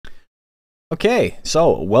Okay,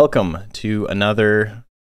 so welcome to another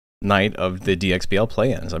night of the DXBL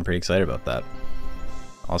play-ins. I'm pretty excited about that.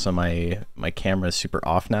 Also, my camera is super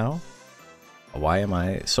off now. Why am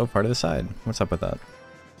I so far to the side? What's up with that?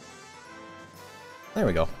 There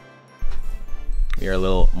we go. We are a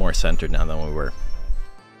little more centered now than we were.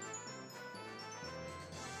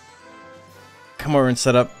 Come over and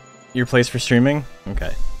set up your place for streaming.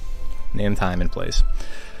 Okay. Name, time, and place.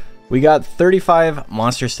 We got 35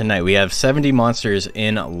 monsters tonight. We have 70 monsters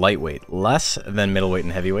in lightweight, less than middleweight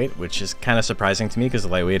and heavyweight, which is kind of surprising to me because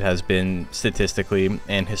lightweight has been statistically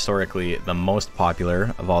and historically the most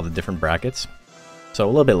popular of all the different brackets. So a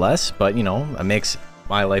little bit less, but you know, it makes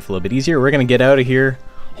my life a little bit easier. We're going to get out of here,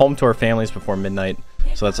 home to our families before midnight,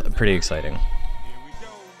 so that's pretty exciting.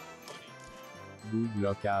 Good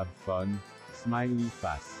luck, have fun. Smiley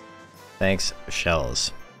face. Thanks,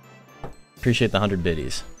 Shells. Appreciate the 100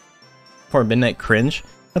 biddies. Before midnight cringe.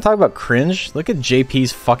 I'll talk about cringe. Look at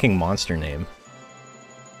JP's fucking monster name.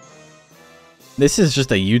 This is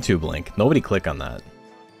just a YouTube link. Nobody click on that.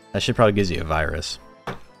 That shit probably gives you a virus.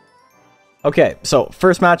 Okay, so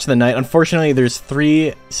first match of the night. Unfortunately, there's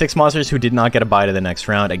 6 monsters who did not get a bye to the next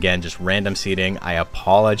round. Again, just random seeding. I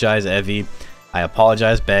apologize, Evie. I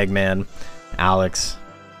apologize, Bagman, Alex,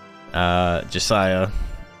 Josiah,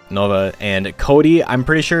 Nova, and Cody. I'm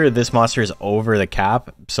pretty sure this monster is over the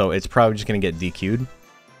cap, so it's probably just gonna get DQ'd.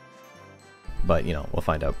 But you know, we'll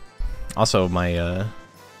find out. Also, my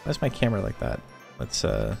why's my camera like that? Let's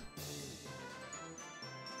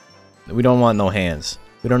we don't want no hands.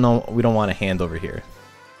 We don't want a hand over here.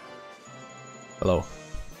 Hello.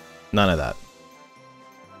 None of that.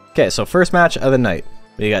 Okay, so first match of the night.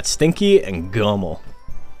 We got Stinky and Gummel.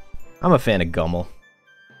 I'm a fan of Gummel.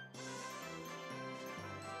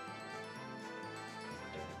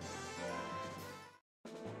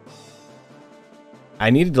 I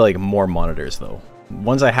needed like more monitors though.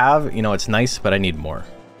 Ones I have, you know, it's nice, but I need more.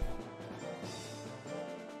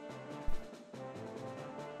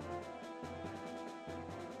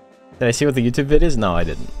 Did I see what the YouTube vid is? No, I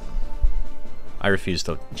didn't. I refuse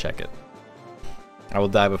to check it. I will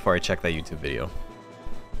die before I check that YouTube video.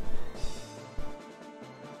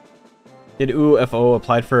 Did UFO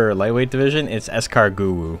applied for lightweight division? It's Eskar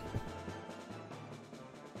Guru.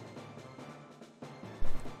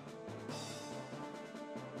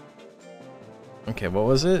 Okay, what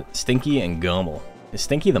was it? Stinky and Gummel. Is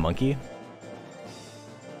Stinky the monkey?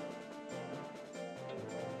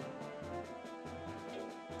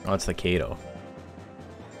 Oh, it's the Kato.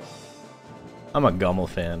 I'm a Gummel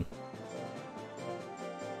fan.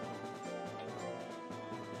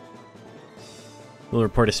 We'll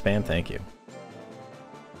report a spam, thank you.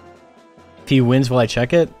 If he wins, will I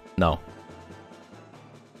check it? No.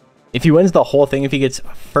 If he wins the whole thing, if he gets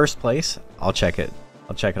first place, I'll check it.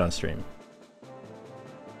 I'll check it on stream.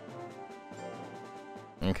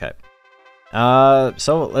 Okay.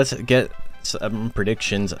 So let's get some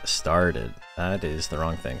predictions started. That is the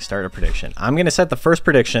wrong thing. Start a prediction. I'm going to set the first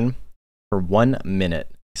prediction for 1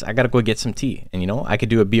 minute. Because I got to go get some tea. And you know, I could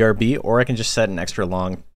do a BRB or I can just set an extra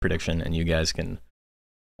long prediction and you guys can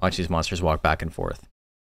watch these monsters walk back and forth.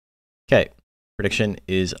 Okay. Prediction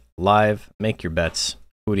is live. Make your bets.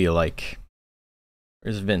 Who do you like?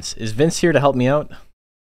 Where's Vince? Is Vince here to help me out?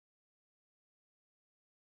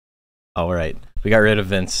 All right. We got rid of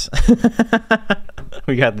Vince.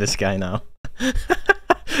 We got this guy now.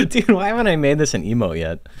 Dude, why haven't I made this an emote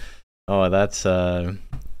yet? Oh, that's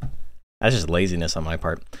just laziness on my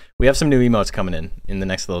part. We have some new emotes coming in the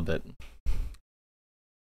next little bit.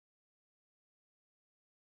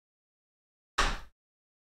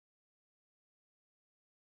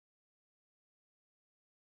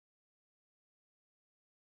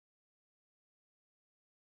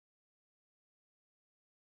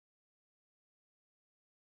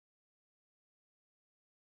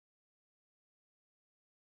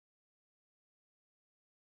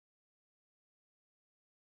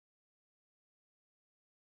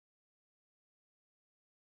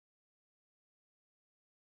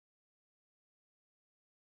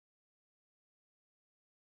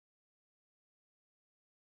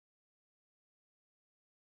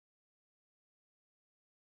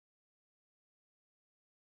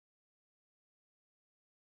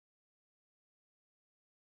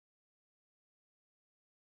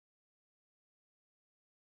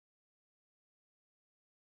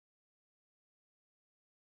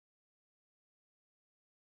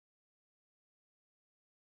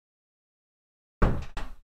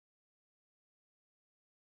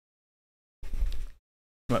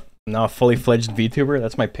 Now a fully fledged VTuber?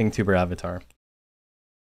 That's my PingTuber avatar.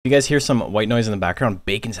 You guys hear some white noise in the background?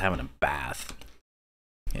 Bacon's having a bath.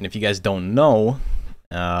 And if you guys don't know,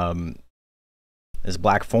 this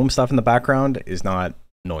black foam stuff in the background is not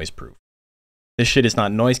noise proof. This shit is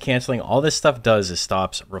not noise canceling. All this stuff does is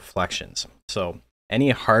stops reflections. So any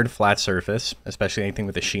hard flat surface, especially anything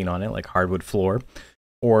with a sheen on it, like hardwood floor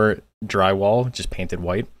or drywall, just painted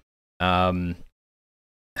white,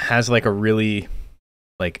 has like a really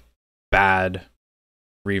like bad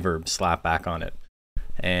reverb slap back on it.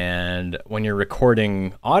 And when you're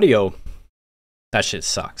recording audio, that shit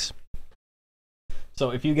sucks.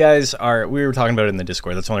 So if you guys are, we were talking about it in the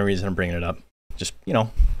Discord, that's the only reason I'm bringing it up. Just, you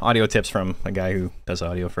know, audio tips from a guy who does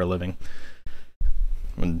audio for a living.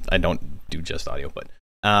 When I don't do just audio, but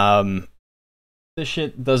this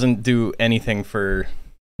shit doesn't do anything for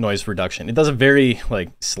noise reduction. It does a very like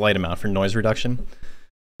slight amount for noise reduction,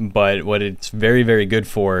 but what it's very, very good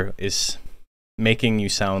for is making you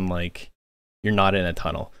sound like you're not in a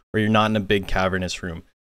tunnel or you're not in a big cavernous room.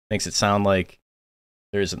 Makes it sound like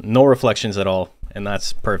there's no reflections at all, and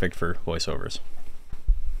that's perfect for voiceovers.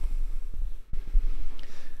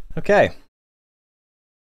 Okay.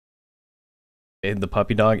 Bathe the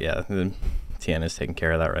puppy dog? Yeah, Tiana's taking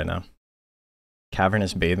care of that right now.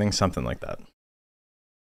 Cavernous bathing, something like that.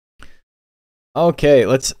 Okay,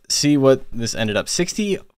 let's see what this ended up.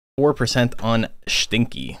 64% on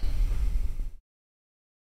Stinky.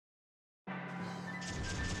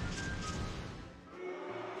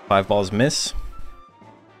 Five balls miss.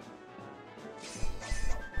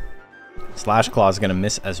 Slash Claw is going to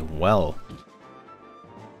miss as well.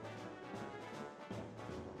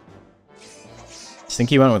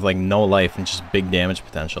 Stinky went with like no life and just big damage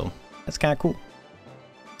potential. That's kind of cool.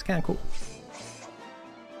 It's kind of cool.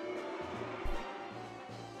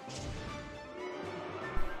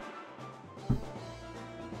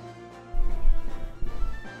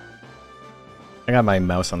 I got my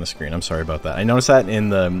mouse on the screen. I'm sorry about that. I noticed that in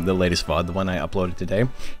the latest VOD, the one I uploaded today.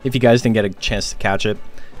 If you guys didn't get a chance to catch it,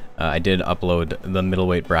 I did upload the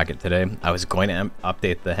middleweight bracket today. I was going to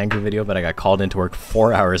update the Hanger video, but I got called into work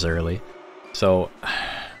 4 hours early. So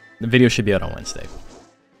the video should be out on Wednesday.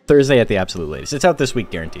 Thursday at the absolute latest. It's out this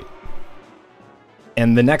week, guaranteed.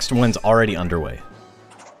 And the next one's already underway.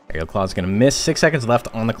 Aerial Claw's going to miss. 6 seconds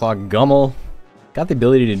left on the clock. Gummel got the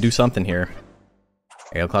ability to do something here.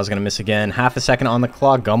 Aerial Claw's going to miss again. Half a second on the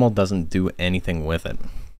clock. Gummel doesn't do anything with it.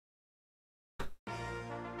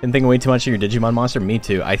 Been thinking way too much of your Digimon monster? Me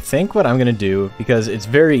too. I think what I'm going to do, because it's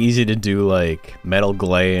very easy to do like Metal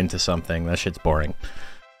Glay into something. That shit's boring.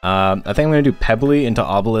 I think I'm going to do Pebbly into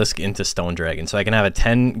Obelisk into Stone Dragon. So I can have a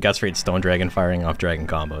 10 Guts Rate Stone Dragon firing off Dragon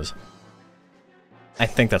combos. I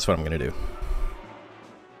think that's what I'm going to do.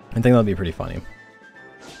 I think that'll be pretty funny.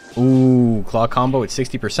 Ooh, Claw combo at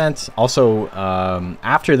 60%. Also,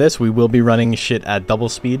 after this, we will be running shit at double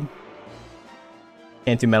speed.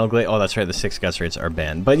 Can't do Metal Glade. Oh, that's right, the 6 Guts Rates are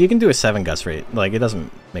banned. But you can do a 7 Guts Rate. Like, it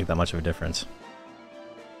doesn't make that much of a difference.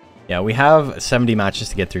 Yeah, we have 70 matches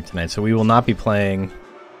to get through tonight, so we will not be playing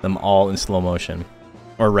them all in slow motion.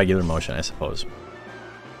 Or regular motion, I suppose.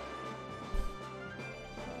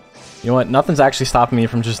 You know what? Nothing's actually stopping me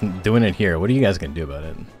from just doing it here. What are you guys going to do about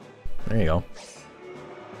it? There you go.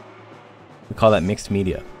 We call that mixed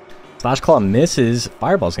media. Slash Claw misses.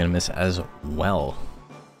 Fireball's going to miss as well.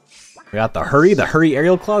 We got the Hurry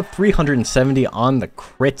Aerial Claw. 370 on the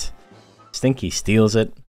crit. Stinky steals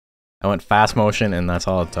it. I went fast motion, and that's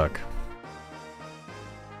all it took.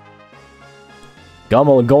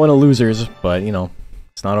 Gummel going to losers, but, you know,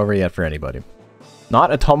 it's not over yet for anybody. Not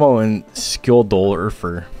Atomo and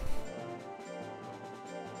Skjoldolurfer.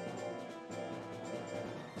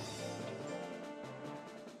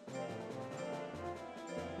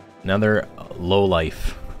 Another low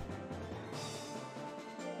life.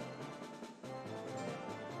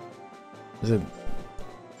 Is it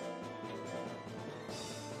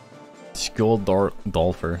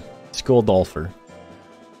Skjoldolfer? Skjoldolfer.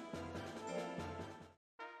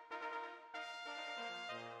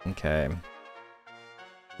 Okay.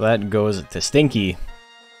 So that goes to Stinky.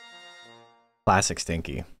 Classic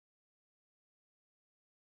Stinky.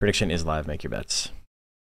 Prediction is live. Make your bets.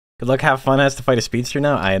 Good luck, have fun, has to fight a speedster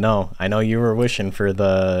now? I know you were wishing for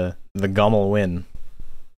the Gummel win.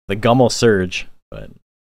 The Gummel surge, but it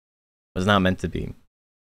was not meant to be.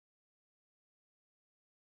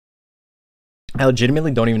 I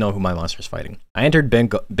legitimately don't even know who my monster's fighting. I entered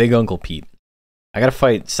Big Uncle Pete. I gotta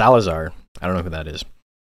fight Salazar. I don't know who that is.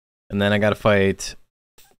 And then I gotta fight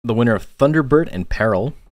the winner of Thunderbird and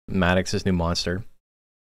Peril, Maddox's new monster.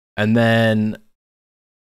 And then,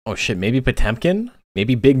 oh shit, maybe Potemkin?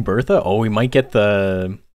 Maybe Big Bertha? Oh, we might get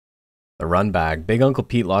the run back. Big Uncle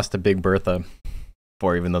Pete lost to Big Bertha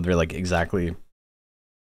before, even though they're like exactly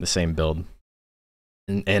the same build.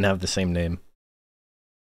 and have the same name.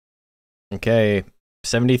 Okay,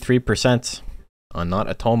 73% on not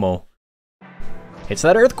Atomo. Hits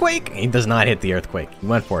that earthquake. He does not hit the earthquake. He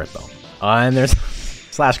went for it though. And there's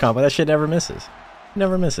slash combo. That shit never misses.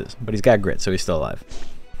 Never misses. But he's got grit, so he's still alive.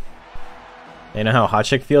 You know how Hot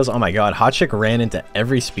Chick feels? Oh my god, Hot Chick ran into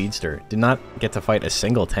every speedster. Did not get to fight a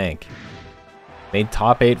single tank. Made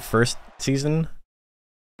top 8 first season.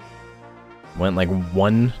 Went like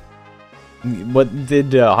 1. What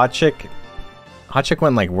did Hot Chick? Hot Chick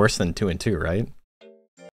went like worse than 2 and 2, right?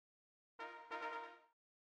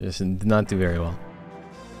 Just did not do very well.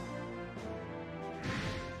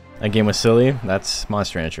 That game was silly. That's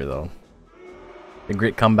Monster Rancher though. The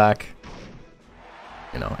grit comeback.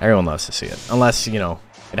 You know, everyone loves to see it. Unless, you know,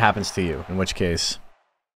 it happens to you. In which case,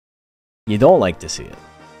 you don't like to see it.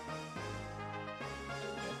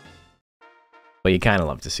 But you kind of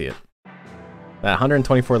love to see it. That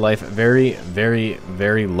 124 life, very, very,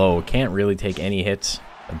 very low. Can't really take any hits.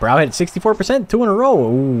 The brow hit 64%, 2 in a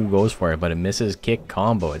row. Ooh, goes for it, but it misses kick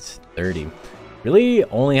combo. It's 30. Really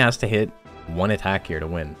only has to hit 1 attack here to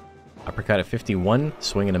win. Uppercut at 51,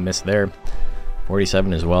 swing and a miss there.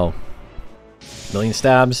 47 as well. Million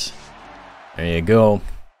stabs. There you go.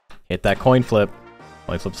 Hit that coin flip.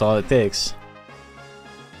 Coin flip's all it takes.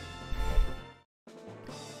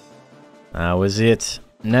 That was it.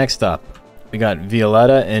 Next up, we got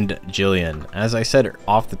Violetta and Jillian. As I said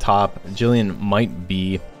off the top, Jillian might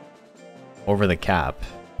be over the cap.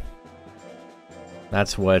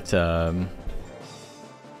 That's what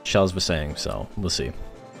Shells was saying, so we'll see.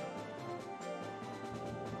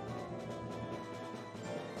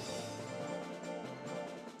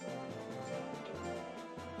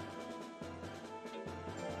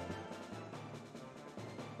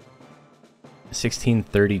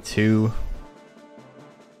 $16.32.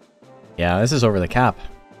 Yeah, this is over the cap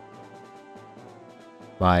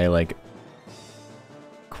by like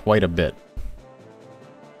quite a bit.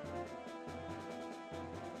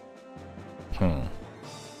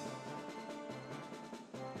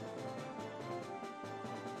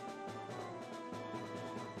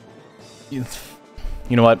 You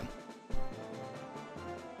know what?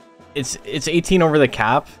 It's 18 over the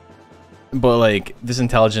cap, but like this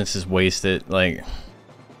intelligence is wasted. Like,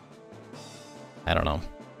 I don't know.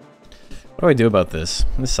 What do I do about this?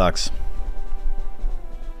 This sucks.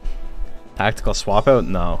 Tactical swap out?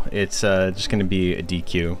 No, it's just gonna be a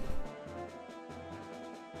DQ.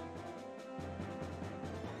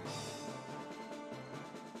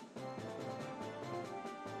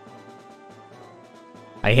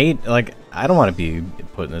 I hate, like, I don't want to be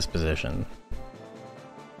put in this position.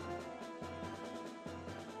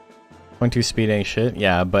 0.2 speed ain't shit.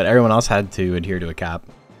 Yeah, but everyone else had to adhere to a cap.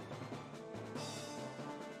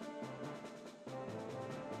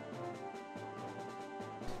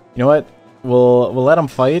 You know what? We'll let him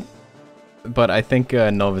fight, but I think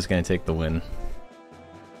Nova's gonna take the win.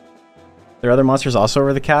 There are other monsters also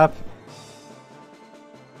over the cap.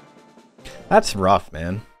 That's rough,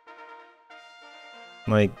 man.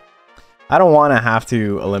 Like, I don't want to have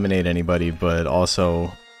to eliminate anybody, but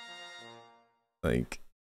also, like,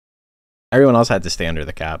 everyone else had to stay under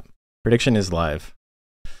the cap. Prediction is live.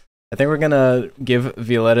 I think we're gonna give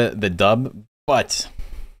Violetta the dub, but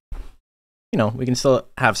you know, we can still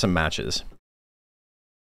have some matches.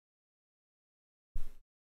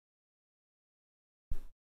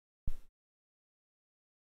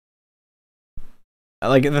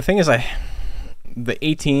 Like, the thing is, the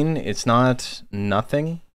 18, it's not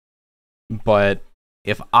nothing, but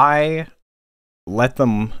if I let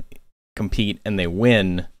them compete and they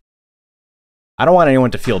win, I don't want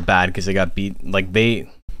anyone to feel bad because they got beat. Like, you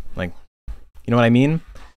know what I mean?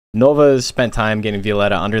 Nova spent time getting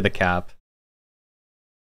Violetta under the cap.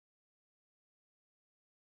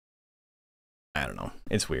 I don't know.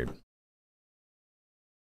 It's weird.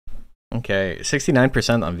 Okay,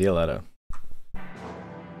 69% on Violetta.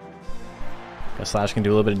 Slash can do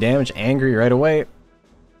a little bit of damage. Angry right away.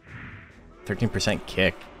 13%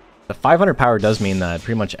 kick. The 500 power does mean that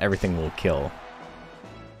pretty much everything will kill.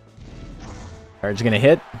 Card's gonna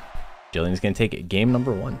hit. Jillian's gonna take it. Game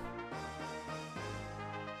number 1.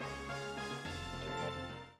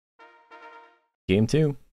 Game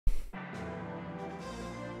 2.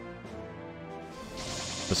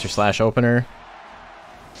 Twister slash opener.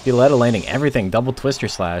 Violetta landing everything. Double twister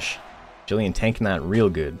slash. Jillian tanking that real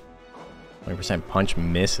good. 20% punch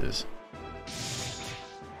misses.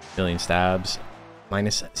 Jillian stabs.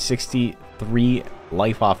 Minus 63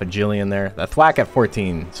 life off of Jillian there. The thwack at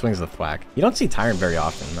 14 swings the thwack. You don't see Tyrant very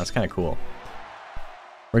often. That's kind of cool.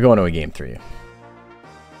 We're going to a game 3.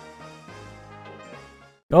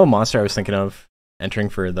 Oh, monster I was thinking of. entering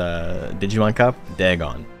for the Digimon Cup,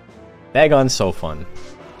 Dagon. Dagon's so fun.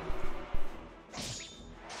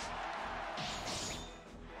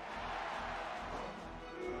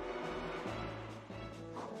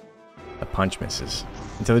 The punch misses.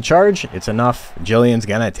 Into the charge, it's enough. Jillian's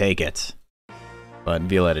gonna take it. But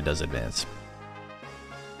Violetta does advance.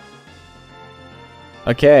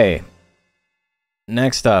 Okay.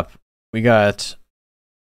 Next up, we got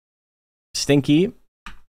Stinky.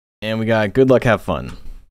 And we got Good Luck, Have Fun.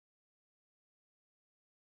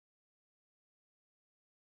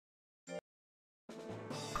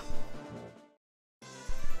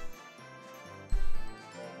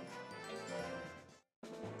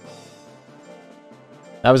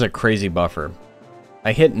 That was a crazy buffer.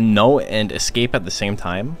 I hit no and escape at the same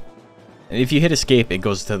time. And if you hit escape, it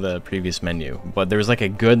goes to the previous menu. But there was like a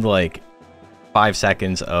good 5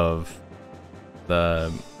 seconds of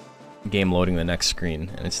the game loading the next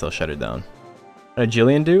screen, and it still shut it down. What did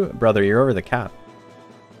Jillian do? Brother, you're over the cap.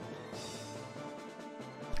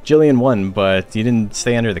 Jillian won, but you didn't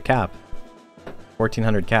stay under the cap.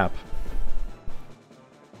 1400 cap.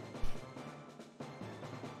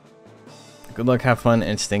 Good Luck, Have Fun,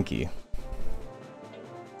 and Stinky.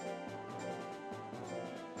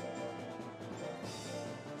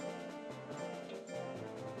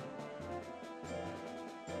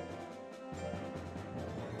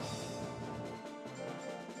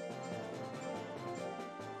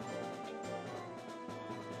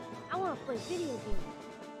 I want to play video games.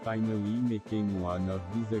 Finally making one of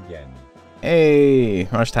these again. Hey,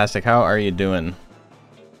 Rushtastic, how are you doing?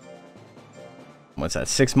 What's that?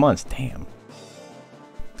 6 months? Damn.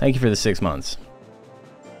 Thank you for the 6 months.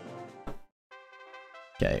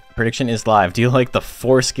 Okay, prediction is live. Do you like the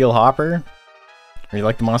 4-skill hopper? Or you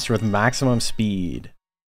like the monster with maximum speed?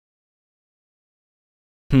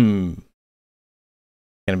 Gonna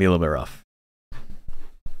be a little bit rough.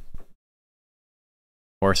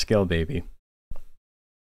 4-skill, baby.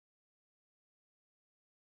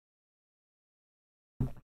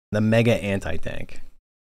 The mega anti-tank.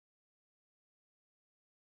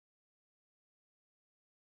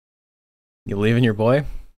 You leaving your boy?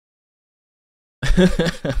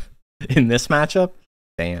 In this matchup?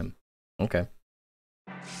 Damn. Okay.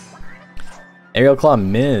 Aerial Claw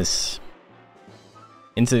miss.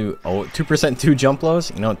 Into 2% 2 jump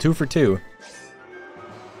lows? You know, 2 for 2.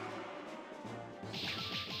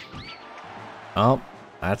 Oh,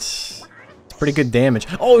 that's pretty good damage.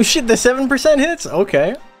 Oh shit, the 7% hits?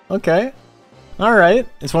 Okay. Okay. Alright.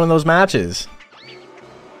 It's one of those matches.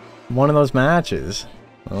 One of those matches.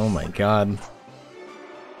 Oh my god.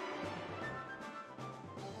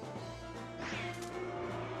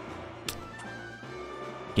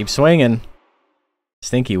 Keep swinging.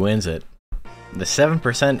 Stinky wins it. The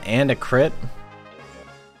 7% and a crit.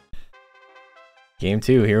 Game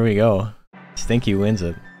 2, here we go. Stinky wins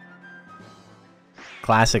it.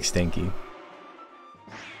 Classic Stinky.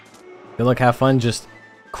 Good Luck, Have Fun, just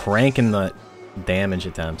cranking the damage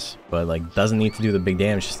attempts. But doesn't need to do the big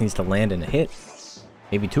damage, just needs to land in a hit.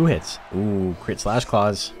 Maybe 2 hits. Ooh, crit slash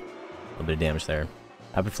claws. A little bit of damage there.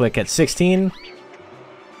 Happy Flick at 16.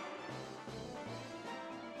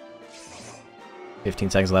 15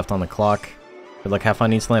 seconds left on the clock. Good Luck, Have Fun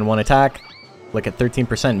needs to land 1 attack. Flick at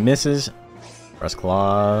 13% misses. Press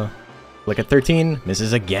Claw. Flick at 13.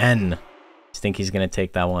 Misses again. Stinky's gonna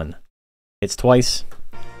take that one. Hits twice.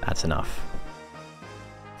 That's enough.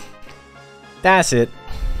 That's it.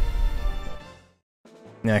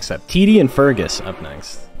 Next up, TD and Fergus up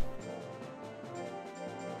next.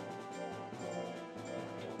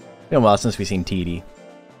 Been a while since we've seen TD.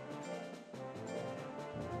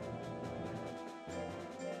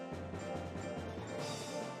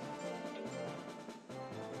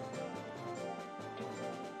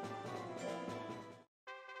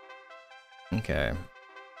 Okay.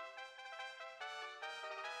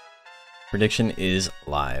 Prediction is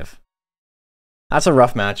live. That's a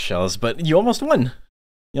rough match, Shells, but you almost won.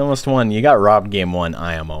 You almost won. You got robbed game 1,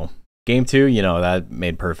 IMO. Game 2, you know, that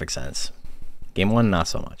made perfect sense. Game 1, not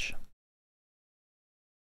so much.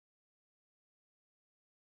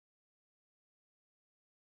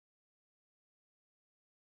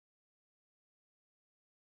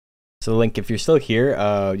 So, Link, if you're still here,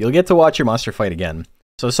 you'll get to watch your monster fight again.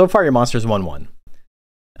 So far your monster's 1-1.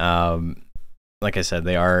 Like I said,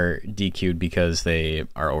 they are DQ'd because they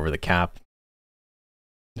are over the cap.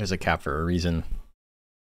 There's a cap for a reason.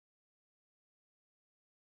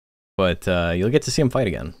 But you'll get to see him fight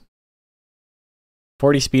again.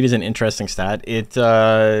 40 speed is an interesting stat. It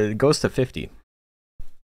goes to 50.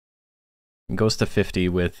 It goes to 50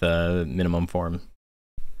 with minimum form.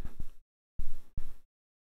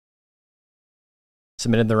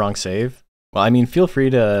 Submitted the wrong save? Well, I mean, feel free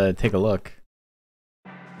to take a look.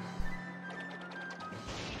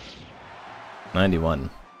 91.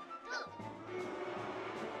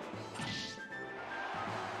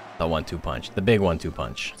 The 1-2 punch. The big 1-2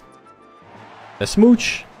 punch. The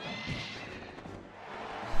smooch.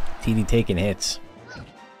 TD taking hits.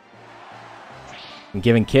 And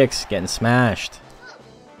giving kicks, getting smashed.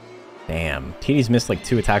 Damn. TD's missed like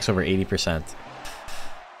 2 attacks over 80%.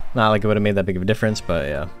 Not like it would have made that big of a difference, but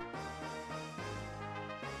yeah.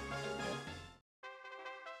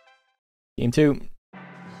 Game 2.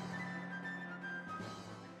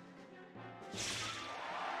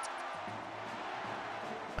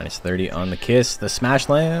 Minus 30 on the kiss. The smash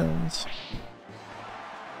lands.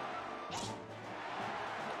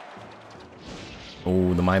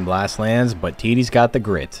 Oh, the Mind Blast lands, but TD's got the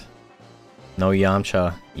grit. No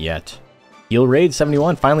Yamcha yet. Heal Raid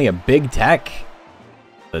 71. Finally a big tech.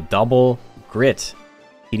 The double grit.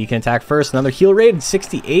 TD can attack first. Another Heal Raid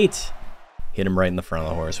 68. Hit him right in the front of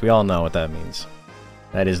the horse. We all know what that means.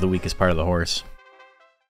 That is the weakest part of the horse.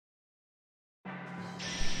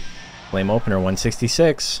 Flame Opener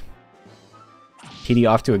 166. TD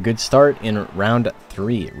off to a good start in round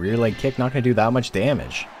 3. Rear leg kick, not going to do that much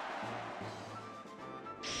damage.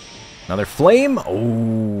 Another flame.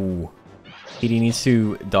 Oh. TD needs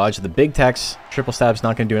to dodge the big techs. Triple stab's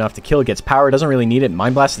not going to do enough to kill. Gets power, doesn't really need it.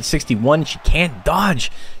 Mind Blast at 61. She can't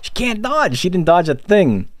dodge. She can't dodge. She didn't dodge a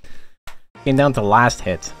thing. Came down to last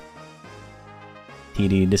hit.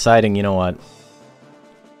 TD deciding, you know what?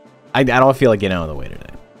 I don't feel like getting out of the way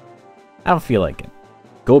today. I don't feel like it.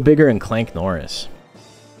 Go bigger and clank Norris.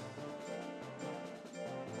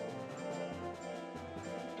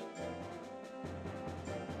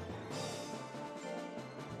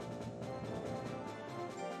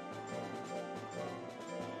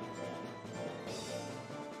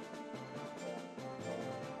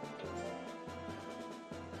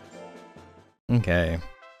 Okay.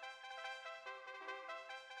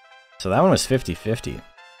 So that one was 50-50.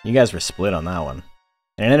 You guys were split on that one.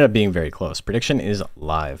 And it ended up being very close. Prediction is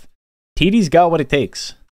live. TD's got what it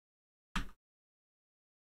takes.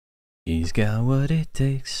 He's got what it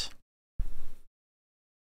takes.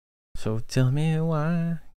 So tell me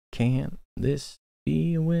why can't this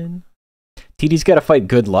be a win? TD's got to fight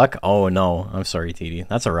Good Luck. Oh no, I'm sorry TD.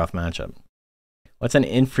 That's a rough matchup. What's an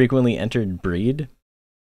infrequently entered breed?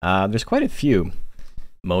 There's quite a few.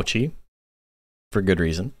 Mochi. For good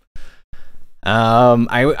reason.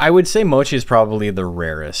 I would say Mochi is probably the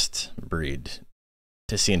rarest breed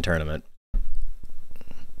to see in tournament.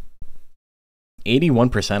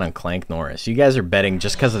 81% on Clank Norris. You guys are betting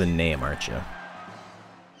just because of the name, aren't you?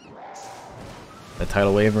 The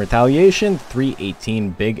Tidal Wave and Retaliation. 318.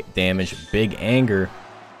 Big damage. Big anger.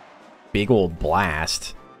 Big old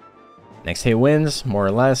blast. Next hit wins, more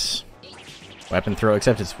or less. Weapon throw,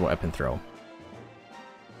 except it's weapon throw.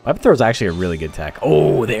 Weapon throw is actually a really good tech.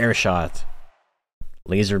 Oh, the air shot.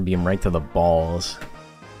 Laser beam right to the balls.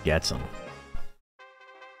 Gets him.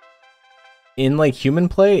 In like human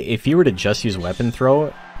play, if you were to just use weapon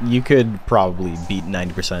throw, you could probably beat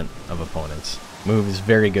 90% of opponents. Move is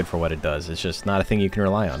very good for what it does. It's just not a thing you can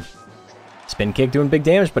rely on. Spin kick doing big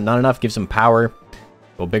damage, but not enough. Gives him power.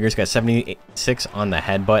 Go Bigger's got 76 on the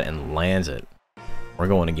headbutt and lands it. We're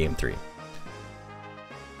going to game 3.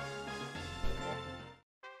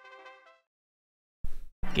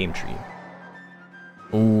 Game tree.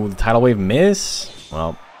 Ooh, the Tidal Wave miss?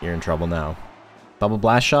 Well, you're in trouble now. Double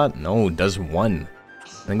blast shot? No, does 1.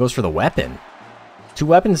 Then goes for the weapon. 2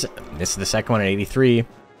 weapons. Misses the second one at 83. Do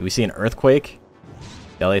we see an Earthquake?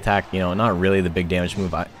 Belly attack, you know, not really the big damage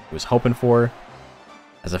move I was hoping for.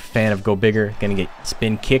 As a fan of Go Bigger, gonna get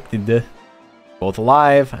spin kicked. Both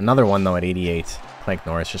alive. Another one, though, at 88. Clank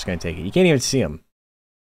Norris just gonna take it. You can't even see him.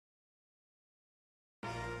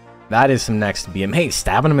 That is some next BM. Hey,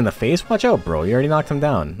 stabbing him in the face? Watch out, bro. You already knocked him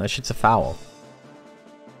down. That shit's a foul.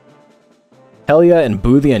 Hell yeah, and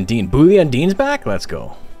Boo the Undine. Boo the Undine's back? Let's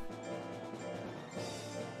go.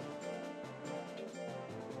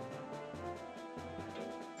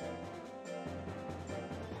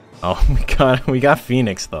 Oh, we got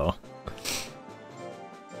Phoenix, though.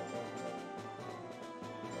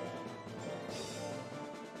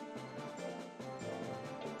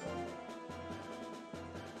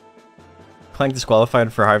 Clank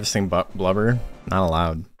disqualified for harvesting blubber. Not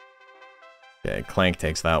allowed. Okay, Clank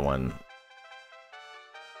takes that one.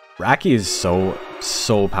 Raki is so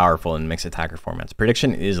powerful in mixed attacker formats.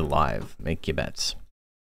 Prediction is live. Make your bets.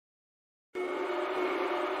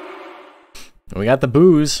 We got the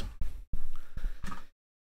boos.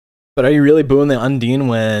 But are you really booing the Undine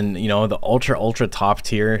when, you know, the ultra top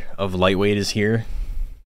tier of lightweight is here?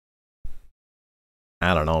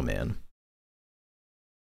 I don't know, man.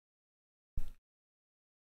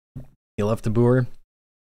 You love to boo her?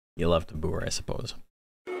 You love to boo her, I suppose.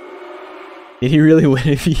 Did he really win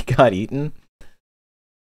if he got eaten?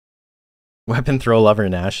 Weapon throw lover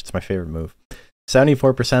Nash. It's my favorite move.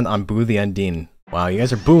 74% on Boo the Undine. Wow, you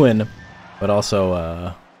guys are booing, but also,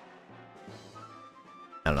 I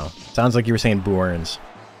don't know. Sounds like you were saying Boo earns.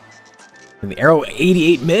 And the arrow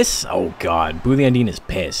 88 miss? Oh god, Boo the Undine is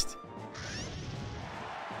pissed.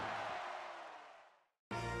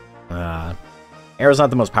 Arrow's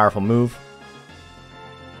not the most powerful move.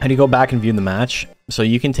 How do you go back and view the match? So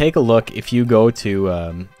you can take a look if you go to,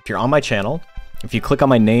 if you're on my channel, if you click on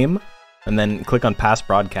my name, and then click on past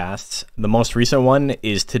broadcasts. The most recent one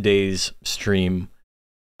is today's stream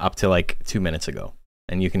up to like 2 minutes ago.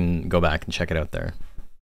 And you can go back and check it out there.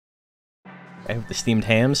 Okay, with the steamed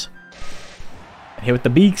hams. Hit with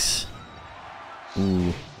the beaks.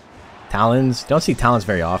 Ooh. Talons. Don't see talons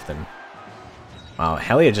very often. Wow,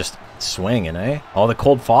 Helia just swinging, eh? Oh, the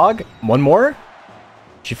cold fog. One more.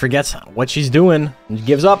 She forgets what she's doing and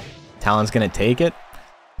gives up. Talon's gonna take it.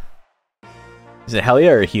 Is it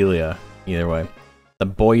Helia or Helia? Either way. The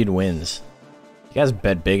Boyd wins. You guys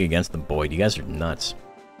bet big against the Boyd. You guys are nuts.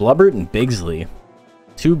 Blubbert and Bigsley.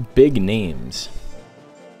 Two big names.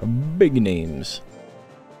 Big names.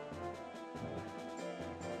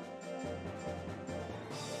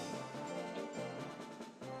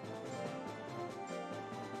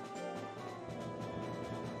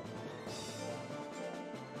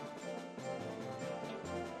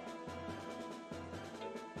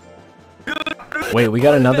 Wait, we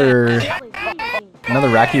got another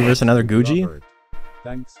Raki versus another Guji?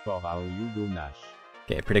 Thanks for how you do, Nash.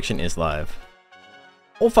 Okay, prediction is live.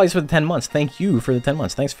 Old Fights for the 10 months. Thank you for the 10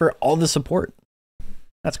 months. Thanks for all the support.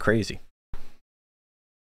 That's crazy.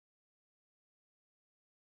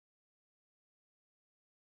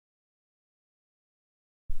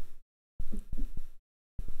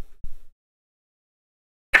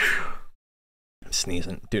 I'm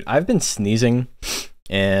sneezing. Dude, I've been sneezing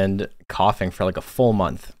and coughing for like a full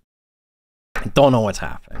month. I don't know what's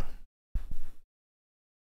happening.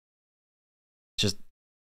 Just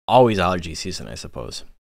always allergy season, I suppose.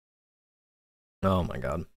 Oh my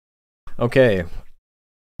god. Okay.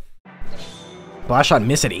 Blast shot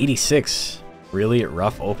miss at 86. Really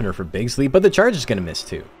rough opener for Bigsley, but the charge is gonna miss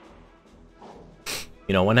too.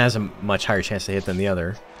 You know, one has a much higher chance to hit than the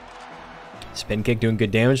other. Spin kick doing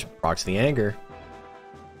good damage, procs the anger.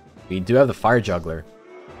 We do have the fire juggler.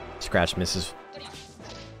 Scratch misses.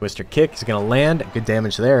 Twister kick is gonna land. Good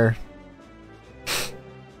damage there.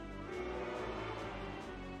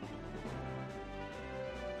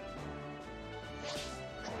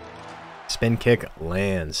 Spin kick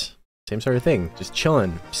lands. Same sort of thing. Just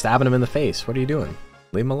chilling. Stabbing him in the face. What are you doing?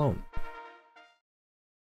 Leave him alone.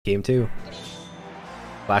 Game 2.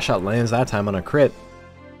 Flash shot lands that time on a crit.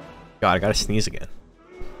 God, I gotta sneeze again.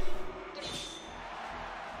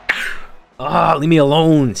 Ah, leave me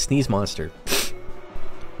alone, sneeze monster.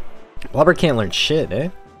 Blubber can't learn shit, eh?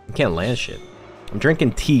 He can't land shit. I'm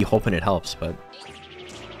drinking tea, hoping it helps, but...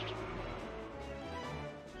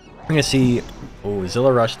 I'm gonna see... Oh,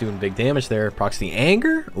 Zilla Rush doing big damage there. Procs the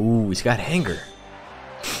anger? Ooh, he's got anger.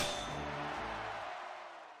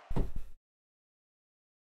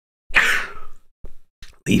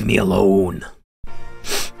 Leave me alone.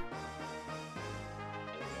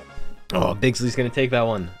 Oh, Bigsley's gonna take that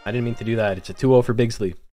one. I didn't mean to do that. It's a 2-0 for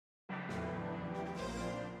Bigsley.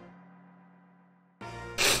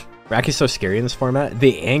 Raki's so scary in this format.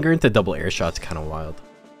 The anger into double air shot's kind of wild.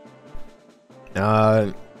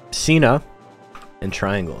 Cena and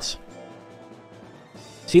triangles.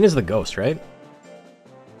 Cena's the ghost, right?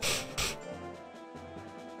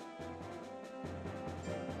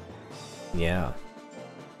 Yeah.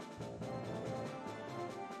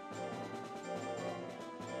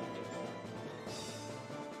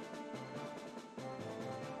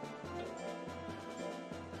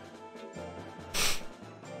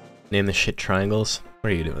 Name the shit triangles.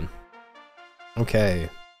 What are you doing? Okay.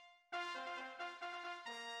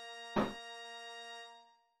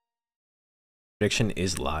 Prediction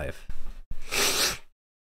is live.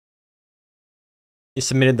 You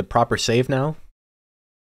submitted the proper save now?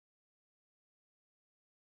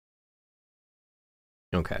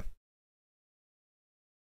 Okay.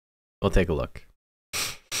 We'll take a look.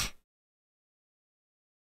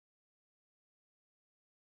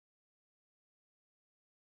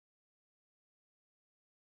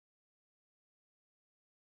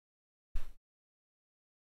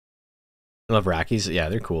 I love Rakis. Yeah,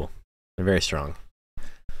 they're cool. They're very strong.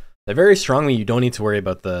 They're very strong when you don't need to worry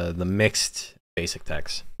about the mixed basic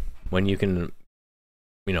techs. When you can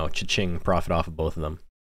you know, cha-ching, profit off of both of them.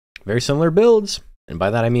 Very similar builds, and by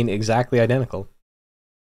that I mean exactly identical.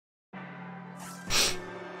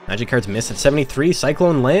 Magic cards miss at 73.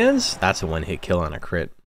 Cyclone lands. That's a one-hit kill on a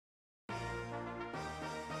crit.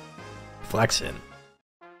 Flexin.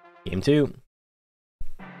 Game 2.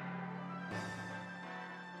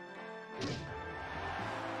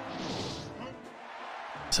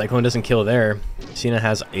 Cyclone doesn't kill there. Cena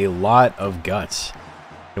has a lot of guts.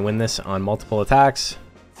 Can win this on multiple attacks.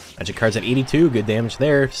 Magic cards at 82. Good damage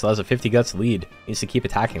there. Still has a 50 guts lead. Needs to keep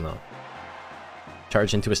attacking though.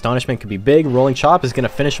 Charge into Astonishment could be big. Rolling Chop is going to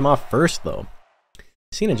finish him off first though.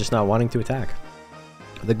 Cena just not wanting to attack.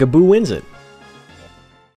 The Gaboo wins it.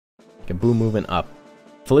 Gaboo moving up.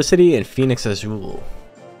 Felicity and Phoenix Azul.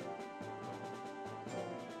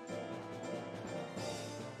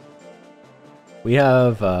 We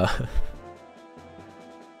have,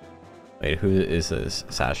 wait, who is this?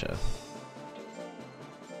 Sasha.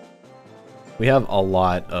 We have a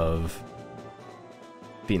lot of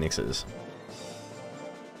Phoenixes.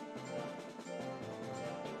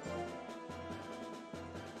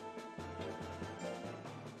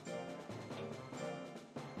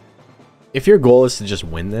 If your goal is to just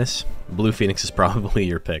win this, Blue Phoenix is probably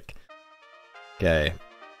your pick. Okay.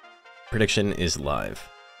 Prediction is live.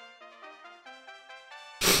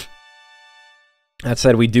 That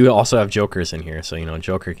said, we do also have Jokers in here, so, you know,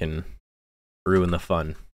 Joker can ruin the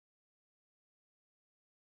fun.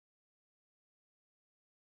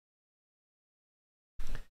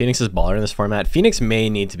 Phoenix is baller in this format. Phoenix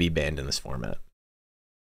may need to be banned in this format.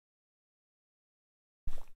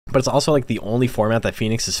 But it's also like the only format that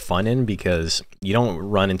Phoenix is fun in because you don't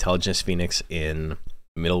run Intelligence Phoenix in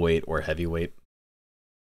middleweight or heavyweight.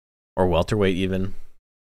 Or welterweight even.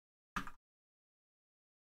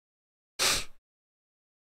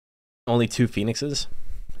 Only 2 Phoenixes?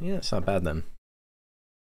 Yeah, it's not bad then.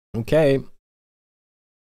 Okay.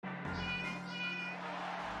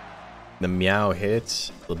 The Meow hits,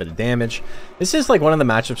 a little bit of damage. This is like one of the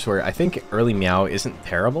matchups where I think early Meow isn't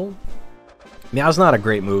terrible. Meow's not a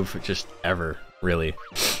great move, just ever, really.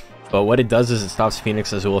 But what it does is it stops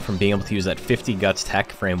Phoenix Azul from being able to use that 50 Guts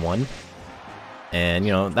tech frame 1. And,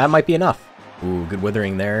 you know, that might be enough. Ooh, good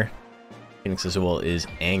withering there. Phoenix Azul is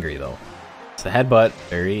angry, though. It's the headbutt.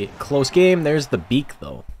 Very close game. There's the beak,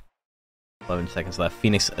 though. 11 seconds left.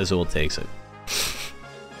 Phoenix Azul takes it.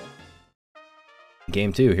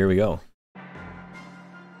 Game 2, here we go.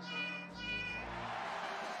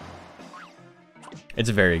 It's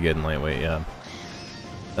very good in lightweight, yeah.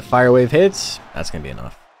 The Fire Wave hits. That's going to be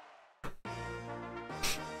enough.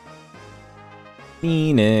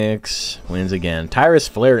 Phoenix wins again. Tyrus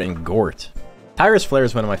Flare and Gort. Tyrus Flare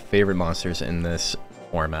is one of my favorite monsters in this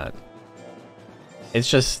format. It's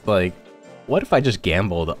just like, what if I just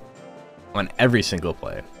gambled on every single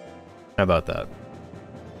play? How about that?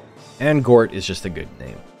 And Gort is just a good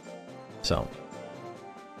name. So,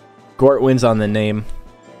 Gort wins on the name.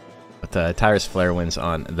 But Tyrus Flare wins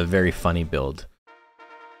on the very funny build.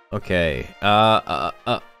 Okay. So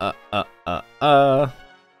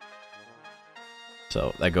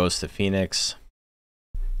that goes to Phoenix.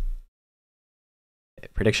 Okay,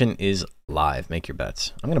 prediction is live. Make your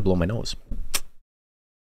bets. I'm gonna blow my nose.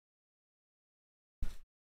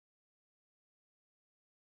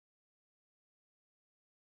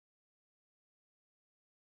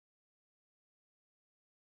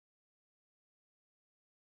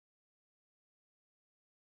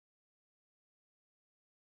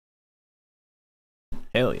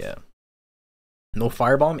 Hell yeah. No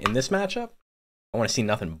Firebomb in this matchup? I want to see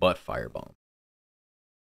nothing but Firebomb.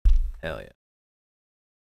 Hell yeah.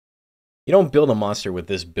 You don't build a monster with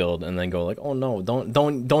this build and then go like, oh no,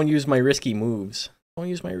 don't use my risky moves. Don't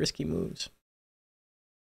use my risky moves.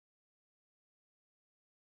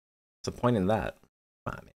 What's the point in that?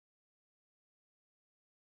 Come on, man.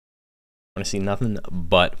 I want to see nothing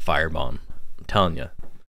but Firebomb. I'm telling you.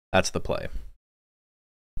 That's the play.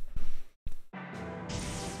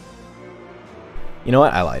 You know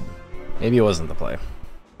what? I lied. Maybe it wasn't the play.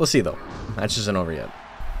 We'll see, though. Match isn't over yet.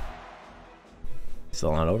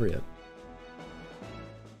 Still not over yet.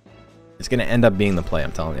 It's going to end up being the play,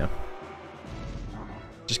 I'm telling you.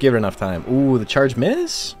 Just give it enough time. Ooh, the charge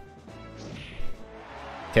miss?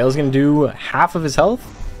 Tail's going to do half of his health?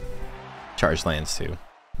 Charge lands, too.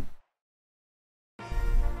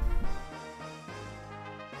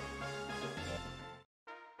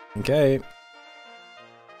 Okay.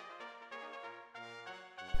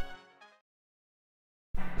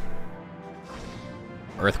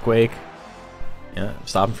 Earthquake. Yeah,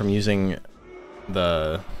 stop him from using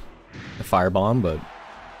the firebomb, but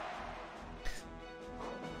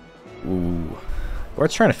ooh,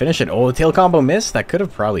 Gort's trying to finish it. Oh, the tail combo missed. That could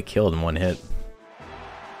have probably killed in one hit.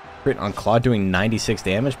 Crit on Claude doing 96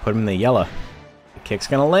 damage. Put him in the yellow. The kick's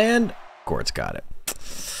gonna land. Gort's got it.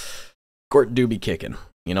 Gort do be kicking.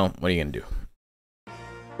 You know, what are you gonna do?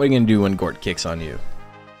 What are you gonna do when Gort kicks on you?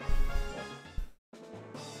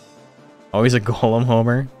 Always a Golem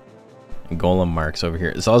homer. And Golem marks over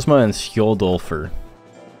here. Zosma and Skjoldolfer.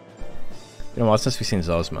 You know what, since we've seen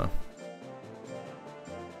Zosma.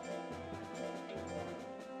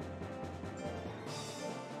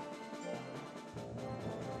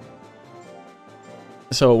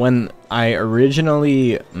 So when I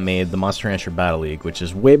originally made the Monster Rancher Battle League, which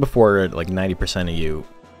is way before like 90% of you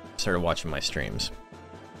started watching my streams,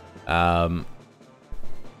 my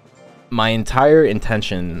entire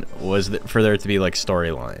intention was for there to be like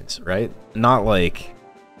storylines, right? Not like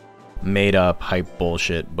made up hype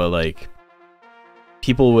bullshit, but like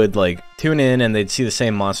people would like tune in and they'd see the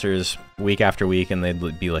same monsters week after week and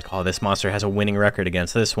they'd be like, oh, this monster has a winning record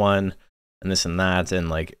against this one and this and that, and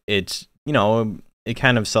like it's, you know, it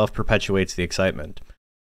kind of self-perpetuates the excitement.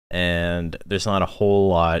 And there's not a whole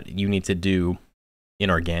lot you need to do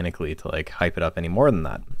inorganically to like hype it up any more than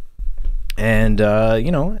that. And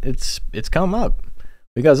you know, it's come up.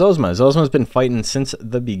 We got Zosma. Zosma's been fighting since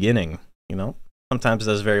the beginning, you know. Sometimes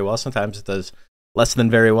it does very well, sometimes it does less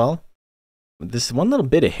than very well. This one little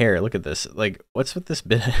bit of hair, look at this. Like, what's with this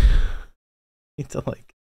bit? Need to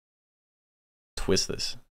like twist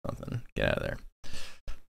this something. Get out of there.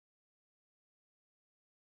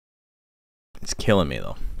 It's killing me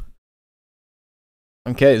though.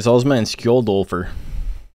 Okay, Zosma and Skjoldolfer.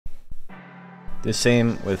 The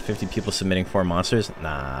same with 50 people submitting 4 monsters?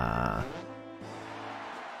 Nah.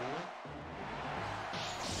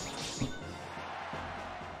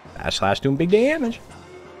 Slash doing big damage.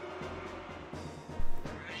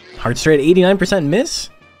 Heart straight 89%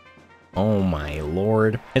 miss? Oh my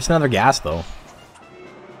lord. It's another gas though.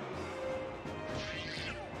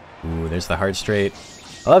 Ooh, there's the heart straight.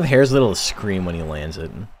 I love Hair's little scream when he lands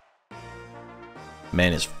it.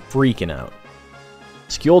 Man is freaking out.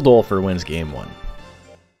 Skjoldolfer wins game 1.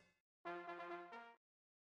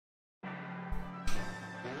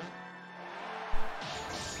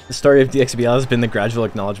 The story of DXBL has been the gradual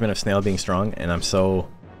acknowledgement of Snail being strong, and I'm so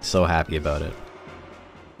happy about it.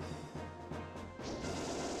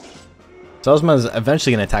 Zosma is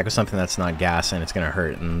eventually going to attack with something that's not gas, and it's going to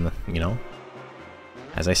hurt, and, you know,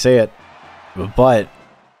 as I say it, but,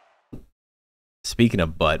 speaking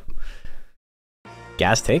of but,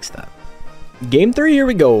 gas takes that. Game 3, here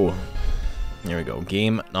we go. Here we go,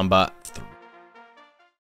 game number 3.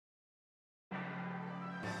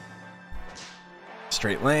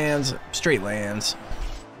 Straight lands, straight lands.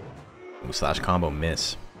 Ooh, slash combo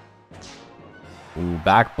miss. Ooh,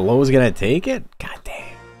 back blow's gonna take it? God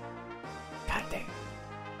damn. God damn.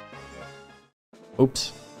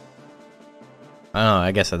 Oops. Oh,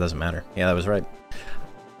 I guess that doesn't matter. Yeah, that was right.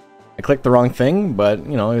 I clicked the wrong thing, but,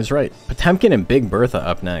 you know, it was right. Potemkin and Big Bertha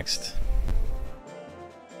up next.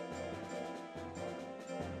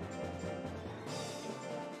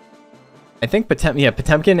 I think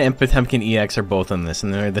Potemkin and Potemkin EX are both in this,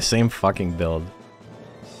 and they're the same fucking build.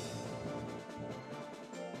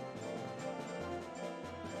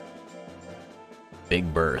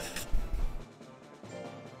 Big Berth.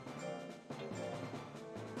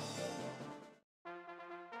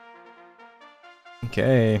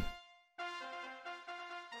 Okay.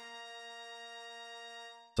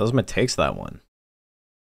 Zosma takes that one.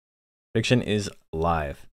 Prediction is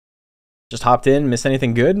live. Just hopped in, missed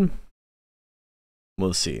anything good?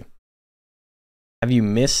 We'll see. Have you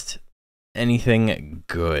missed anything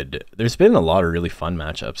good? There's been a lot of really fun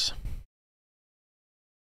matchups.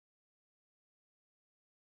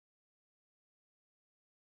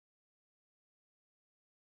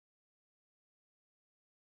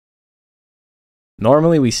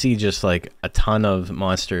 Normally we see just like a ton of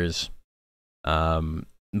monsters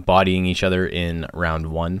bodying each other in round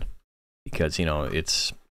 1 because, you know,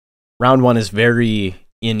 it's round 1 is very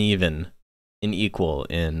unequal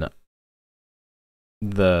in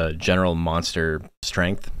the general monster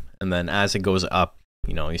strength, and then as it goes up,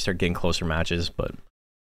 you know, you start getting closer matches, but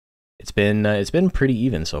it's been pretty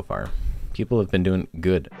even so far. People have been doing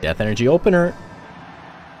good. Death Energy opener.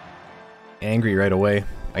 Angry right away.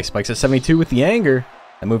 Ice Spikes at 72 with the anger.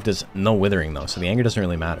 That move does no withering though, so the anger doesn't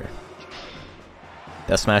really matter.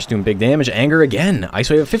 Death Smash doing big damage. Anger again. Ice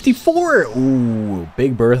Wave at 54. Ooh,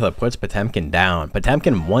 Big Bertha puts Potemkin down.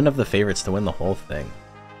 Potemkin, one of the favorites to win the whole thing.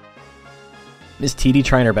 Miss TD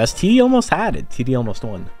trying her best. TD almost had it. TD almost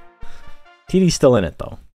won. TD's still in it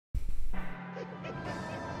though.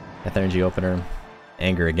 Death Energy opener.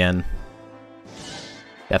 Anger again.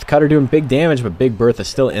 Death Cutter doing big damage, but Big Bertha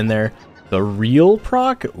still in there. The Reel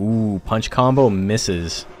proc? Ooh, punch combo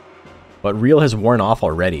misses. But Reel has worn off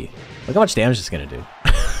already. Look how much damage it's gonna do.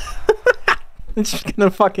 It's just gonna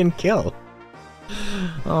fucking kill.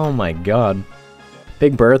 Oh my god.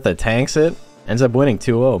 Big Bertha tanks it, ends up winning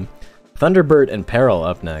 2-0. Thunderbird and Peril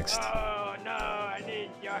up next. Oh no, I need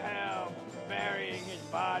your help burying his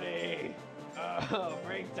body. Oh,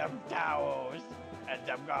 bring some towels and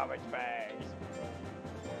some garbage bags.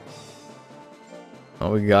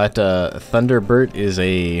 Oh, we got Thunderbird is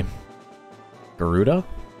a Garuda,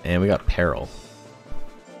 and we got Peril.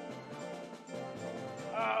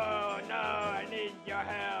 Oh no, I need your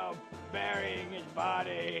help burying his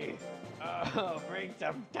body. Oh, bring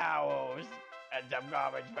some towels and some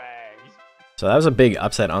garbage bags. So that was a big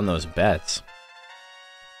upset on those bets.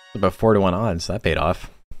 About 4-1 odds. That paid off.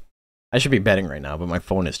 I should be betting right now, but my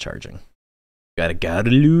phone is charging. Got a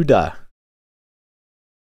Garuda.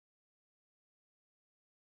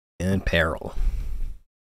 And Peril.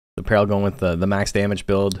 The Peril going with the max damage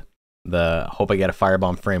build. The hope I get a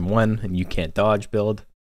Firebomb frame 1 and you can't dodge build.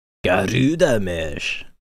 Garuda Mesh.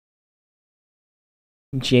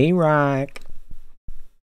 J-Rock.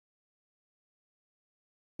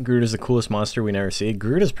 Garuda's the coolest monster we never see.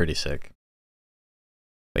 Garuda's pretty sick.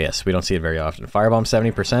 But yes, we don't see it very often. Firebomb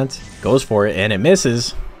 70%. Goes for it and it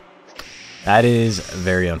misses. That is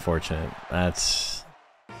very unfortunate. That's...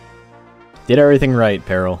 Did everything right,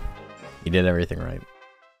 Peril. You did everything right.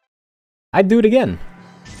 I'd do it again.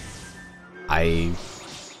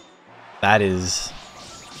 That is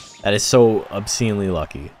so obscenely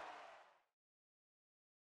lucky.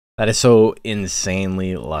 That is so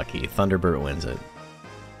insanely lucky. Thunderbird wins it.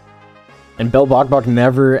 And Bell Bok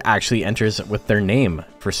never actually enters with their name.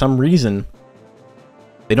 For some reason,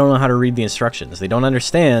 they don't know how to read the instructions. They don't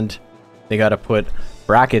understand. They gotta put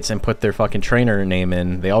brackets and put their fucking trainer name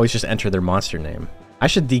in. They always just enter their monster name. I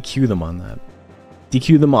should DQ them on that.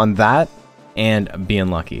 DQ them on that and being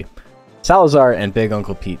lucky. Salazar and Big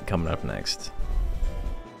Uncle Pete coming up next.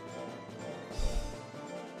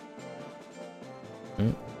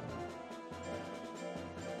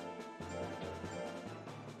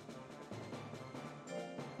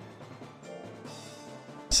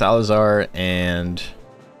 Salazar and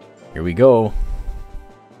here we go.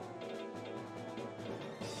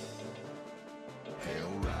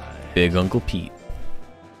 Big Uncle Pete.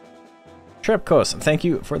 Trepkos, thank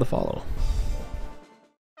you for the follow.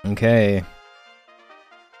 Okay.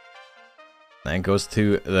 That goes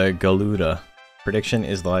to the Garuda. Prediction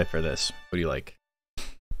is live for this. What do you like?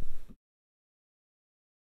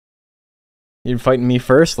 You're fighting me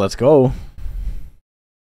first? Let's go.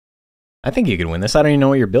 I think you could win this. I don't even know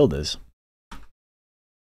what your build is.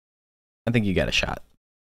 I think you got a shot.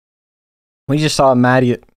 We just saw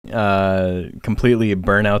Maddie completely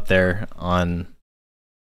burn out there on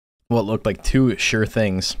what looked like two sure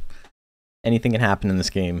things. Anything can happen in this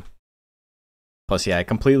game. Plus, yeah, it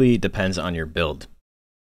completely depends on your build.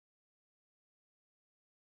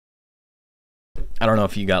 I don't know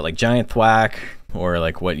if you got like Giant Thwack or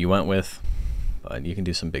like what you went with, but you can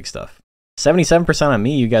do some big stuff. 77% on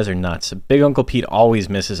me, you guys are nuts. Big Uncle Pete always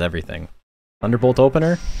misses everything. Thunderbolt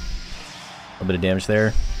opener. A little bit of damage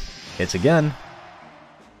there. Hits again.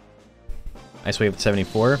 Ice Wave at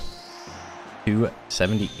 74.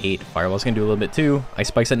 278. Fireball's gonna do a little bit too. Ice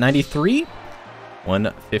Spikes at 93.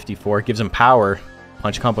 154. Gives him power.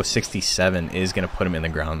 Punch combo 67 is gonna put him in the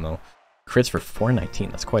ground though. Crits for 419.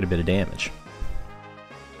 That's quite a bit of damage.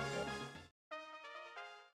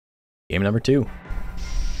 Game number 2.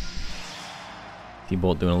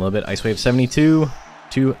 T-Bolt doing a little bit. Ice Wave 72.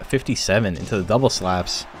 257 into the double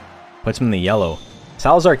slaps. Puts him in the yellow.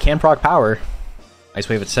 Salazar can proc power. Ice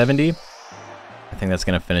Wave at 70. I think that's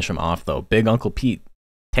going to finish him off though. Big Uncle Pete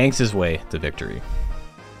tanks his way to victory.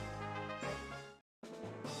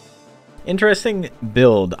 Interesting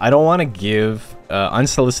build. I don't want to give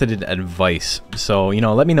unsolicited advice. So, you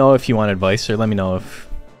know, let me know if you want advice or let me know if,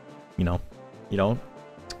 you know, you don't.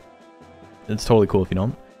 It's totally cool if you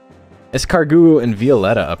don't. Escargot and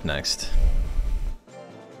Violetta up next.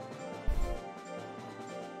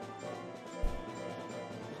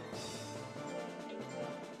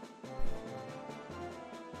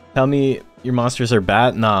 Tell me your monsters are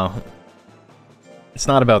bad? No. It's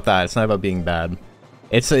not about that. It's not about being bad.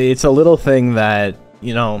 It's a little thing that,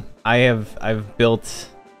 you know, I've built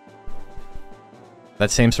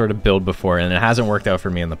that same sort of build before and it hasn't worked out for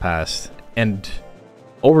me in the past. And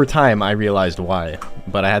over time I realized why,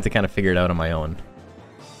 but I had to kind of figure it out on my own.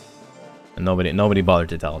 And nobody bothered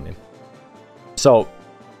to tell me. So,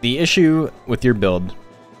 the issue with your build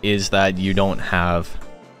is that you don't have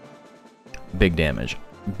big damage.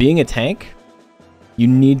 being a tank, you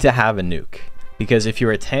need to have a nuke. Because if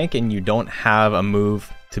you're a tank and you don't have a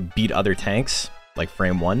move to beat other tanks, like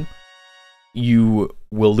frame 1, you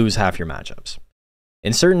will lose half your matchups.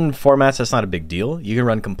 In certain formats, that's not a big deal. You can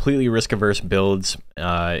run completely risk-averse builds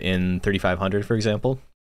in 3500, for example.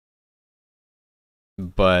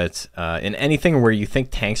 But in anything where you think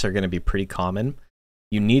tanks are going to be pretty common,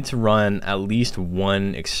 you need to run at least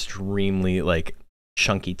one extremely like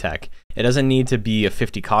chunky tech. It doesn't need to be a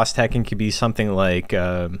 50 cost tech. It could be something like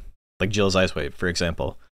Jill's Ice Wave, for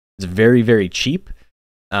example. It's very, very cheap,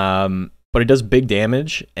 but it does big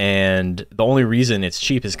damage, and the only reason it's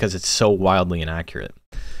cheap is because it's so wildly inaccurate.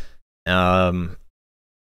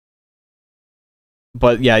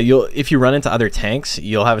 But yeah, if you run into other tanks,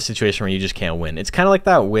 you'll have a situation where you just can't win. It's kind of like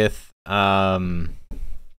that with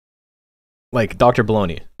like Dr.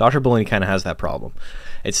 Baloney. Dr. Baloney kind of has that problem.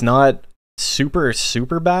 It's not super,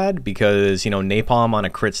 super bad because, you know, Napalm on a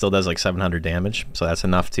crit still does like 700 damage. So that's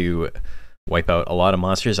enough to wipe out a lot of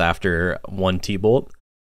monsters after one T-Bolt.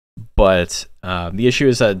 But the issue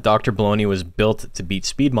is that Dr. Baloney was built to beat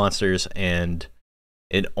speed monsters, and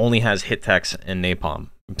it only has hit techs and Napalm.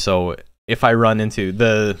 So if I run into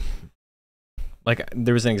the... Like,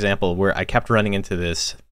 there was an example where I kept running into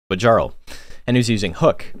this Bajarl, and he was using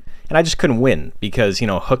Hook. And I just couldn't win because, you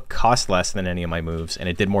know, Hook cost less than any of my moves, and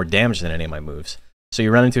it did more damage than any of my moves. So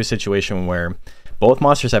you run into a situation where both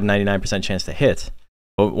monsters have 99% chance to hit,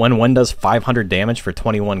 but when one does 500 damage for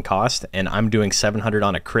 21 cost, and I'm doing 700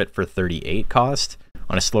 on a crit for 38 cost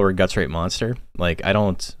on a slower guts rate monster, like,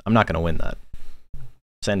 I'm not going to win that.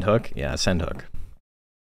 Send Hook? Yeah, send Hook.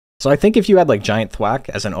 So I think if you had, like, Giant Thwack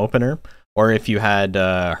as an opener, or if you had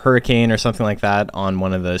Hurricane or something like that on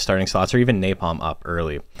one of the starting slots, or even Napalm up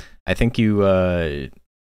early, I think your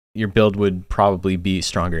build would probably be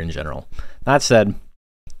stronger in general. That said,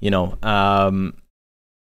 you know,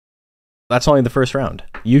 that's only the first round.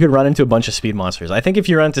 You could run into a bunch of speed monsters. I think if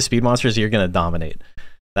you run into speed monsters, you're going to dominate.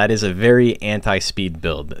 That is a very anti-speed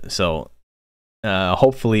build. So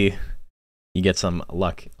hopefully you get some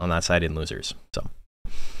luck on that side in losers. So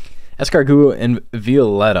Escargot and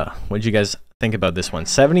Violetta. What did you guys think about this one?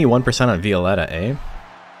 71% on Violetta, eh? A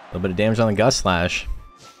little bit of damage on the Gust Slash.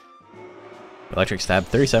 Electric Stab,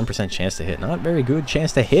 37% chance to hit. Not very good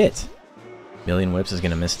chance to hit. Million Whips is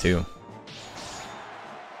going to miss too.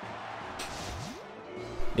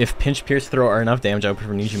 If Pinch, Pierce, Throw are enough damage output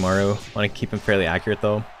for Nijimaru, want to keep him fairly accurate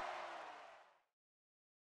though.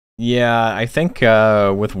 Yeah, I think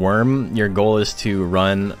with Worm, your goal is to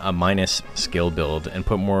run a minus skill build and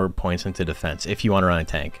put more points into defense if you want to run a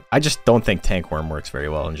tank. I just don't think Tank Worm works very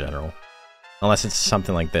well in general. Unless it's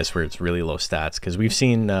something like this where it's really low stats. Because we've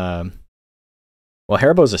seen... well,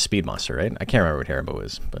 Haribo's a speed monster, right? I can't remember what Haribo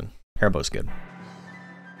is, but Haribo's good.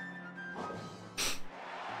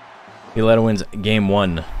 Violetta wins game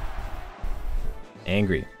 1.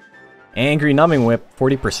 Angry. Angry Numbing Whip,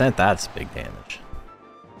 40%. That's big damage.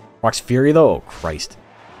 Rock's Fury, though? Oh, Christ.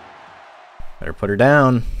 Better put her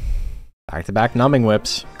down. Back-to-back Numbing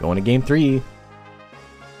Whips. Going to game 3.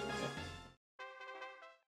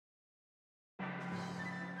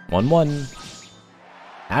 One.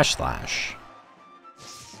 Ash Slash.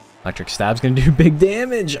 Electric Stab's gonna do big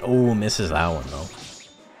damage. Oh, misses that one, though.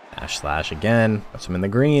 Ash Slash again. Puts him in the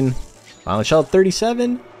green. Violent Shell,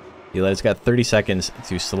 37. Violetta's got 30 seconds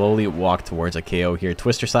to slowly walk towards a KO here.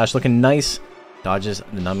 Twister Slash looking nice. Dodges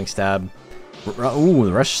the Numbing Stab. Ooh,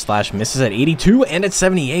 the Rush Slash misses at 82 and at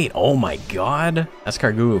 78. Oh my god.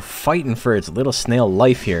 Escargot fighting for its little snail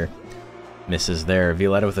life here. Misses there.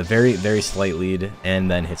 Violetta with a very, very slight lead, and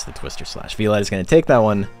then hits the Twister Slash. Violetta's going to take that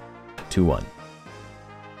one. 2-1.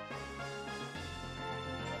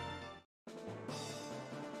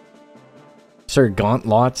 Sir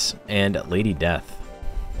Gauntlots and Lady Death.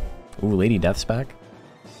 Ooh, Lady Death's back.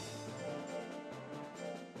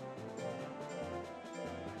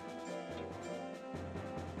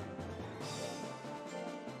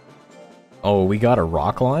 Oh, we got a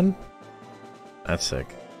Rocklon? That's sick.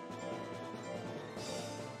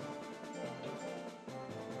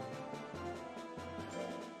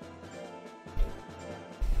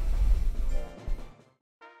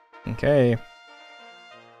 Okay.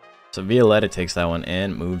 So Violetta takes that one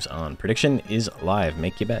and moves on. Prediction is live.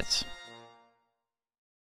 Make your bets.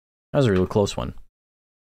 That was a really close one.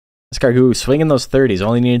 Escargot swinging those 30s.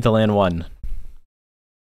 Only needed to land one.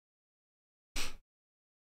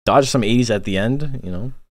 Dodge some 80s at the end, you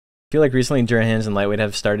know. I feel like recently Durahans and Lightweight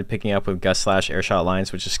have started picking up with Gust Slash Airshot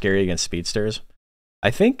lines, which is scary against speedsters.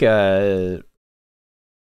 I think Airshot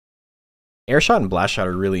and Blast Shot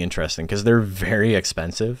are really interesting because they're very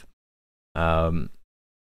expensive. And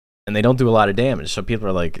and they don't do a lot of damage. So people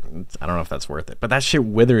are like, I don't know if that's worth it. But that shit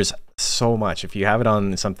withers so much. If you have it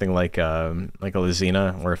on something like a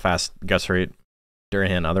Lizina or a fast guts rate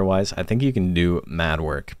Durhan otherwise, I think you can do mad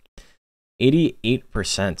work.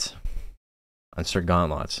 88% on Sir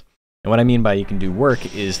Gauntlets. And what I mean by you can do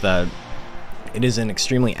work is that it is an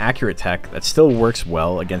extremely accurate tech that still works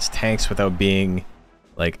well against tanks without being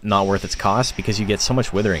like not worth its cost, because you get so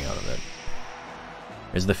much withering out of it.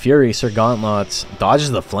 There's the Fury. Sir Gauntlets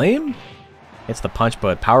dodges the flame, hits the punch,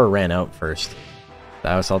 but power ran out first.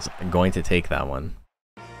 That was also going to take that one.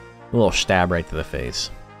 A little stab right to the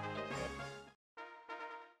face.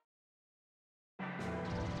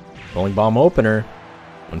 Rolling bomb opener.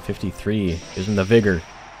 153. Gives him the vigor.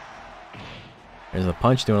 There's the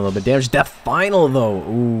punch doing a little bit of damage. Death final though.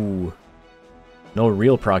 Ooh. No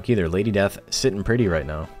real proc either. Lady Death sitting pretty right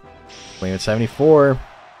now. Playing at 74.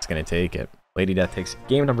 It's gonna take it. Lady Death takes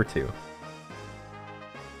game number 2.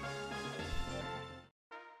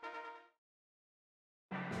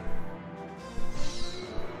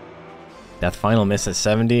 Death final miss at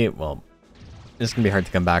 70. Well, this is going to be hard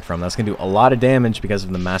to come back from. That's going to do a lot of damage because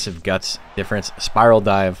of the massive guts difference. Spiral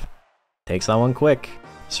dive. Takes that one quick.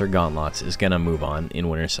 Sir Gauntlets is going to move on in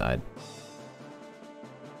winner's side.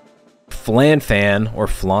 Flan Fan, or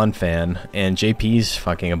Flan Fan, and JP's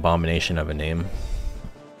fucking abomination of a name.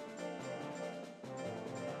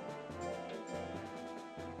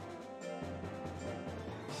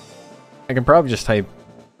 I can probably just type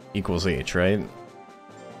equals H, right?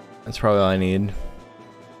 That's probably all I need.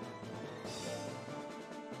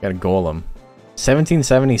 Got a golem.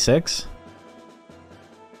 1776?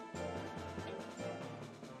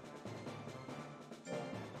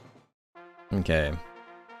 Okay.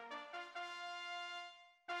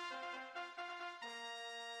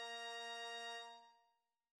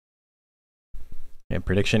 Yeah,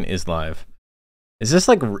 prediction is live. Is this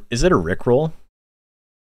like, is it a Rickroll?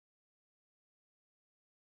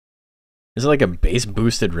 Is it like a base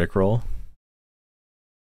boosted Rickroll?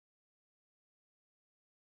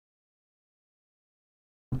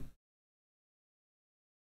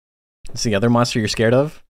 Is the other monster you're scared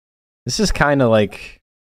of? This is kind of like...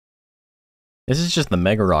 This is just the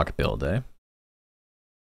Mega Rock build, eh?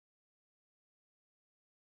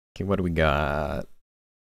 Okay, what do we got?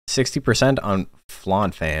 60% on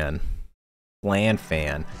Flan Fan. Flan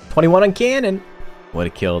Fan. 21 on Cannon! Would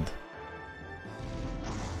have killed.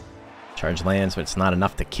 Charge lands, but it's not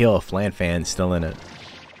enough to kill. Flan Fan's still in it.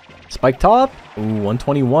 Spike top. Ooh,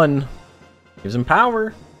 121. Gives him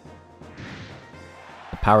power.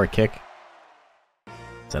 A power kick.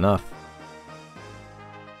 It's enough.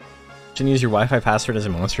 Shouldn't use your Wi-Fi password as a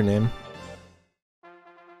monster name.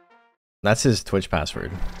 That's his Twitch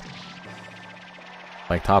password.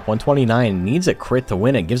 Spike top 129. Needs a crit to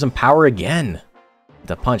win it. Gives him power again.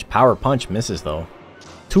 The punch. Power punch. Misses though.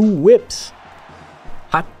 2 whips.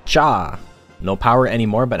 Hacha. No power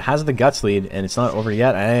anymore, but has the guts lead, and it's not over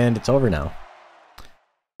yet, and it's over now.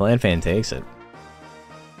 Flan Fan takes it.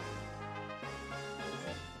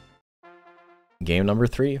 Game number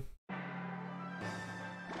 3.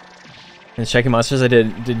 And checking monsters, did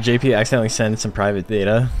JP accidentally send some private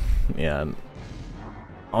data? Yeah.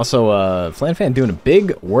 Also, Flan Fan doing a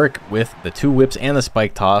big work with the 2 whips and the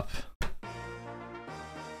spike top.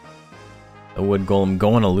 The wood golem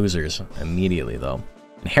going to losers immediately though.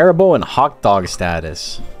 And Haribo and hot dog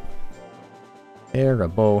status.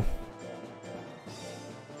 Haribo.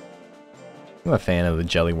 I'm a fan of the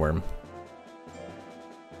jelly worm.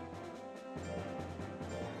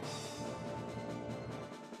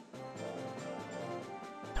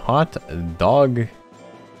 Hot dog.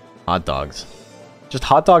 Hot dogs. Just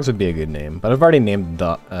hot dogs would be a good name, but I've already named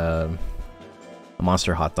a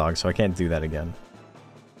monster hot dog, so I can't do that again.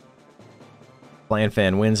 Flan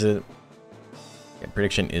Fan wins it. Okay,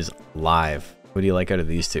 prediction is live. Who do you like out of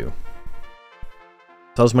these two?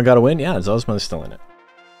 Zosma got to win? Yeah, Zosma is still in it.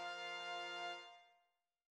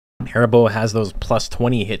 Haribo has those plus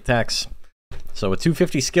 20 hit techs. So with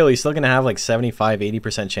 250 skill, he's still going to have like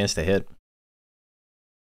 75-80% chance to hit.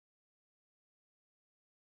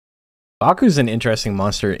 Baku's an interesting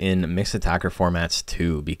monster in mixed attacker formats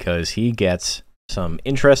too, because he gets some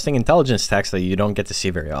interesting intelligence techs that you don't get to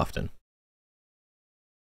see very often.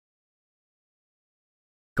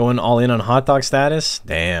 Going all in on hot dog status?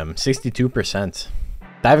 Damn, 62%.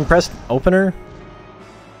 Diving press opener?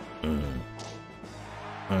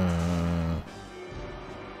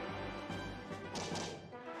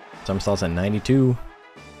 Somersault's at 92.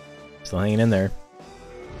 Still hanging in there.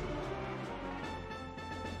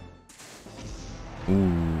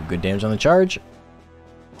 Ooh, good damage on the charge.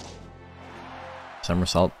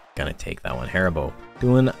 Somersault Gonna take that one. Haribo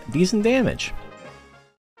doing decent damage.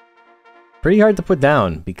 Pretty hard to put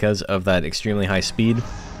down because of that extremely high speed.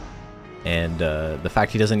 And the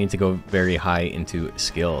fact he doesn't need to go very high into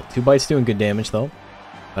skill. 2 bites doing good damage though.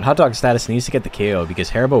 But Hot Dog status needs to get the KO because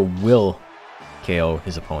Haribo will KO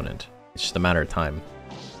his opponent. It's just a matter of time.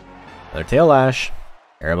 Another Tail Lash.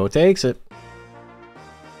 Haribo takes it.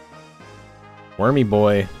 Wormy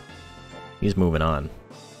boy. He's moving on.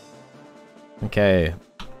 Okay.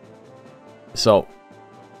 So.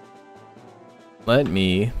 Let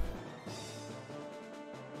me...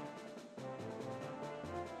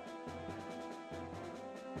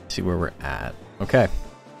 see where we're at. Okay.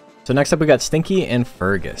 So next up we got Stinky and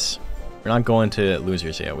Fergus. We're not going to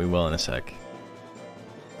losers yet. We will in a sec.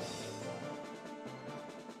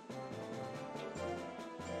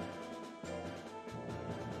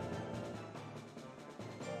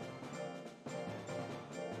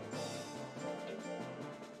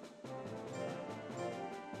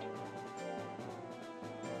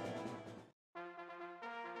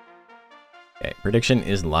 Okay, prediction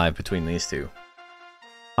is live between these two.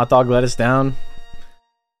 Hot Dog let us down.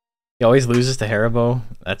 He always loses to Haribo.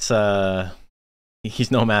 That's, he's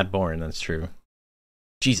no Matt Bourne, that's true.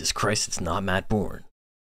 Jesus Christ, it's not Matt Bourne.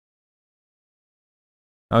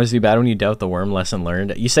 Always be bad when you doubt the worm, lesson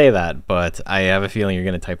learned. You say that, but I have a feeling you're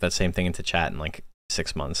going to type that same thing into chat in like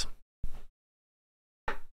 6 months.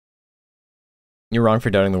 You're wrong for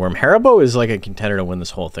doubting the worm. Haribo is like a contender to win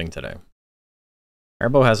this whole thing today.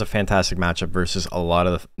 Haribo has a fantastic matchup versus a lot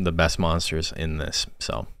of the best monsters in this,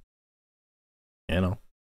 so, you know,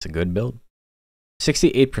 it's a good build.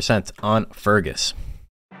 68% on Fergus.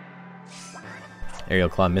 Aerial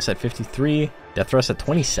Claw miss at 53, Death Thrust at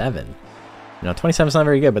 27. You know, 27 is not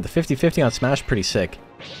very good, but the 50-50 on Smash pretty sick.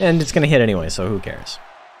 And it's going to hit anyway, so who cares?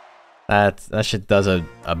 That shit does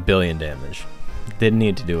a billion damage. Didn't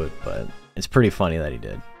need to do it, but it's pretty funny that he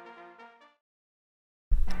did.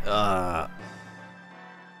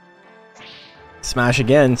 Smash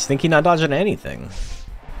again. Stinky not dodging anything.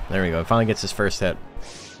 There we go. Finally gets his first hit.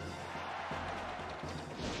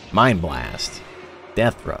 Mind Blast.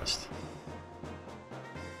 Death Thrust.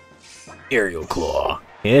 Aerial Claw.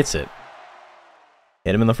 Hits it.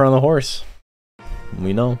 Hit him in the front of the horse.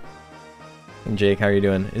 We know. And Jake, how are you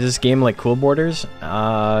doing? Is this game like Cool Borders?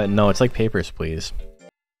 No, it's like Papers, Please.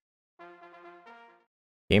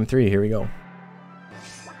 Game 3, here we go.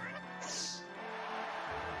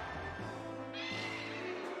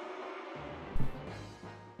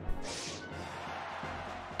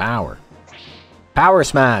 Power. Power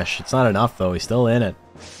Smash! It's not enough though, he's still in it.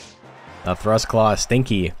 A Thrust Claw,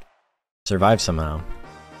 Stinky. Survived somehow.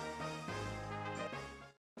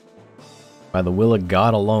 By the will of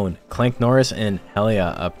God alone. Clank Norris and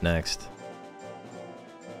Helia up next.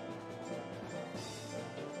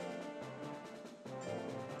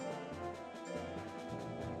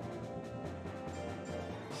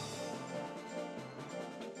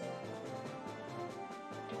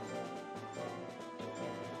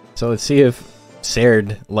 So let's see if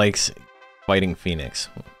Saird likes fighting Phoenix.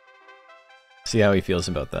 See how he feels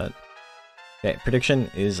about that. Okay,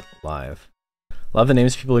 prediction is live. Love the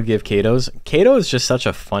names people would give Kato's. Kato is just such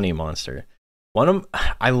a funny monster.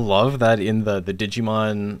 I love that in the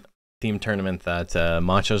Digimon theme tournament that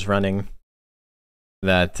Macho's running,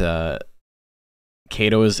 that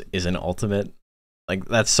Kato is an ultimate. Like,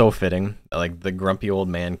 that's so fitting. Like, the grumpy old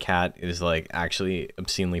man cat is like actually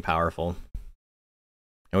obscenely powerful.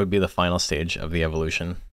 It would be the final stage of the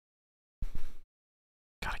evolution.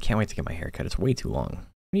 God, I can't wait to get my hair cut. It's way too long.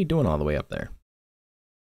 What are you doing all the way up there?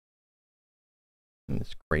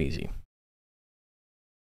 It's crazy.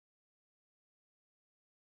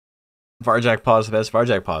 Varjak Paws the best.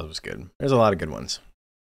 Varjak Paws was good. There's a lot of good ones.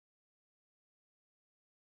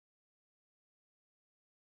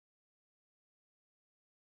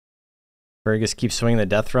 Fergus keeps swinging the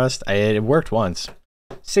Death Thrust. It worked once.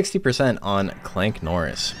 60% on Clank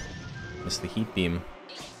Norris. Missed the Heat Beam.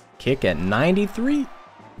 Kick at 93.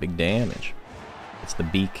 Big damage. It's the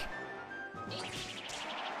beak.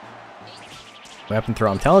 Weapon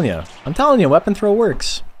throw. I'm telling you, weapon throw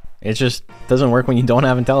works. It just doesn't work when you don't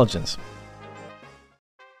have intelligence.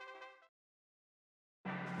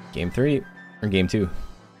 Game 3 or game 2.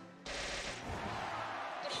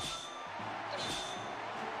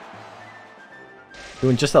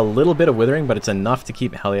 Doing just a little bit of withering, but it's enough to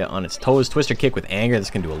keep Helia on its toes. Twister Kick with anger. This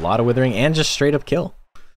can do a lot of withering and just straight up kill.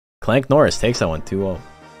 Clank Norris takes that one 2-0.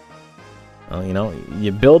 Well, you know,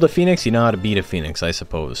 you build a Phoenix, you know how to beat a Phoenix, I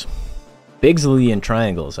suppose. Bigsley and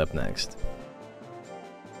Triangles up next.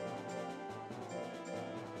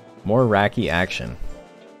 More Racky action.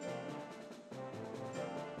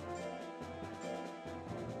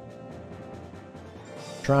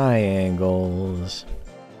 Triangles.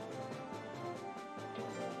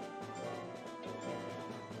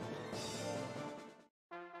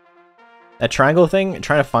 That triangle thing,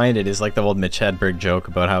 trying to find it is like the old Mitch Hedberg joke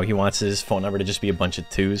about how he wants his phone number to just be a bunch of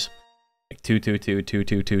twos. Like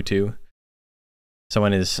 2222222. So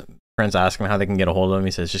when his friends ask him how they can get a hold of him,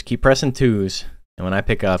 he says, just keep pressing twos, and when I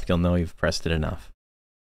pick up, you'll know you've pressed it enough.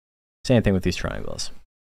 Same thing with these triangles.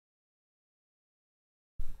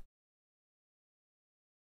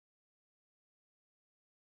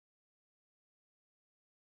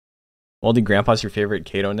 Oldie Grandpa's your favorite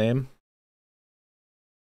Kato name?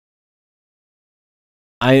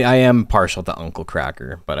 I am partial to Uncle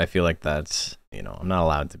Cracker, but I feel like that's, you know, I'm not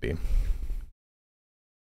allowed to be.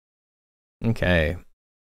 Okay.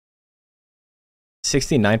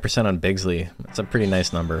 69% on Bigsley. That's a pretty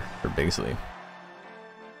nice number for Bigsley.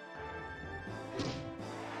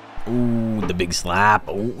 Ooh, the big slap.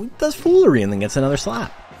 Ooh, it does foolery and then gets another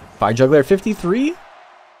slap. Fire Juggler at 53?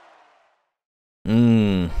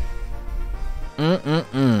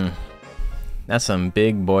 That's some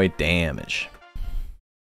big boy damage.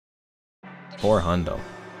 4 hundo.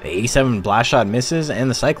 The 87 blast shot misses and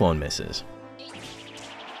the cyclone misses.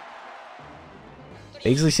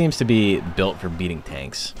 Bigsley seems to be built for beating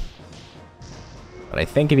tanks. But I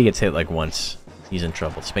think if he gets hit like once, he's in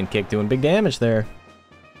trouble. Spin kick doing big damage there.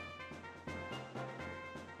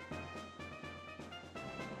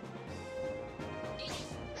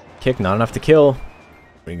 Kick not enough to kill.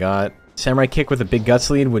 We got Samurai Kick with a big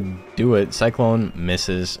guts lead would do it. Cyclone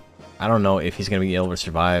misses. I don't know if he's going to be able to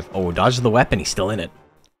survive. Oh, dodges the weapon. He's still in it.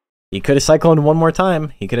 He could have cycloned one more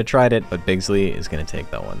time. He could have tried it, but Bigsley is going to take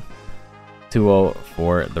that one. 2-0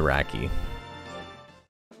 for the Raki.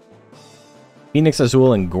 Phoenix,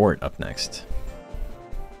 Azul, and Gort up next.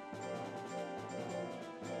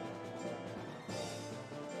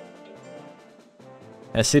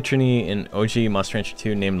 A Citrony in OG Monster Rancher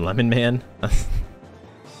 2 named Lemon Man.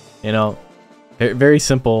 You know, very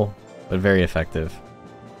simple, but very effective.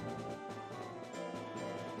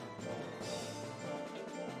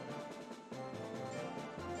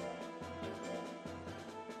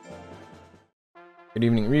 Good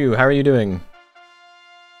evening, Ryu. How are you doing?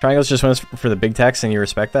 Triangles just went for the big text and you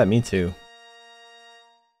respect that? Me too.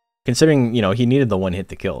 Considering, you know, he needed the one hit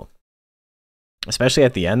to kill. Especially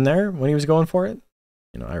at the end there, when he was going for it.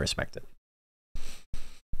 You know, I respect it.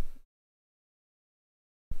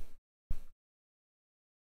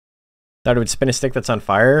 Thought it would spin a stick that's on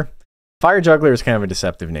fire. Fire Juggler is kind of a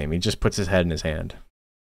deceptive name. He just puts his head in his hand.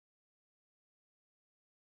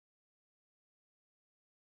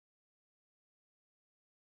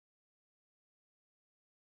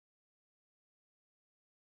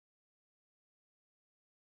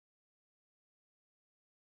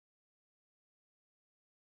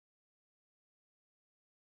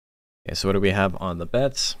 Okay, so what do we have on the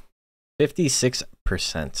bets?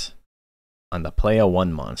 56% on the Playa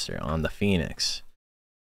 1 monster, on the Phoenix.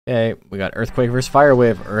 Okay, we got Earthquake versus Fire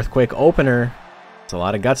Wave. Earthquake opener. It's a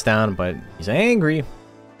lot of guts down, but he's angry.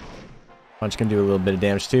 Punch can do a little bit of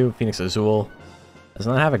damage too. Phoenix Azul does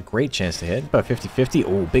not have a great chance to hit, but 50-50.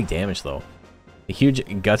 Oh, big damage though. A huge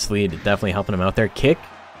guts lead, definitely helping him out there. Kick,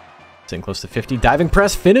 sitting close to 50. Diving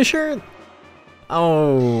press finisher.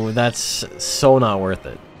 Oh, that's so not worth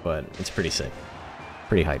it, but it's pretty sick.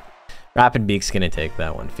 Pretty hype. Rapid Beak's gonna take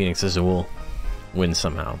that one. Phoenix Azul wins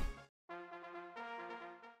somehow.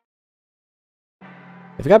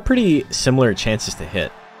 They've got pretty similar chances to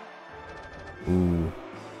hit. Ooh.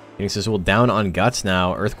 Phoenix Azul down on guts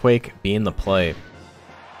now. Earthquake being the play.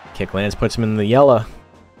 Kick lands, puts him in the yellow.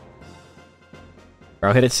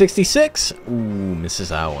 Arrow hit at 66. Ooh, misses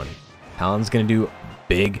that one. Talon's gonna do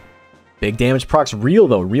big damage. Procs real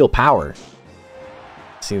though, real power.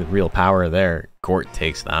 See the real power there. Gort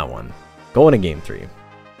takes that one. Going to game 3.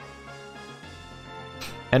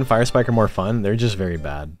 And Fire Spike are more fun. They're just very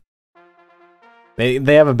bad.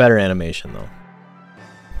 They have a better animation though.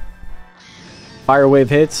 Fire Wave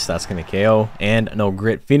hits. That's going to KO. And no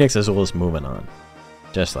grit. Phoenix Azul is moving on.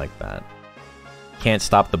 Just like that. Can't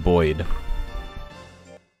stop the Boyd.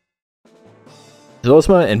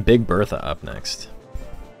 Zosma and Big Bertha up next.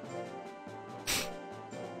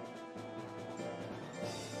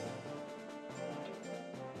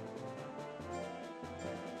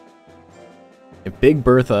 If Big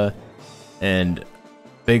Bertha and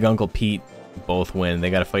Big Uncle Pete both win, they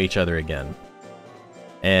got to fight each other again.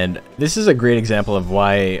 And this is a great example of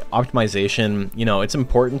why optimization, you know, it's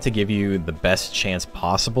important to give you the best chance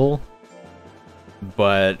possible,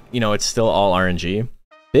 but, you know, it's still all RNG.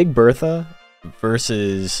 Big Bertha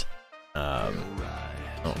versus, oh,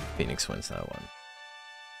 Phoenix wins that one.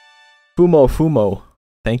 Fumo.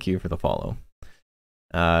 Thank you for the follow.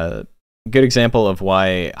 Good example of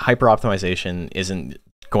why hyper optimization isn't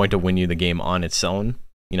going to win you the game on its own.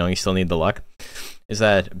 You know, you still need the luck. Is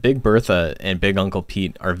that Big Bertha and Big Uncle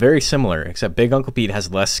Pete are very similar, except Big Uncle Pete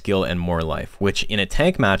has less skill and more life, which in a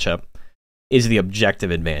tank matchup is the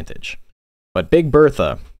objective advantage. But Big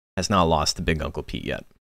Bertha has not lost to Big Uncle Pete yet.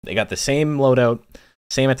 They got the same loadout,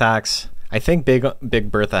 same attacks. I think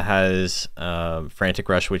Big Bertha has Frantic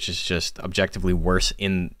Rush, which is just objectively worse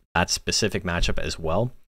in that specific matchup as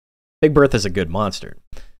well. Big Bertha's a good monster.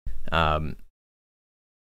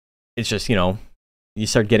 It's just, you know, you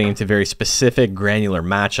start getting into very specific granular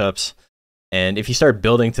matchups, and if you start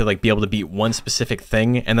building to like be able to beat one specific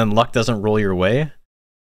thing and then luck doesn't roll your way,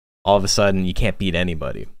 all of a sudden you can't beat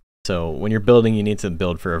anybody. So when you're building, you need to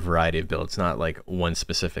build for a variety of builds, not like one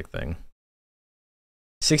specific thing.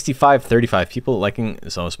 65-35 people liking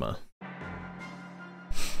Zosma.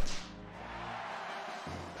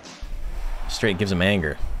 Straight gives him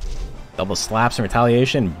anger. Double slaps and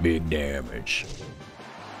retaliation, big damage.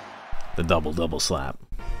 The double slap.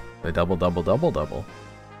 The double.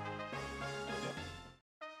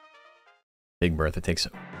 Big Bertha takes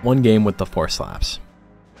one game with the 4 slaps.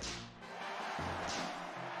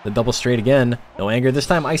 The double straight again. No anger. This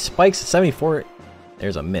time ice spikes at 74.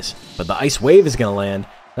 There's a miss. But the ice wave is going to land.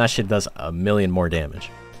 That shit does a million more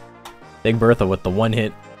damage. Big Bertha with the 1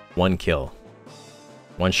 hit, 1 kill.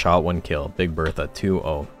 1 shot, 1 kill. Big Bertha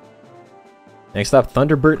 2-0. Next up,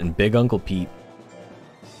 Thunderbird and Big Uncle Pete.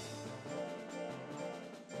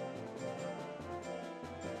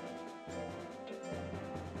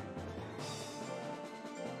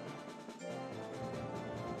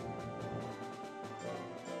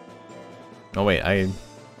 Oh wait, I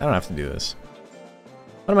don't have to do this.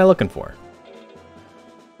 What am I looking for?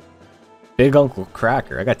 Big Uncle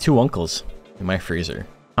Cracker. I got 2 uncles in my freezer.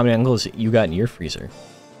 How many uncles you got in your freezer?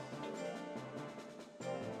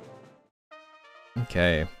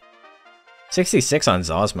 Okay. 66 on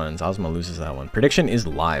Zosma, and Zosma loses that one. Prediction is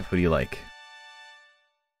live. Who do you like?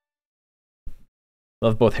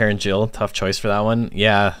 Love both Hare and Jill. Tough choice for that one.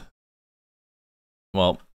 Yeah.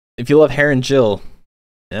 Well, if you love Hare and Jill,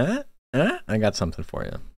 I got something for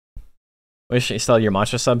you. Wish you still had your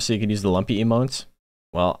Matcha sub so you could use the lumpy emotes?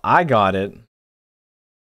 Well, I got it.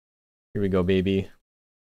 Here we go, baby.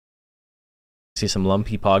 See some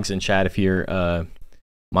lumpy pogs in chat if you're a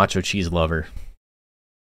macho cheese lover.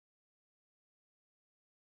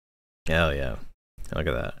 Hell yeah. Look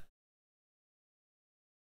at that.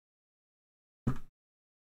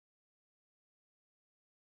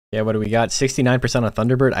 Yeah, what do we got? 69% on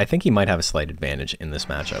Thunderbird. I think he might have a slight advantage in this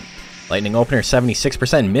matchup. Lightning Opener,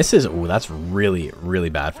 76%. Misses. Ooh, that's really, really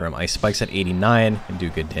bad for him. Ice Spikes at 89. Can do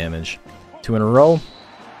good damage. 2 in a row.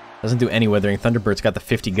 Doesn't do any withering. Thunderbird's got the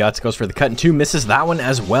 50 guts. Goes for the cut in 2. Misses that one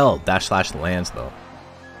as well. Dash slash lands, though.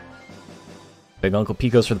 Big Uncle P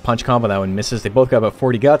goes for the punch combo. That one misses. They both got about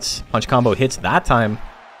 40 guts. Punch combo hits that time.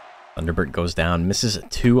 Thunderbird goes down. Misses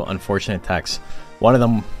 2 unfortunate attacks. One of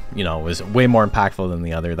them, you know, was way more impactful than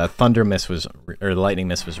the other. That thunder miss was, or the lightning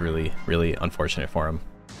miss was really, really unfortunate for him.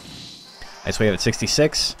 Ice Wave at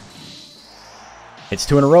 66. It's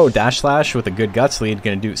 2 in a row. Dash slash with a good guts lead.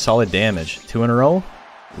 Gonna do solid damage. 2 in a row.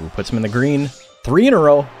 Ooh, puts him in the green. 3 in a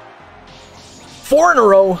row. 4 in a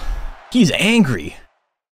row. He's angry.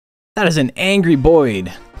 That is an angry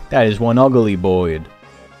Boyd. That is one ugly Boyd.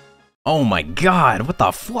 Oh my god, what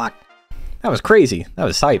the fuck? That was crazy. That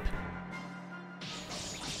was hype.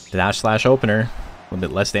 Dash slash opener. A little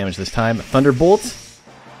bit less damage this time. Thunderbolt.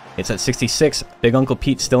 Hits at 66. Big Uncle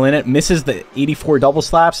Pete still in it. Misses the 84 double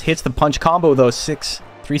slaps. Hits the punch combo though.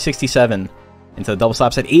 367. Into the double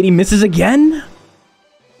slaps at 80. Misses again?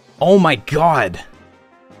 Oh my god.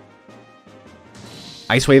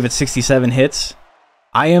 Ice Wave at 67 hits.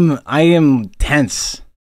 I am tense.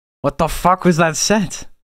 What the fuck was that set?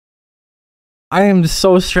 I am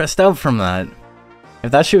so stressed out from that.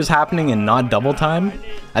 If that shit was happening and not double time,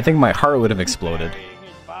 I think my heart would have exploded.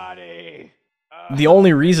 The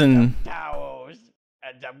only reason...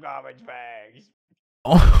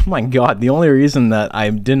 Oh my god, the only reason that I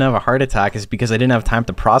didn't have a heart attack is because I didn't have time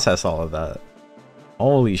to process all of that.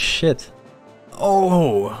 Holy shit.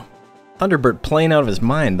 Oh! Thunderbird playing out of his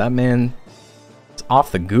mind. That man is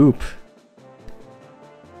off the goop.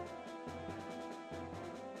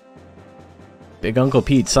 Big Uncle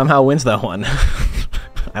Pete somehow wins that one.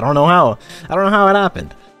 I don't know how. I don't know how it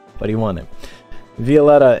happened, but he won it.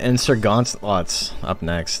 Violetta and Sir Gauntlet's up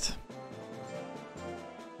next.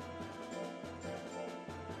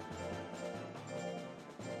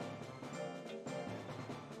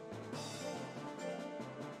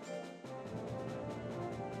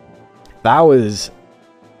 That was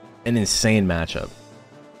an insane matchup.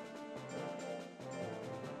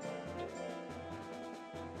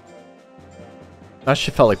 That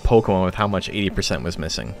shit felt like Pokemon with how much 80% was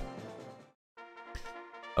missing.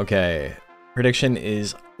 Okay. Prediction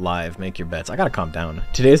is live. Make your bets. I gotta calm down.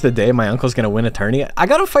 Today's the day my uncle's gonna win a tourney. I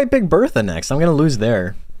gotta fight Big Bertha next. I'm gonna lose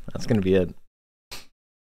there. That's gonna be it.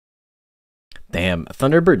 Damn.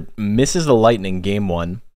 Thunderbird misses the Lightning game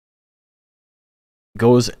 1.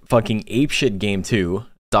 Goes fucking apeshit game 2.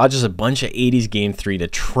 Dodges a bunch of 80s game 3 to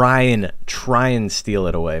try and steal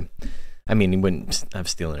it away. I mean, he wouldn't have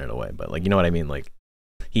stealing it away, but like, you know what I mean? Like,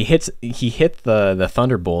 he hit the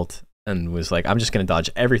Thunderbolt and was like, I'm just gonna dodge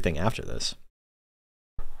everything after this.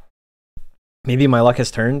 Maybe my luck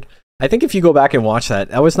has turned. I think if you go back and watch that,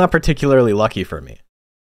 that was not particularly lucky for me.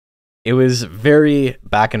 It was very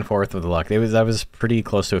back and forth with the luck. That was pretty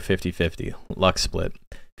close to a 50-50 luck split.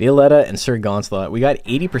 Violetta and Sir Gonslot. We got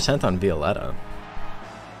 80% on Violetta.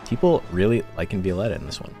 People really liking Violetta in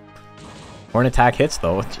this one. Horn attack hits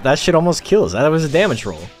though. That shit almost kills. That was a damage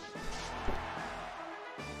roll.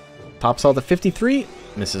 Top Assault at 53.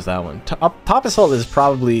 Misses that one. Top Assault is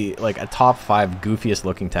probably like a top 5 goofiest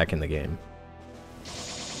looking tech in the game.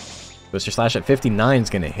 Booster Slash at 59 is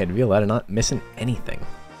going to hit. Violetta not missing anything.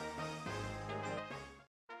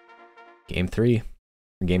 Game 3.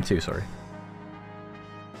 Or game 2, sorry.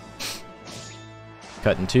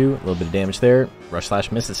 Cut in 2. A little bit of damage there. Rush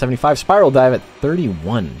Slash missed at 75. Spiral Dive at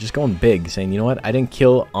 31. Just going big. Saying, you know what? I didn't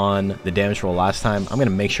kill on the damage roll last time. I'm going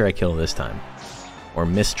to make sure I kill this time. Or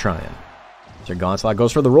miss trying. Sir Gonslot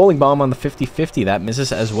goes for the Rolling Bomb on the 50-50. That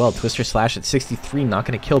misses as well. Twister Slash at 63. Not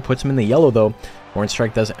going to kill. Puts him in the yellow, though. Horn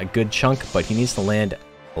Strike does a good chunk, but he needs to land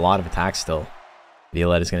a lot of attacks still.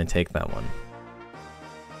 Violetta is going to take that one.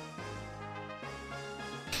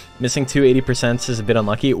 Missing 2 80% is a bit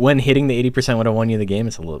unlucky. When hitting the 80% would have won you the game.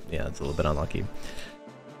 It's a little bit unlucky.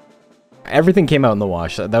 Everything came out in the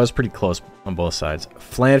wash. That was pretty close on both sides.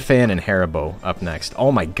 Flanfan and Haribo up next.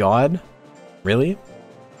 Oh my god. Really?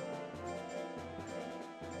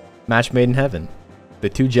 Match made in heaven. The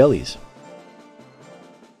two jellies.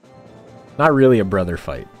 Not really a brother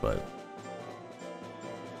fight, but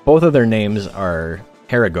both of their names are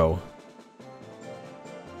Harigo.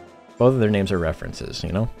 Both of their names are references,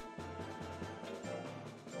 you know?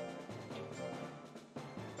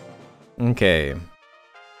 Okay.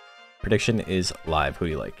 Prediction is live. Who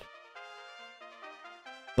do you like?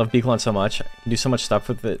 Love Beaklon so much. I can do so much stuff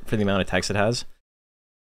with it for the amount of text it has.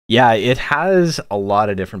 Yeah, it has a lot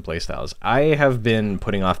of different playstyles. I have been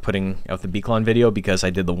putting off putting out the Beaklon video because I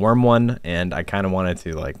did the worm one and I kind of wanted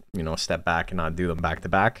to, like, you know, step back and not do them back to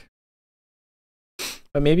back.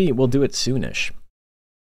 But maybe we'll do it soonish.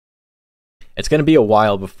 It's going to be a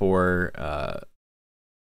while before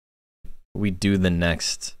we do the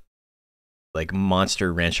next, like,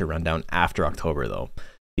 Monster Rancher rundown after October, though.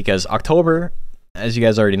 Because October, as you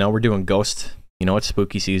guys already know, we're doing Ghost. You know, it's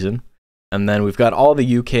spooky season. And then we've got all the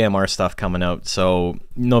UKMR stuff coming out. So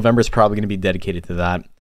November is probably going to be dedicated to that.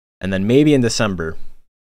 And then maybe in December,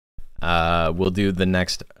 we'll do the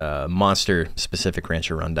next monster-specific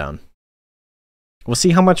Rancher rundown. We'll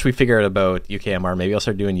see how much we figure out about UKMR. Maybe I'll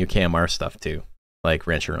start doing UKMR stuff too, like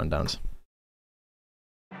Rancher rundowns.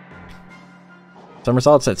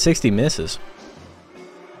 Somersault's at 60 misses.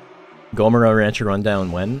 Gomero Rancher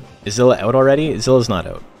rundown when? Is Zilla out already? Zilla's not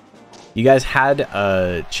out. You guys had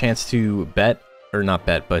a chance to bet, or not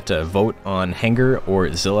bet, but vote on Hanger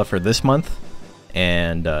or Zilla for this month,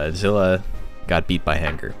 and Zilla got beat by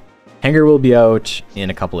Hanger. Hanger will be out in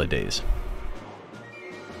a couple of days.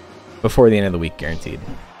 Before the end of the week, guaranteed.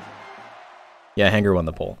 Yeah, Hanger won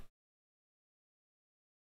the poll.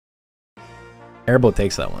 Haribo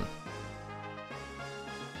takes that one.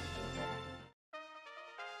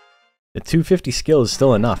 The 250 skill is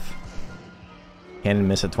still enough. Cannon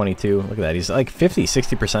miss at 22. Look at that. He's like 50,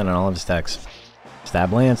 60% on all of his attacks.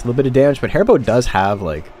 Stab lands, a little bit of damage, but Haribo does have,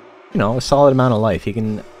 like, you know, a solid amount of life. He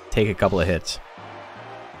can take a couple of hits.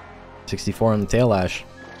 64 on the tail lash.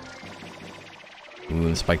 Ooh,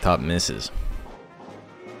 the spike top misses.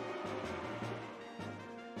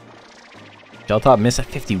 Gel top miss at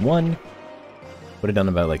 51. Would have done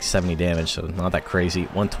about like 70 damage, so not that crazy.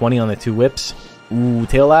 120 on the two whips. Ooh,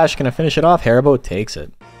 tail lash gonna finish it off. Haribo takes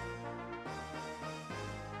it.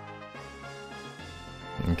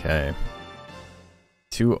 Okay.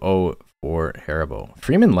 2-0 for Haribo.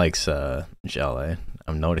 Freeman likes gel, eh?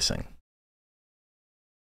 I'm noticing.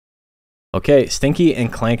 Okay, Stinky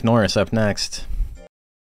and Clank Norris up next.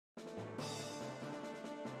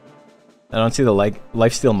 I don't see the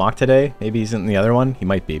Lifesteal Mock today. Maybe he's in the other one. He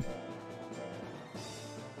might be.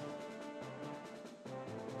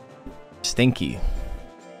 Stinky.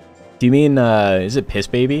 Do you mean, is it Piss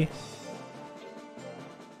Baby?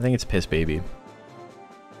 I think it's Piss Baby.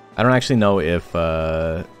 I don't actually know if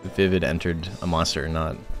Vivid entered a monster or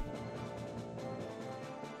not.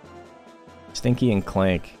 Stinky and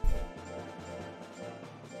Clank.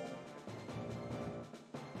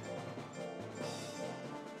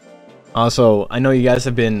 Also, I know you guys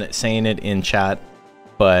have been saying it in chat,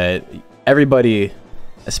 but everybody,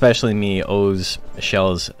 especially me, owes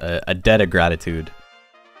Shells a debt of gratitude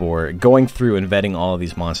for going through and vetting all of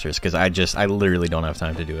these monsters, because I literally don't have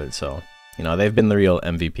time to do it. So, you know, they've been the real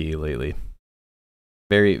MVP lately.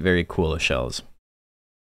 Very, very cool of Shells.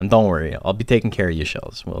 And don't worry, I'll be taking care of you,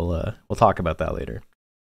 Shells. We'll talk about that later.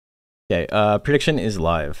 Okay, prediction is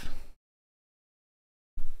live.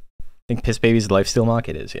 I think Piss Baby's lifesteal mock?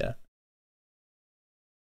 It is, yeah.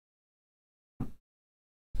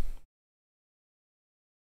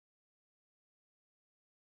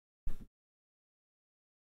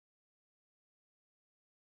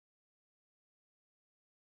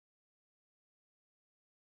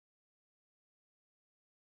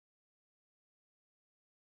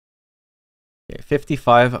 Okay,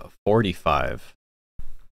 55-45.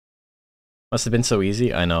 Must have been so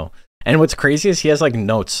easy, I know. And what's crazy is he has like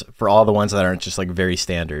notes for all the ones that aren't just like very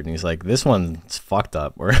standard. And he's like, this one's fucked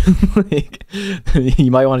up. Or like,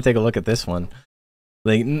 you might want to take a look at this one.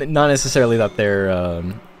 Like, not necessarily that they're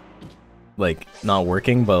like not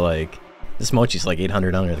working, but like this mochi's like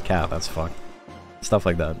 800 under the cap. That's fucked. Stuff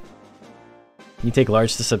like that. You take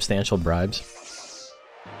large to substantial bribes.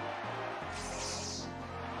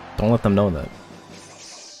 Don't let them know that.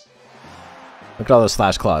 Look at all those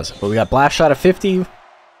slash claws. But we got blast shot of 50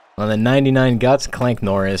 on the 99 guts. Clank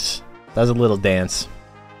Norris does a little dance.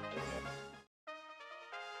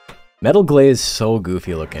 Metal Glaze is so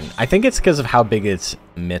goofy looking. I think it's because of how big its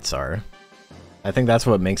mitts are. I think that's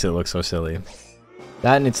what makes it look so silly.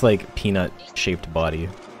 That and its like peanut shaped body.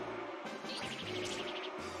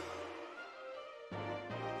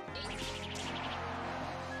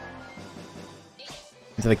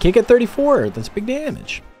 Into the kick at 34. That's big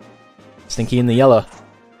damage. Stinky in the yellow.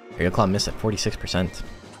 Aerial Claw miss at 46%.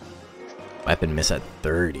 Weapon miss at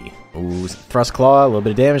 30. Ooh, Thrust Claw, a little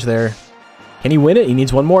bit of damage there. Can he win it? He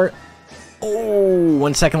needs one more. Oh,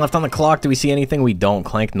 1 second left on the clock. Do we see anything? We don't.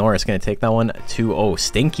 Clank Norris going to take that one 2-0.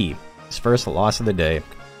 Stinky. His first loss of the day.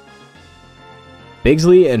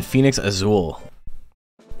 Bigsley and Phoenix Azul.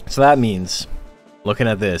 So that means, looking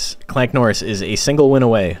at this, Clank Norris is a single win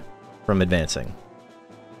away from advancing.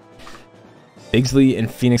 Bigsley and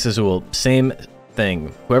Phoenix Azul, same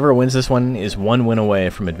thing. Whoever wins this one is 1 win away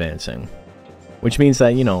from advancing. Which means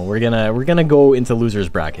that, you know, we're gonna go into loser's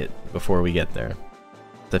bracket before we get there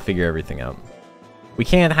to figure everything out. We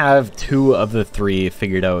can't have 2 of the 3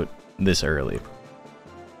 figured out this early.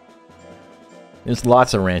 There's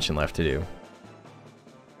lots of ranching left to do.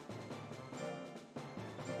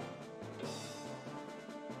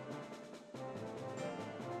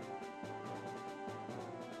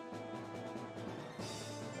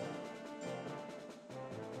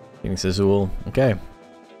 Phoenix Azul, okay. Do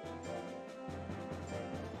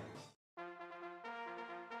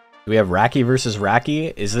we have Raki versus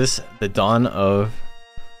Raki? Is this the dawn of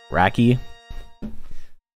Raki?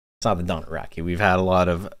 It's not the dawn of Raki. We've had a lot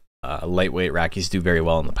of lightweight Rakis do very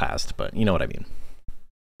well in the past, but you know what I mean.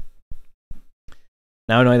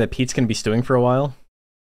 Now knowing that Pete's going to be stewing for a while?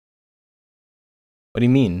 What do you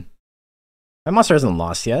mean? My monster hasn't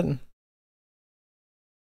lost yet. What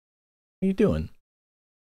are you doing?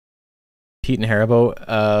 Pete and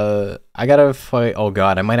Haribo, I gotta fight. Oh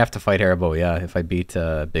god, I might have to fight Haribo, yeah, if I beat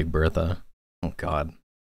Big Bertha. Oh god.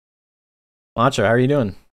 Macho, how are you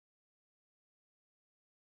doing?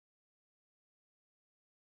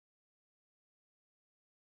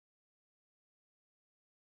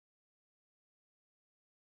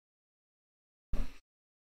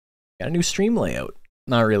 Got a new stream layout.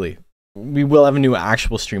 Not really. We will have a new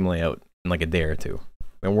actual stream layout in like a day or two.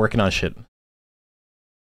 Been working on shit.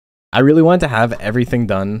 I really wanted to have everything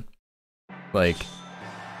done like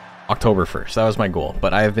October 1st. That was my goal,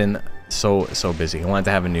 but I have been so busy. I wanted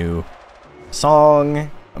to have a new song,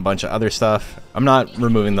 a bunch of other stuff. I'm not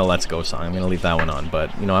removing the Let's Go song. I'm going to leave that one on,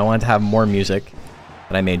 but you know, I wanted to have more music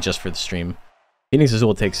that I made just for the stream. Phoenix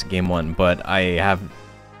Azul takes game 1, but I have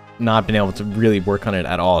not been able to really work on it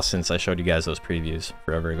at all since I showed you guys those previews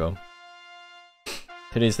forever ago.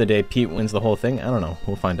 Today's the day Pete wins the whole thing. I don't know.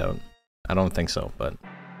 We'll find out. I don't think so, but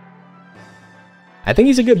I think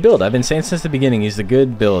he's a good build. I've been saying since the beginning he's a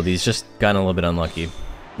good build. He's just gotten a little bit unlucky.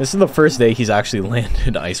 This is the first day he's actually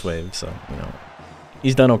landed Ice Wave, so, you know,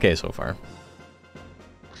 he's done okay so far.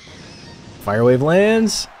 Fire Wave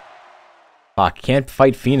lands. Fuck, can't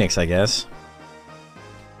fight Phoenix, I guess.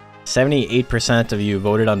 78% of you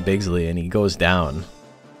voted on Bigsley, and he goes down.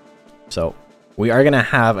 So, we are going to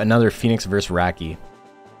have another Phoenix versus Raki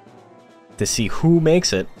to see who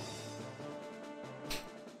makes it.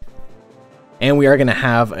 And we are going to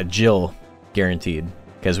have a Jill guaranteed,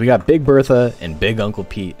 because we got Big Bertha and Big Uncle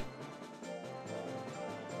Pete.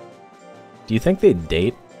 Do you think they'd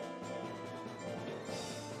date?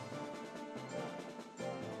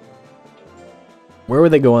 Where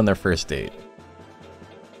would they go on their first date?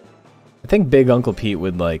 I think Big Uncle Pete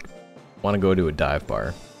would, like, want to go to a dive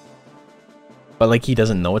bar. But, like, he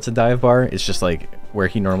doesn't know it's a dive bar. It's just, like, where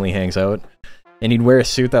he normally hangs out. And he'd wear a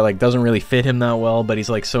suit that, like, doesn't really fit him that well. But he's,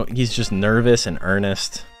 like, so... He's just nervous and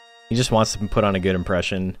earnest. He just wants to put on a good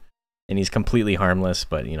impression. And he's completely harmless.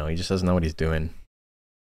 But, you know, he just doesn't know what he's doing.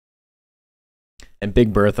 And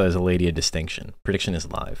Big Bertha is a lady of distinction. Prediction is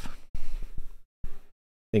live.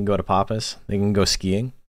 They can go to Papas. They can go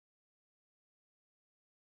skiing.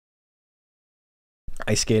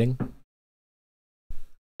 Ice skating.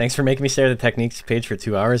 Thanks for making me stare at the techniques page for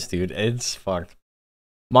 2 hours, dude. It's fucked.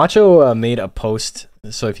 Macho made a post.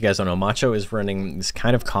 So if you guys don't know, Macho is running this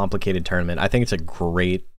kind of complicated tournament. I think it's a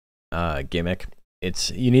great gimmick.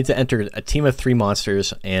 You need to enter a team of 3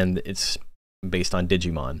 monsters, and it's based on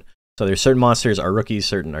Digimon. So there's certain monsters are rookies,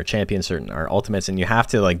 certain are champions, certain are ultimates, and you have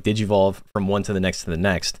to like digivolve from one to the next to the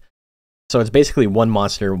next. So it's basically one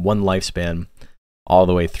monster, one lifespan all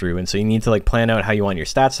the way through. And so you need to like plan out how you want your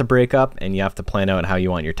stats to break up, and you have to plan out how you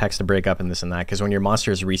want your text to break up and this and that, because when your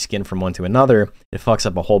monsters reskin from one to another, it fucks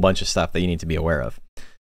up a whole bunch of stuff that you need to be aware of.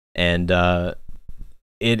 And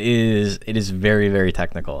it is very, very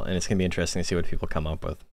technical, and it's going to be interesting to see what people come up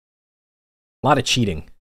with. A lot of cheating.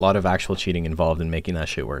 A lot of actual cheating involved in making that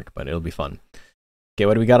shit work, but it'll be fun. Okay,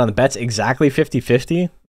 what do we got on the bets? Exactly 50-50.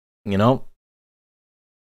 You know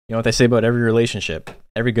what they say about every relationship.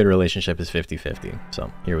 Every good relationship is 50-50.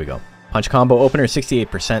 So here we go. Punch combo opener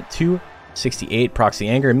 68% to 68. Proxy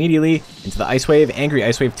anger immediately into the ice wave. Angry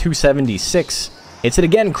ice wave 276. Hits it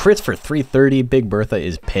again. Crits for 330. Big Bertha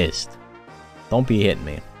is pissed. Don't be hitting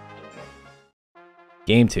me.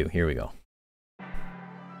 Game 2. Here we go.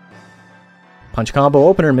 Punch combo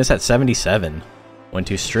opener, miss at 77.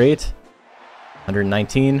 1-2 straight.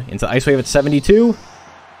 119. Into Ice Wave at 72.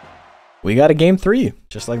 We got a game 3.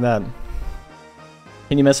 Just like that.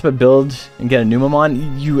 Can you mess up a build and get a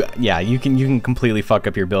Numamon? Yeah, you can completely fuck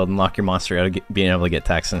up your build and lock your monster out of being able to get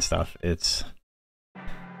text and stuff. It's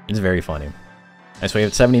very funny. Ice Wave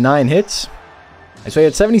at 79 hits. Ice Wave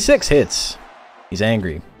at 76 hits. He's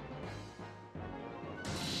angry.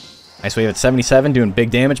 Ice Wave at 77, doing big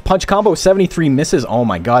damage. Punch combo, 73 misses. Oh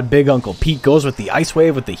my god, Big Uncle Pete goes with the Ice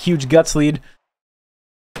Wave with the huge guts lead.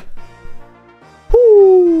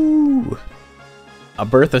 Woo! A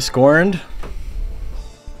Bertha scorned.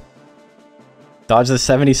 Dodge the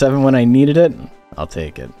 77 when I needed it. I'll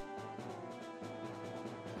take it.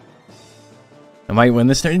 I might win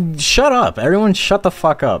this turn. Shut up. Everyone shut the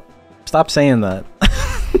fuck up. Stop saying that.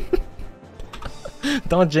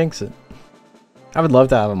 Don't jinx it. I would love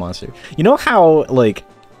to have a monster. You know how, like,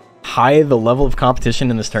 high the level of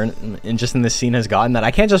competition in this turn and just in this scene has gotten that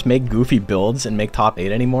I can't just make goofy builds and make top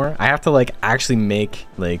 8 anymore? I have to, like, actually make,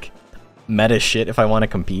 like, meta shit if I want to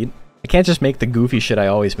compete. I can't just make the goofy shit I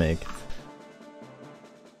always make.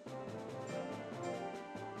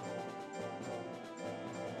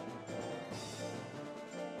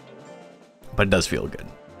 But it does feel good.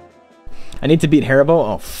 I need to beat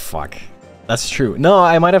Haribo? Oh, fuck. That's true. No,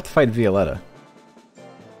 I might have to fight Violetta.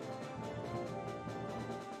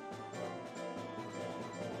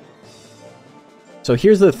 So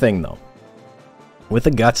here's the thing, though. With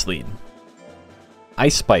a Guts lead,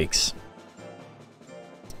 Ice Spikes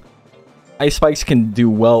can do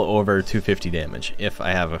well over 250 damage if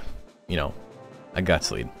I have a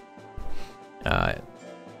Guts lead.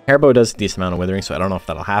 Haribo does a decent amount of Withering, so I don't know if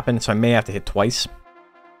that'll happen. So I may have to hit twice.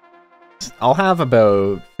 I'll have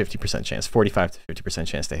about 50% chance, 45 to 50%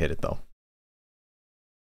 chance to hit it, though.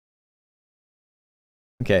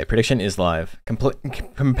 Okay, prediction is live.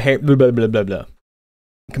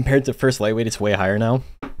 Compared to first lightweight, it's way higher now.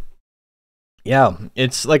 Yeah,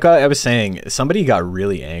 it's like I was saying, somebody got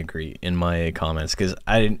really angry in my comments because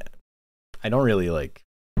I don't really like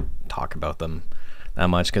talk about them that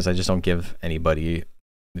much because I just don't give anybody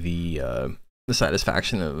the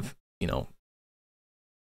satisfaction of,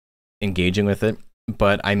 engaging with it.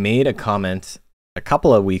 But I made a comment a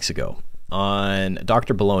couple of weeks ago on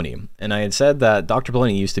Dr. Baloney, and I had said that Dr.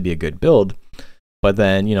 Baloney used to be a good build, but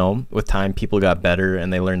then, with time, people got better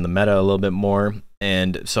and they learned the meta a little bit more.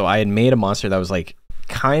 And so I had made a monster that was like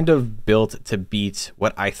kind of built to beat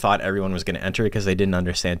what I thought everyone was going to enter because they didn't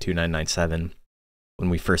understand 2997 when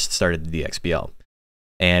we first started the DXBL.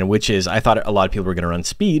 And which is, I thought a lot of people were going to run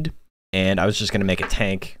speed, and I was just going to make a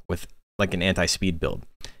tank with like an anti-speed build.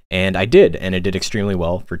 And I did, and it did extremely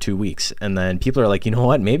well for 2 weeks. And then people are like, you know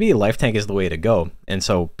what, maybe life tank is the way to go. And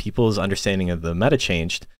so people's understanding of the meta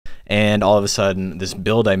changed, and all of a sudden this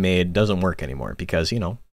build I made doesn't work anymore because, you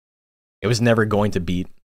know, it was never going to beat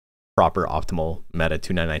proper optimal meta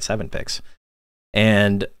 2997 picks.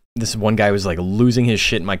 And this one guy was like losing his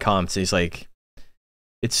shit in my comments. He's like,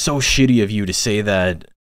 it's so shitty of you to say that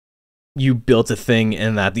you built a thing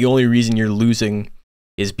and that the only reason you're losing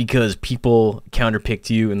is because people counterpicked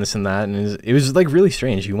you and this and that. And it was like really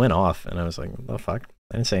strange. You went off, and I was like, what the fuck?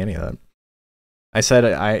 I didn't say any of that. I said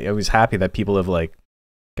I was happy that people have like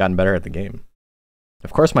gotten better at the game.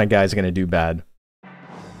 Of course my guy's going to do bad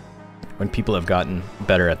when people have gotten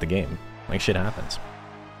better at the game. Like, shit happens.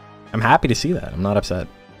 I'm happy to see that. I'm not upset.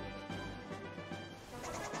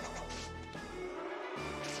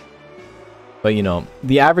 But, you know,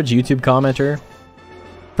 the average YouTube commenter,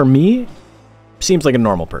 for me, seems like a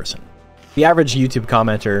normal person. The average YouTube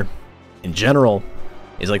commenter, in general,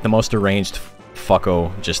 is like the most deranged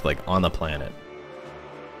fucko just like on the planet.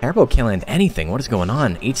 Herbo can't land anything. What is going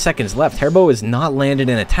on? 8 seconds left. Herbo is not landed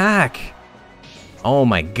an attack. Oh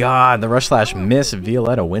my god. The rush slash miss.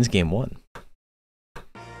 Violetta wins game 1.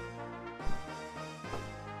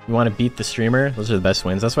 You want to beat the streamer? Those are the best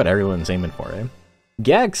wins. That's what everyone's aiming for, eh?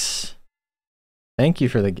 Gex! Thank you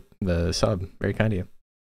for the sub. Very kind of you.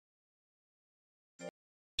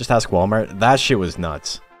 Just Ask Walmart. That shit was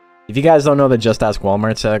nuts. If you guys don't know the Just Ask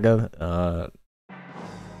Walmart saga,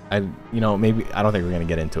 maybe I don't think we're gonna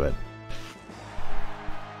get into it.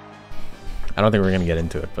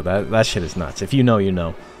 But that shit is nuts. If you know, you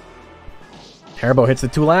know. Herbo hits the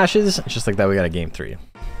 2 lashes. It's just like that. We got a game 3.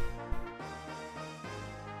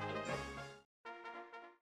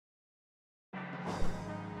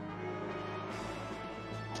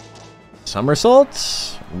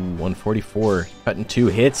 Somersaults. 144. Cutting 2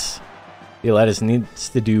 hits. Violetta needs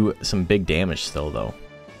to do some big damage still, though.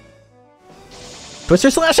 Twister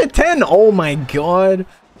slash at 10. Oh my god.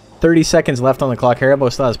 30 seconds left on the clock. Herbo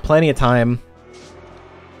still has plenty of time.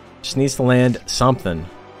 Just needs to land something.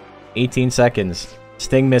 18 seconds.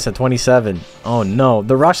 Sting miss at 27. Oh no.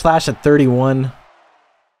 The rush slash at 31.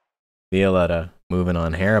 Violetta moving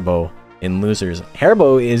on. Herbo in losers.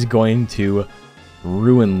 Herbo is going to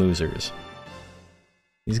ruin losers.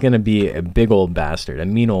 He's going to be a big old bastard. A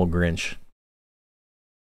mean old Grinch.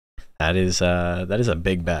 That is a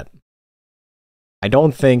big bet. I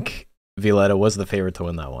don't think Violetta was the favorite to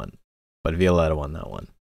win that one, but Violetta won that one.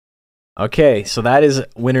 Okay, so that is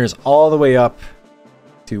winners all the way up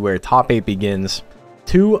to where top 8 begins.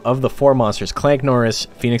 2 of the 4 monsters, Clank Norris,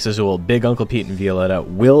 Phoenix Azul, Big Uncle Pete, and Violetta,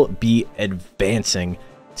 will be advancing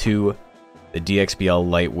to the DXBL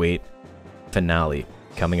lightweight finale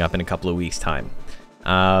coming up in a couple of weeks' time.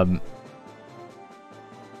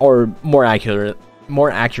 Or more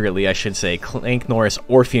accurately, I should say, Clank Norris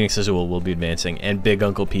or Phoenix Azul will be advancing, and Big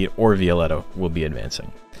Uncle Pete or Violetta will be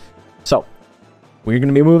advancing. So, we're going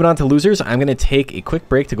to be moving on to losers. I'm going to take a quick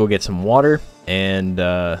break to go get some water, and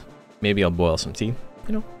maybe I'll boil some tea.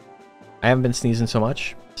 You know, I haven't been sneezing so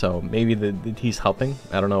much, so maybe the tea's helping.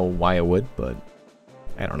 I don't know why it would, but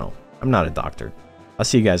I don't know. I'm not a doctor. I'll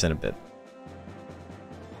see you guys in a bit.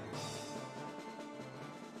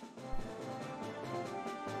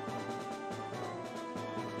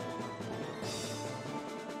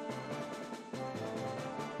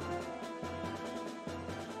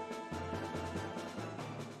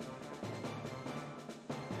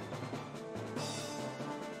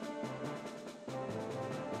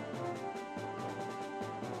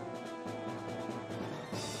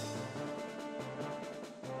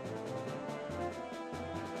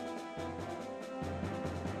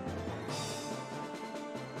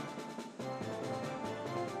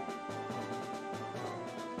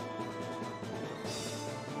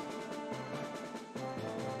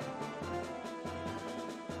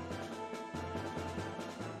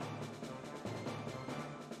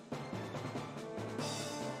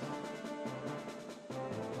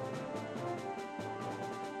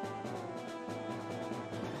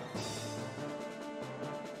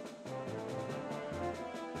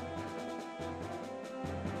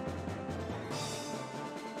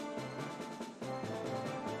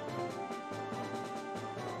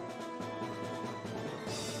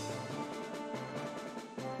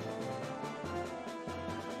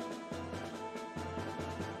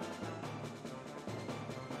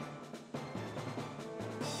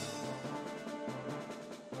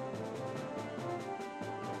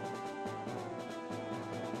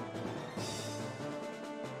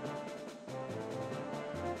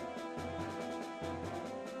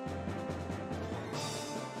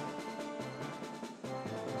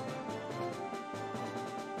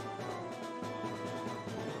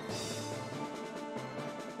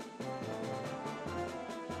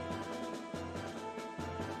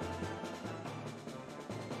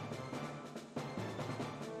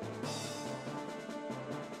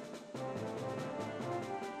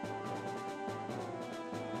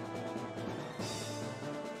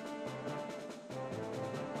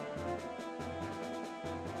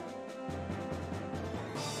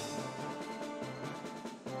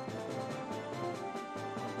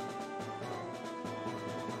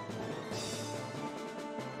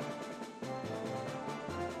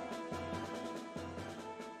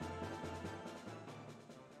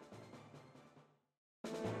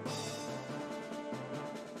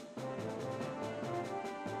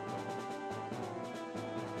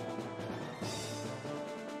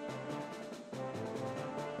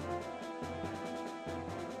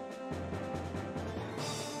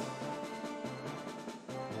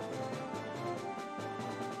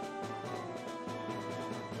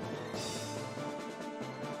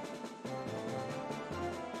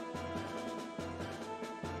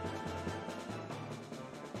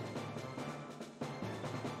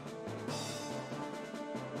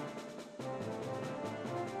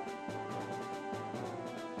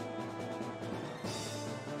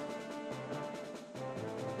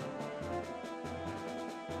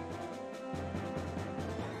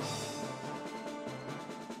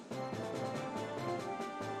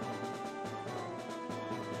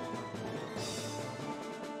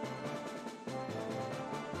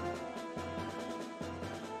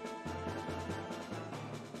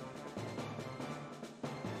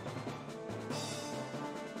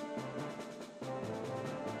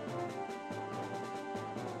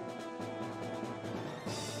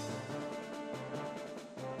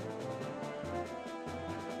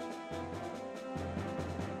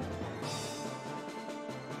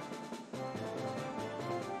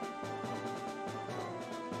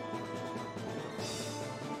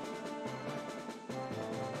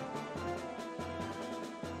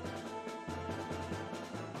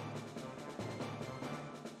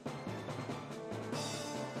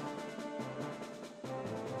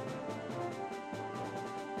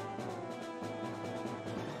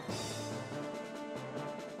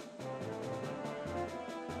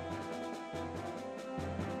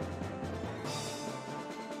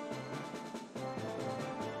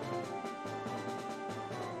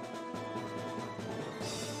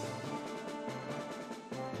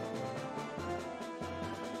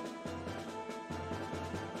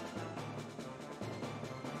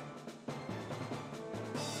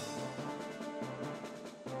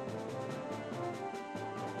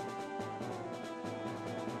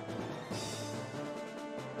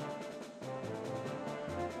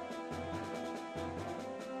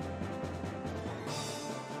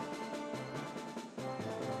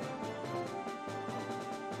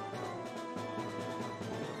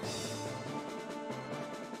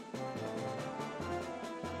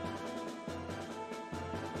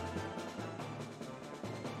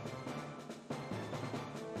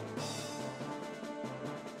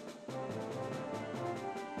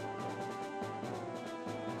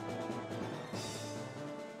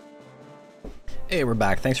 Hey, we're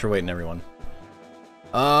back. Thanks for waiting, everyone.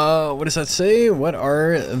 What does that say? What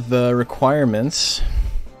are the requirements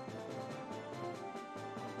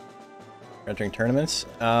for entering tournaments?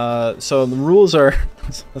 So the rules are...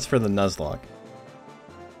 That's for the Nuzlocke.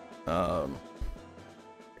 God,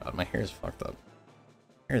 my hair is fucked up.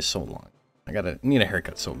 My hair is so long. I need a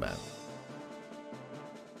haircut so bad.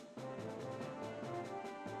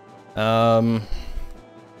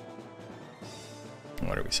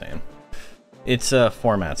 What are we saying? It's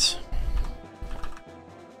formats.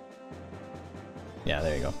 Yeah,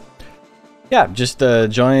 there you go. Yeah, just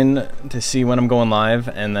join to see when I'm going live,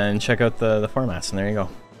 and then check out the formats, and there you go.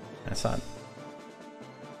 That's that.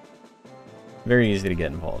 Very easy to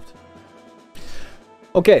get involved.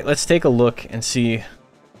 Okay, let's take a look and see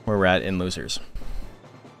where we're at in losers.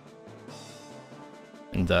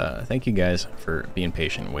 And thank you guys for being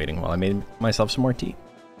patient and waiting while I made myself some more tea.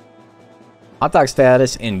 Hot dog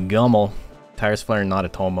status in Gummel, Tires Flare,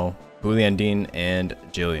 Notatomo, Booleandine, and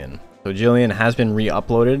Jillian. So Jillian has been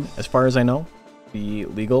re-uploaded, as far as I know. Be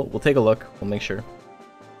legal. We'll take a look. We'll make sure.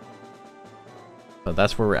 But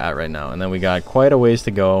that's where we're at right now. And then we got quite a ways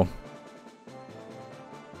to go.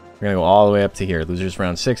 We're going to go all the way up to here. Losers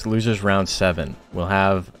round 6, losers round 7. We'll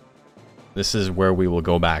have... This is where we will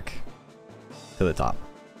go back to the top.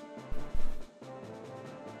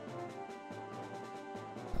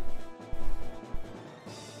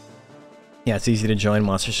 Yeah, it's easy to join.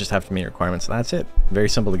 Monsters just have to meet requirements. That's it. Very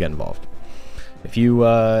simple to get involved. If you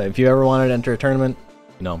ever wanted to enter a tournament,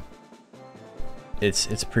 you know,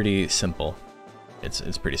 it's pretty simple.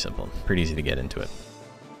 It's pretty simple. Pretty easy to get into it.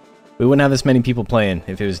 We wouldn't have this many people playing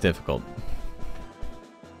if it was difficult.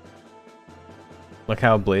 Look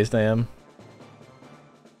how blazed I am.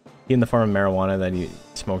 In the form of marijuana that you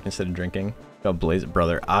smoked instead of drinking. How blazed,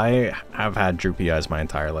 brother. I have had droopy eyes my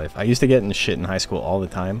entire life. I used to get in shit in high school all the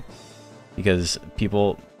time. Because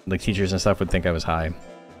people, like teachers and stuff, would think I was high.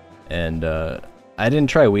 And I didn't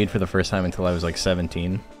try weed for the first time until I was like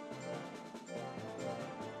 17.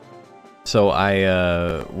 So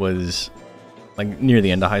I was like near the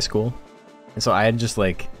end of high school. And so I had just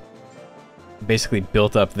like basically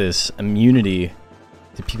built up this immunity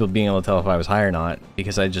to people being able to tell if I was high or not.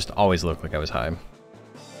 Because I just always looked like I was high.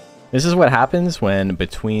 This is what happens when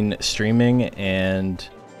between streaming and...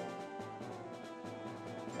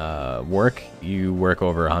 work, you work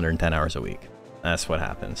over 110 hours a week. That's what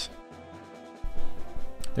happens.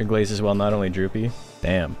 Their glaze as well, not only droopy.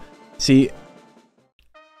 Damn. See,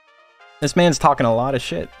 this man's talking a lot of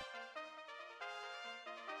shit.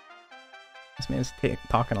 This man's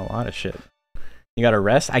talking a lot of shit. You gotta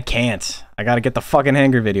rest? I can't. I gotta get the fucking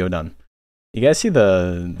hanger video done. You guys see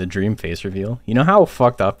the dream face reveal? You know how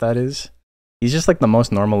fucked up that is? He's just like the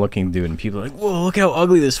most normal looking dude, and people are like, whoa, look how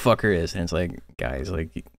ugly this fucker is. And it's like, guys,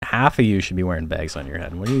 like, half of you should be wearing bags on your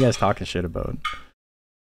head. What are you guys talking shit about?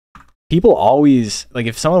 People always, like,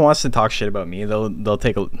 if someone wants to talk shit about me, they'll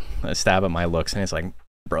take a stab at my looks, and it's like,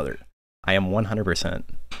 brother, I am 100%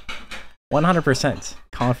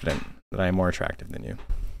 confident that I am more attractive than you.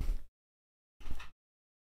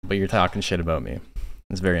 But you're talking shit about me.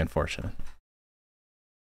 It's very unfortunate.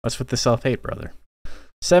 What's with the self-hate, brother?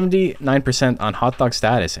 79% on hot dog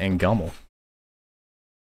status and Gummel.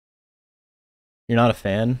 You're not a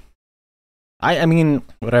fan? I mean,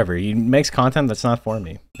 whatever. He makes content that's not for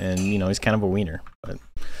me. And, you know, he's kind of a wiener.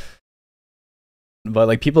 But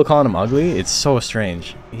like, people calling him ugly, it's so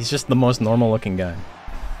strange. He's just the most normal looking guy.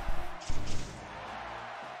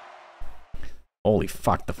 Holy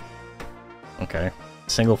fuck. Okay.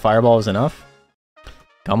 Single fireball is enough?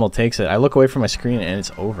 Gummel takes it. I look away from my screen and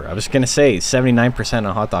it's over. I was gonna say 79%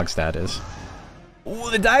 on hot dog status.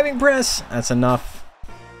 Ooh, the diving press! That's enough.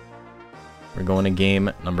 We're going to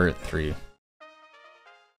game number 3.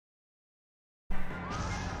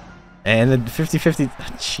 And the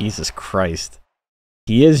 50-50... Jesus Christ.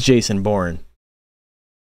 He is Jason Bourne.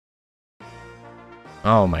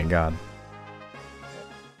 Oh my god.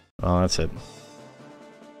 Well, that's it.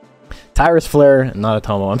 Tyrus Flare, not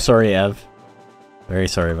Notatomo. I'm sorry, Ev. Very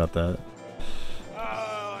sorry about that.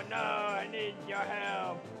 Oh no, I need your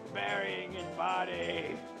help burying his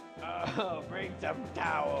body. Oh, bring some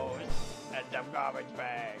towels and some garbage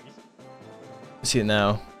bags. See it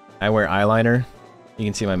now. I wear eyeliner. You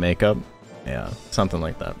can see my makeup. Yeah, something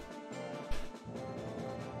like that.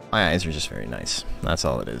 My eyes are just very nice. That's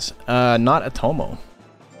all it is. Not Atomo.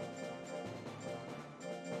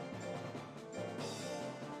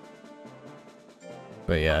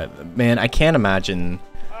 But yeah, man, I can't imagine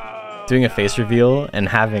doing a face reveal and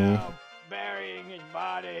having... burying his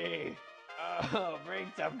body. Oh,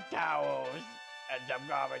 bring some towels and some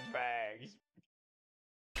garbage bags.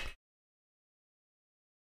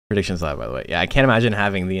 Predictions live, by the way. Yeah, I can't imagine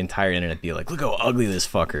having the entire internet be like, look how ugly this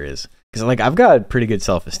fucker is. Because, like, I've got pretty good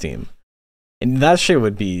self-esteem. And that shit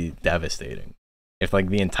would be devastating. If, like,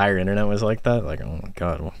 the entire internet was like that. Like, oh my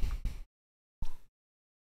god.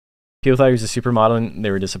 People thought he was a supermodel and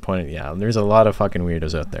they were disappointed. Yeah, there's a lot of fucking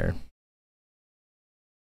weirdos out there.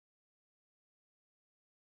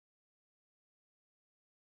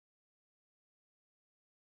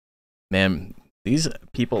 Man, these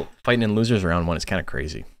people fighting in losers round 1 is kind of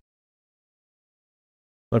crazy.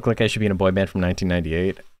 Look like I should be in a boy band from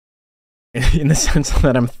 1998. In the sense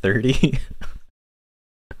that I'm 30.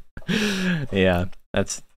 Yeah,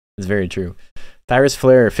 that's very true. Tyrus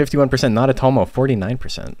Flare, 51%. Nagatomo,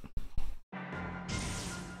 49%.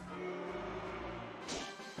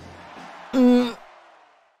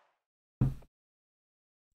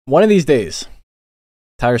 One of these days,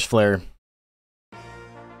 Tyrus Flare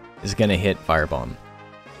is gonna hit Firebomb,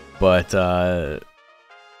 but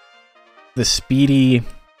the Speedy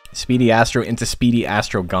Astro into Speedy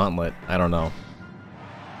Astro Gauntlet, I don't know.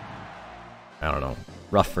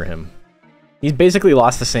 Rough for him. He's basically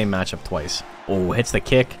lost the same matchup twice. Oh, hits the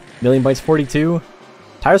kick. Million Bytes 42.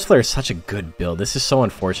 Tyrus Flare is such a good build. This is so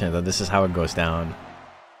unfortunate that this is how it goes down.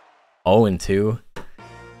 0-2.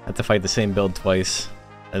 Have to fight the same build twice.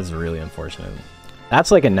 That is really unfortunate.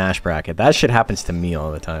 That's like a Nash bracket. That shit happens to me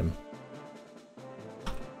all the time.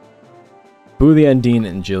 Boo the Undine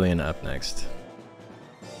and Jillian up next.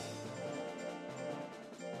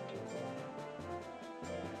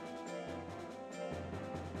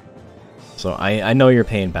 So I know your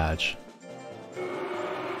pain, Badge.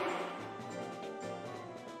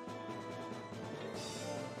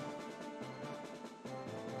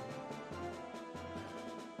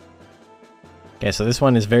 Okay, so this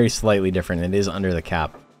one is very slightly different. It is under the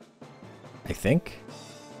cap, I think.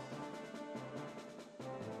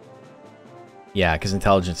 Yeah, because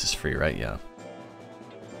intelligence is free, right? Yeah.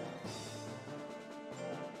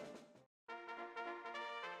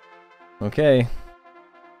 Okay.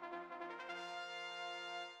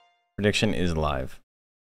 Prediction is live.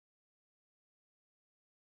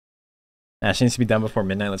 Ash needs to be done before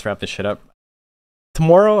midnight. Let's wrap this shit up.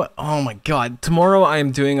 Tomorrow, oh my god, tomorrow I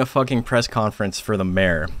am doing a fucking press conference for the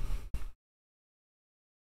mayor.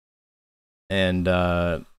 And,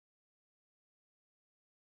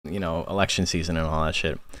 you know, election season and all that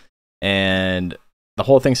shit. And the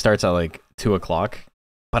whole thing starts at like 2 o'clock,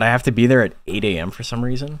 but I have to be there at 8 a.m. for some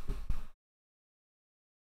reason.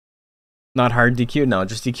 Not hard DQ? No,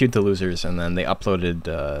 just DQ'd the losers, and then they uploaded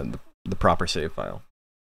the proper save file.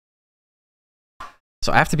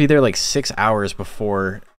 So I have to be there like 6 hours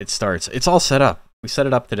before it starts. It's all set up. We set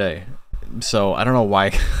it up today. So I don't know why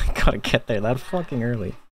I gotta get there that fucking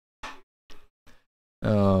early.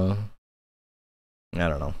 I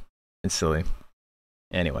don't know. It's silly.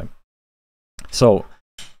 Anyway. So,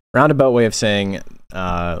 roundabout way of saying,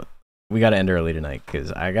 we gotta end early tonight,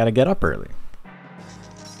 because I gotta get up early.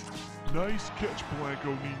 Nice catch,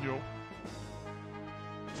 Blanco Nino.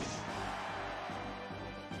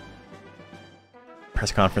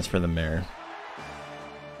 Press conference for the mayor.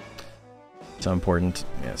 So important.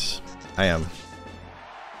 Yes, I am.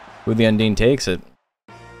 Who the Undine takes it.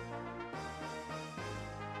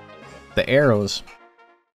 The arrows.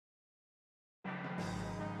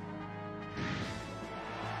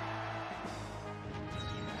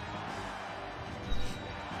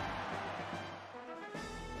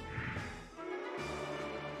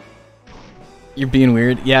 You're being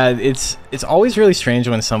weird. Yeah, it's always really strange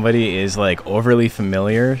when somebody is like overly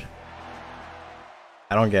familiar.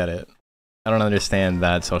 I don't get it. I don't understand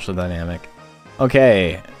that social dynamic.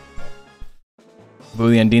 Okay. Boo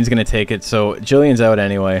the Undine's gonna take it, so Jillian's out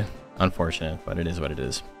anyway. Unfortunate, but it is what it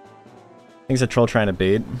is. I think it's a troll trying to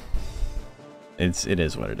bait. It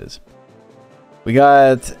is what it is. We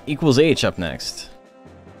got equals H up next.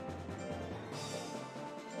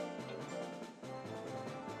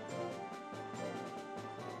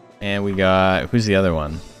 And we got, who's the other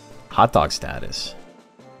one? Hot dog status.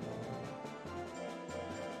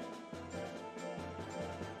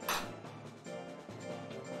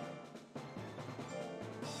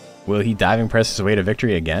 Will he diving press his way to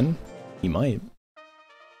victory again? He might.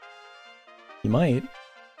 He might.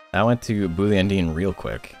 That went to Boo the Undine real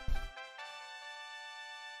quick.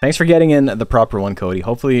 Thanks for getting in the proper one, Cody.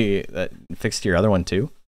 Hopefully that fixed your other one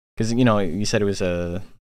too. Because, you know, you said it was the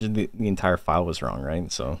entire file was wrong,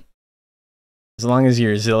 right? So as long as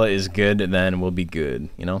your Zilla is good, then we'll be good,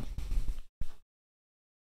 you know?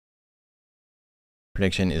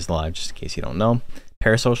 Prediction is live, just in case you don't know.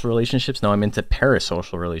 Parasocial relationships? No, I'm into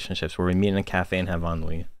parasocial relationships where we meet in a cafe and have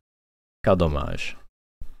ennui. Quel dommage.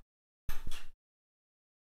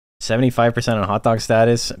 75% on hot dog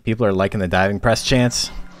status. People are liking the diving press chance.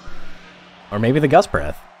 Or maybe the gust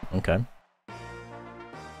breath. Okay.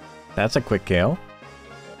 That's a quick KO.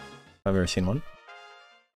 I've ever seen one.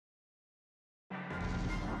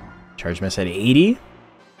 Charge miss at 80.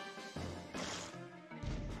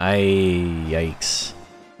 Yikes.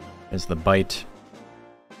 There's the bite.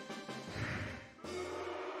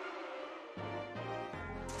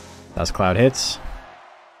 Dust cloud hits.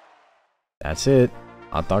 That's it.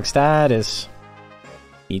 Hot dog status.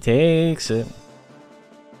 He takes it.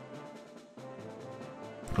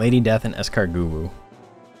 Lady Death and Escargoubou.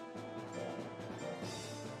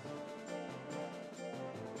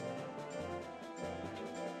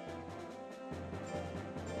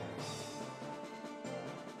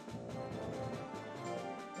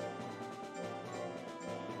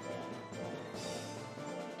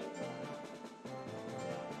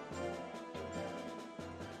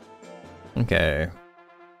 Okay.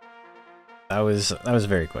 That was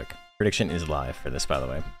very quick. Prediction is live for this, by the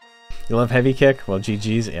way. You love heavy kick? Well,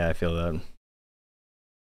 GG's. Yeah, I feel that.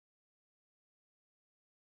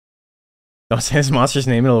 Don't say this monster's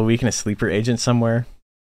name, it'll weaken a sleeper agent somewhere.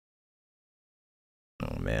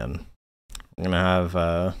 Oh man. We're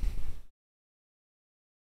gonna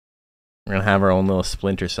have our own little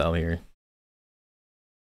Splinter Cell here.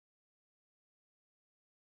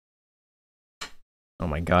 Oh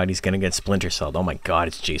my god, he's gonna get Splinter Celled. Oh my god,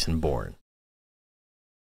 it's Jason Bourne.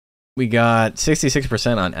 We got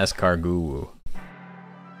 66% on Escargoubou.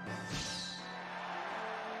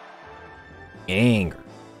 Anger.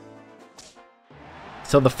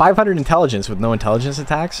 So the 500 intelligence with no intelligence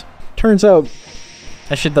attacks? Turns out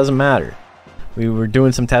that shit doesn't matter. We were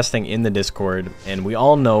doing some testing in the Discord, and we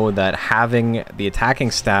all know that having the attacking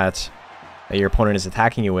stats that your opponent is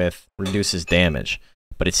attacking you with reduces damage.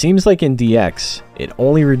 But it seems like in DX, it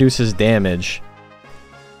only reduces damage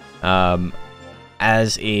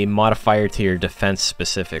as a modifier to your defense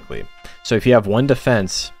specifically. So if you have one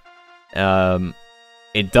defense,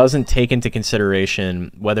 it doesn't take into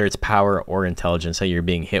consideration whether it's power or intelligence that you're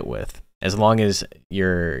being hit with, as long as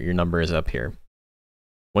your number is up here.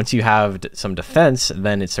 Once you have some defense,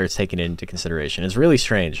 then it starts taking it into consideration. It's really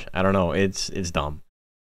strange. I don't know. It's dumb.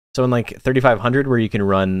 So in like 3500, where you can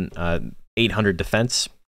run 800 defense,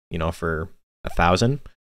 you know, for 1000,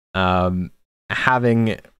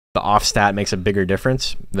 having the off stat makes a bigger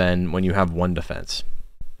difference than when you have one defense.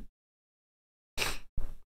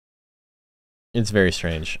 It's very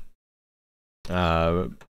strange.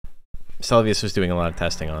 Selvius was doing a lot of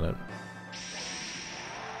testing on it.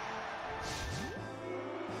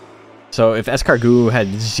 So if Escargoubou had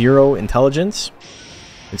 0 intelligence,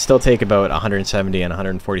 it'd still take about 170 and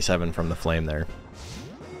 147 from the flame there.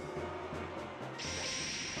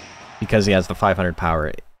 Because he has the 500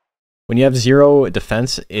 power. When you have 0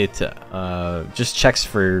 defense, it just checks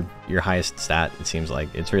for your highest stat, it seems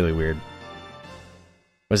like. It's really weird.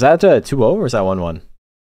 Was that 2-0 or was that 1-1?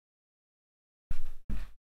 A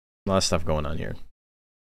lot of stuff going on here.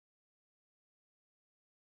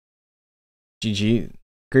 GG.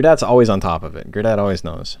 Gerdat's always on top of it. Gerdat always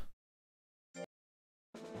knows.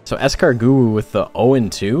 So Escargoubou with the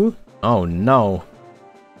 0-2? Oh no.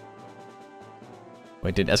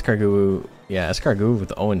 Wait, did Escargoubou... Yeah, Escargoubou with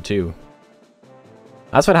the 0-2.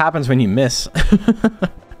 That's what happens when you miss.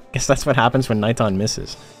 Guess that's what happens when Nighton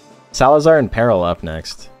misses. Salazar and Peril up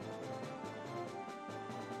next.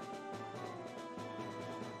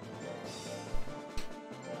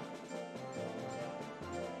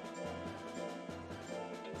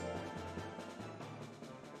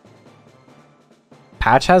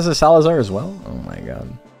 Patch has a Salazar as well? Oh my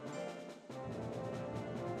god.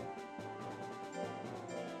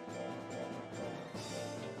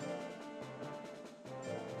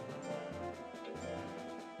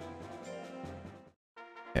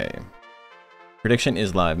 Okay. Prediction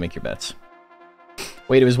is live. Make your bets.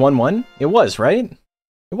 Wait, it was 1-1? It was, right?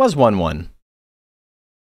 It was 1-1.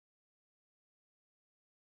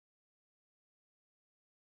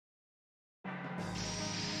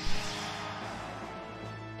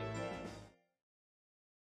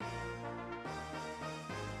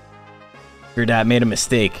 Your dad made a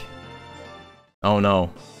mistake. Oh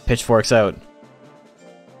no. Pitchforks out.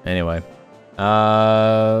 Anyway.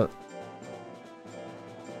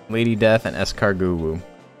 Lady Death and Escargoubou.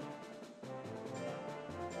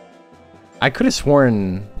 I could have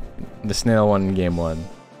sworn the snail won in game 1.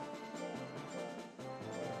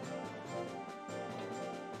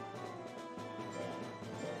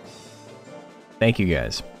 Thank you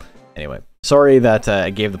guys. Anyway, sorry that I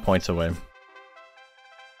gave the points away.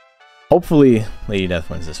 Hopefully, Lady Death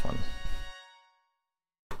wins this one.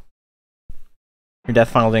 Her death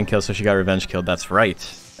final didn't kill, so she got revenge killed. That's right.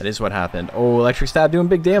 That is what happened. Oh, electric stab doing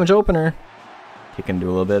big damage opener. Kick can do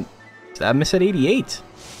a little bit. Stab miss at 88.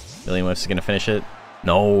 Billion Whiffs is going to finish it.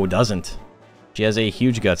 No, doesn't. She has a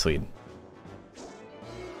huge guts lead.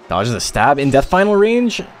 Dodges a stab in death final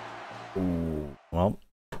range. Ooh, well,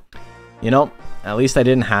 you know, at least I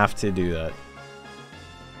didn't have to do that.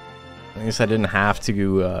 At least I didn't have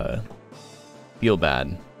to feel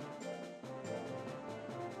bad.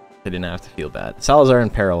 I didn't have to feel bad. Salazar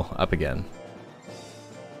in peril, up again.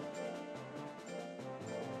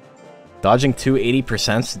 Dodging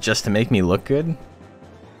 280% just to make me look good?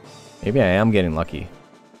 Maybe I am getting lucky.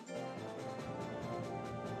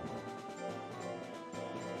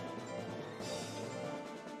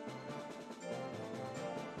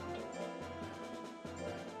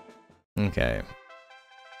 Okay.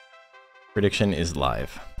 Prediction is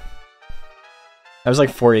live. That was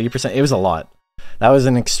like 480%. It was a lot. That was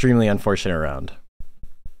an extremely unfortunate round.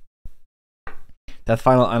 Death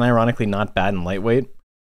final, unironically not bad in lightweight.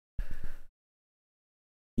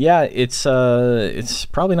 Yeah, it's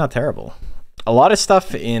probably not terrible. A lot of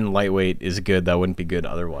stuff in lightweight is good that wouldn't be good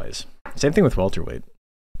otherwise. Same thing with welterweight.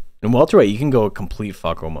 In welterweight, you can go complete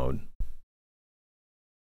fucko mode.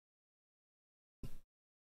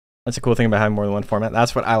 That's a cool thing about having more than one format.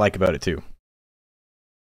 That's what I like about it too.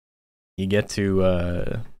 You get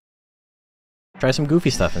to try some goofy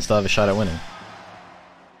stuff and still have a shot at winning.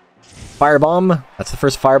 Firebomb. That's the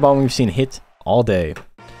first firebomb we've seen hit all day.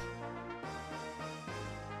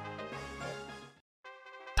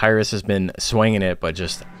 Tyrus has been swinging it, but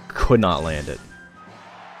just could not land it.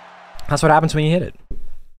 That's what happens when you hit it.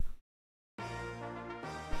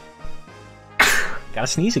 Gotta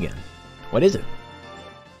sneeze again. What is it?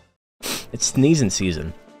 It's sneezing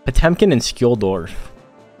season. Potemkin and Skjoldorf.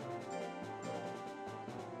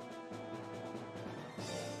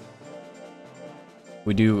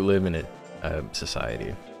 We do live in a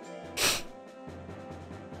society.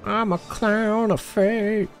 I'm a clown of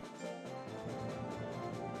fate.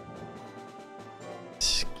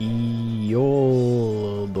 Skjoldor.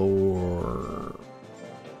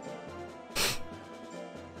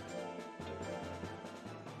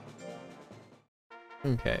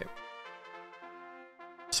 Okay.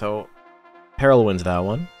 So, Peril wins that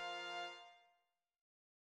one.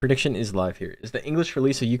 Prediction is live here. Is the English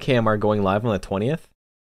release of UKMR going live on the 20th?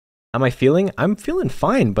 How am I feeling? I'm feeling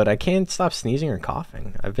fine, but I can't stop sneezing or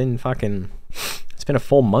coughing. I've been fucking... It's been a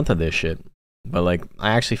full month of this shit. But, like, I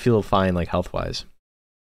actually feel fine, like, health-wise.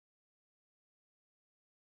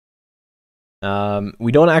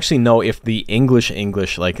 We don't actually know if the English,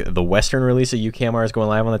 like, the Western release of UKMR is going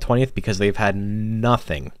live on the 20th because they've had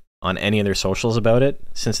nothing on any of their socials about it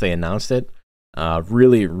since they announced it.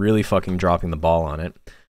 Really, really fucking dropping the ball on it.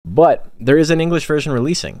 But there is an English version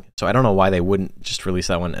releasing, so I don't know why they wouldn't just release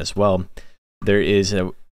that one as well. There is a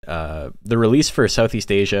the release for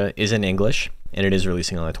Southeast Asia is in English, and it is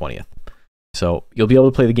releasing on the 20th. So you'll be able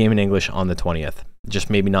to play the game in English on the 20th, just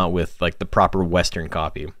maybe not with like the proper Western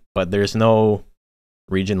copy. But there's no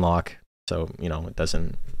region lock, so you know it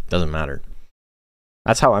doesn't matter.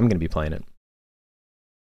 That's how I'm going to be playing it.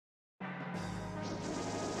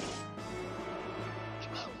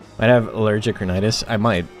 Might have allergic rhinitis. I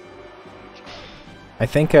might. I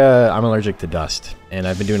think I'm allergic to dust, and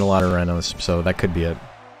I've been doing a lot of renos, so that could be it.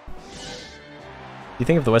 Do you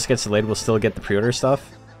think if the West gets delayed, we'll still get the pre-order stuff?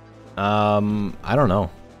 I don't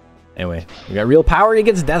know. Anyway, we got Real Power. He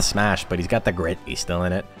gets Death Smash, but he's got the Grit. He's still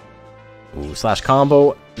in it. Ooh, slash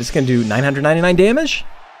combo. This is going to do 999 damage?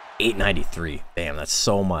 893. Damn, that's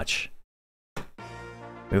so much. Look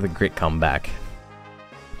at the Grit comeback.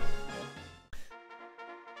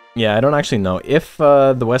 Yeah, I don't actually know. If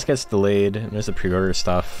the West gets delayed and there's the pre-order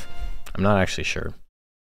stuff, I'm not actually sure.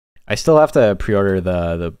 I still have to pre-order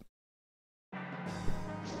the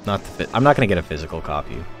I'm not going to get a physical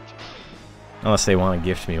copy. Unless they want to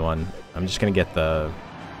gift me one. I'm just going to get the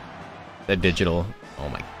digital. Oh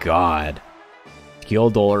my god.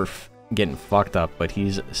 Skjoldorf getting fucked up, but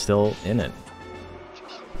he's still in it.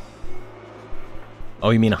 Oh,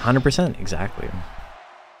 you mean 100%? Exactly.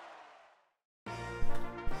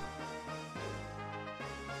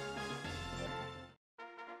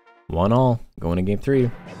 One all. Going to game 3.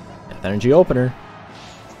 Death Energy opener.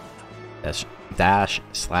 Dash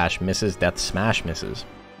slash misses. Death Smash misses.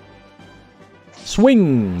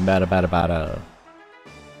 Swing! Bada bada bada.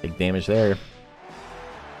 Big damage there.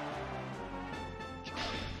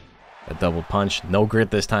 A double punch. No Grit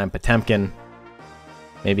this time. Potemkin.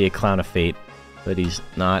 Maybe a Clown of Fate. But he's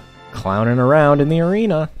not clowning around in the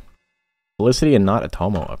arena. Felicity and not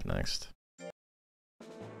Atomo up next.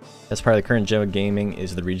 That's part of the current gem of gaming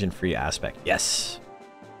is the region-free aspect. Yes.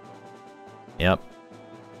 Yep.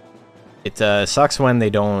 It sucks when they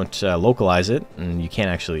don't localize it, and you can't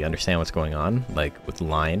actually understand what's going on, like with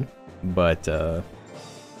line. But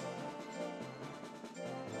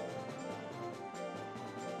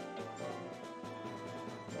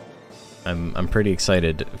I'm pretty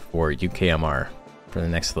excited for UKMR for the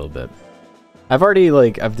next little bit.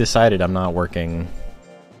 I've decided I'm not working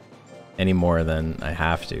any more than I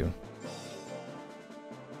have to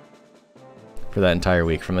for that entire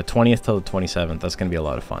week, from the 20th till the 27th. That's going to be a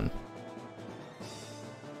lot of fun.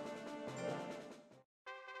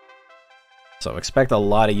 So expect a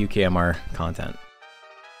lot of UKMR content.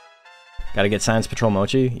 Gotta get Science Patrol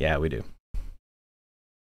Mochi? Yeah, we do.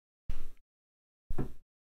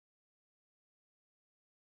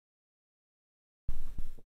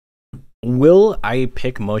 Will I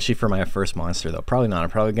pick Mochi for my first monster, though? Probably not. I'm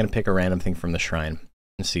probably going to pick a random thing from the shrine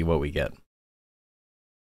and see what we get.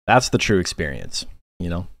 That's the true experience, you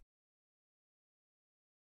know?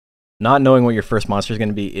 Not knowing what your first monster is going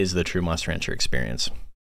to be is the true Monster Rancher experience.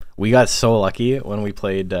 We got so lucky when we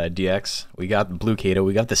played DX. We got Blue Kato.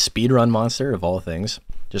 We got the speedrun monster, of all things.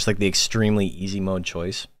 Just like the extremely easy mode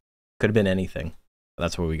choice. Could have been anything.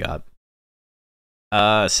 That's what we got.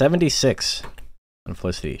 76 on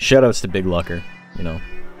Felicity. Shoutouts to Big Lucker. You know,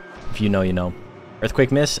 if you know, you know.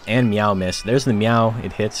 Earthquake miss and Meow miss. There's the Meow.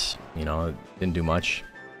 It hits. You know, it didn't do much.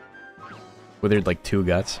 Withered like 2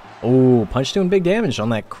 guts. Oh, Punch doing big damage on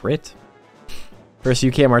that crit. First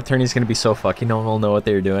UKMR tourney is going to be so fucky, no one will know what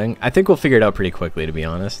they're doing. I think we'll figure it out pretty quickly, to be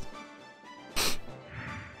honest.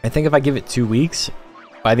 I think if I give it 2 weeks,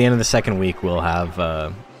 by the end of the second week, we'll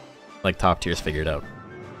have, like, top tiers figured out.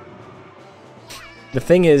 The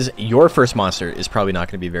thing is, your first monster is probably not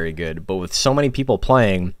going to be very good, but with so many people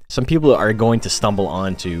playing, some people are going to stumble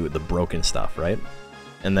onto the broken stuff, right?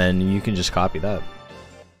 And then you can just copy that.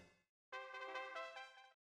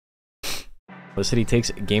 Felicity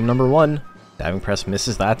takes game number 1. Diving press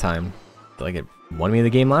misses that time. I feel like it won me the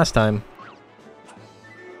game last time.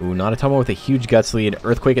 Ooh, Nagatomo with a huge guts lead.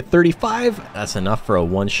 Earthquake at 35. That's enough for a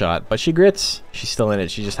one-shot, but she grits. She's still in it.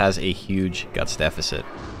 She just has a huge guts deficit.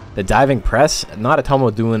 The diving press,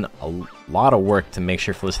 Nagatomo doing a lot of work to make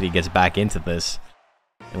sure Felicity gets back into this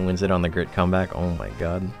and wins it on the grit comeback. Oh my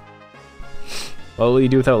god. What will you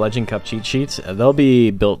do without Legend Cup cheat sheets? They'll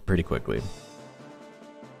be built pretty quickly.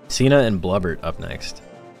 Cena and Blubbert up next.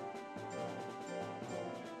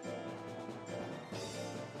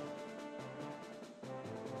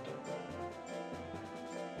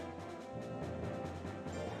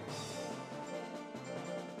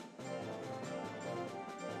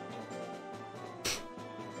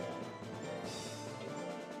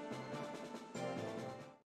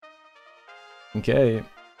 Okay.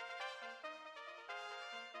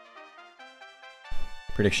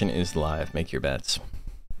 Prediction is live. Make your bets.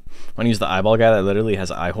 Want to use the eyeball guy that literally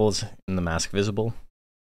has eye holes in the mask visible?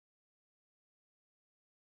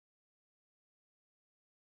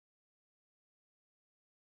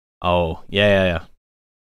 Oh, yeah.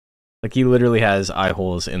 Like he literally has eye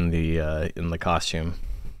holes in the costume.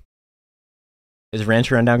 Is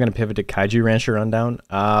Rancher Rundown gonna pivot to Kaiju Rancher Rundown?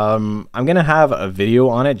 I'm gonna have a video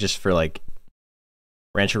on it just for like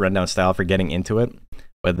Rancher Rundown style for getting into it.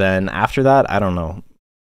 But then after that, I don't know.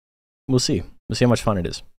 We'll see. We'll see how much fun it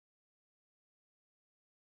is.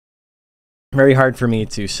 Very hard for me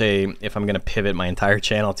to say if I'm going to pivot my entire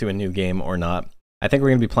channel to a new game or not. I think we're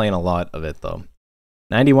going to be playing a lot of it, though.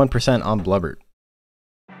 91% on Blubbert.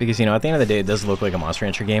 Because, you know, at the end of the day, it does look like a Monster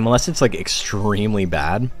Rancher game, unless it's, like, extremely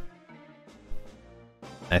bad.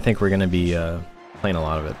 I think we're going to be playing a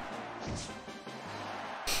lot of it.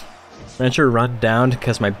 Rancher run down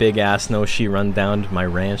because my big ass knows she run down my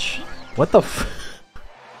ranch. What the f...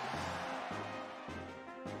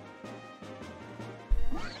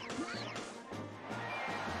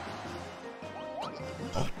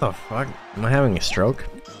 What the fuck? Am I having a stroke?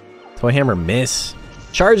 Toy Hammer miss.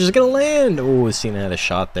 Charge is gonna land! Oh, Cena had a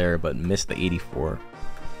shot there, but missed the 84.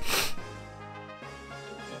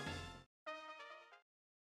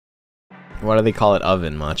 Why do they call it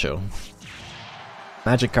oven, Macho?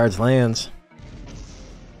 Magic cards lands.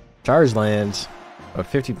 Charge lands.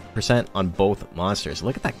 About 50% on both monsters.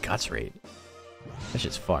 Look at that guts rate. That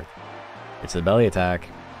shit's fucked. It's the belly attack.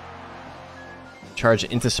 Charge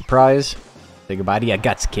into surprise. Say goodbye to your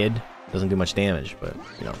guts, kid. Doesn't do much damage, but,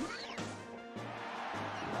 you know.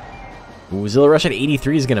 Ooh, Zilla Rush at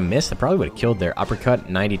 83 is gonna miss. That probably would have killed there. Uppercut,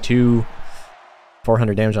 92.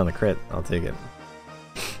 400 damage on the crit. I'll take it.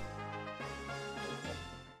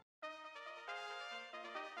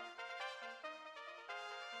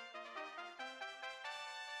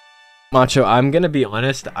 Macho, I'm gonna be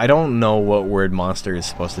honest, I don't know what word monster is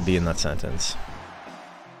supposed to be in that sentence.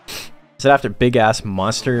 Is it after big ass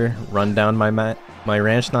monster run down my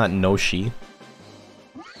ranch, not no she?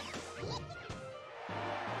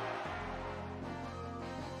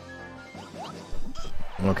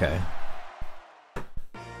 Okay.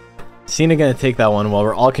 Cena gonna take that one while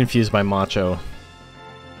we're all confused by Macho.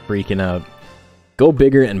 Freaking out. Go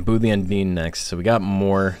bigger and boo the Undine next, so we got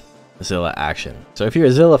more Zilla action. So if you're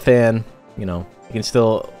a Zilla fan, you know, you can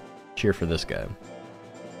still cheer for this guy.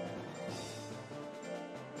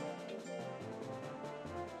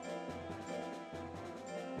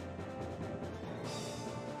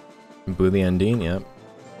 Boo the Undine, yep.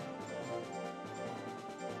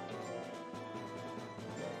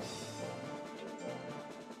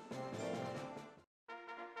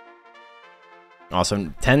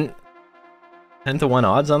 Awesome. 10 to 1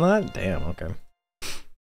 odds on that? Damn, okay.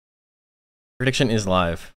 Prediction is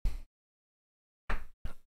live.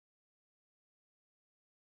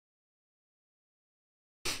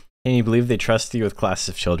 Can you believe they trust you with classes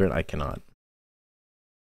of children? I cannot.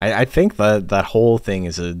 I think that whole thing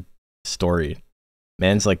is a story.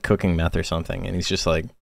 Man's like cooking meth or something, and he's just like,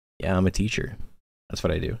 yeah, I'm a teacher. That's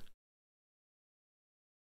what I do.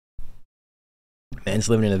 Man's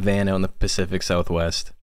living in a van out in the Pacific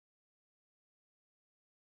Southwest.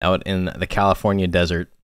 Out in the California desert.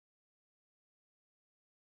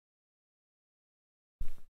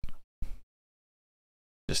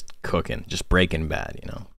 Just cooking. Just Breaking Bad,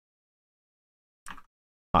 you know.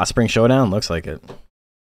 Hot Spring Showdown? Looks like it.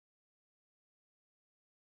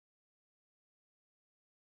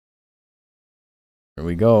 Here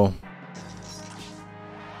we go.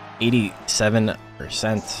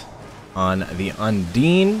 87% on the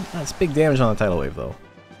Undine. That's big damage on the tidal wave, though.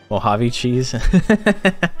 Mojave cheese.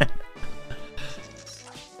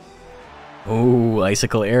 Ooh,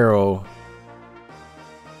 Icicle Arrow.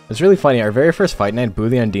 It's really funny. Our very first fight night, Boo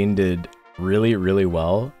the Undine did really, really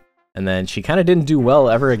well. And then she kind of didn't do well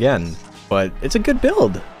ever again. But it's a good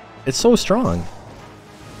build. It's so strong.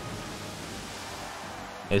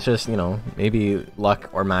 It's just, you know, maybe luck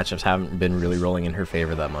or matchups haven't been really rolling in her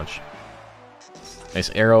favor that much. Nice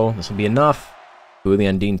arrow. This will be enough. Boo the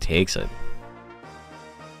Undine takes it.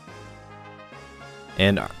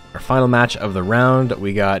 And our final match of the round,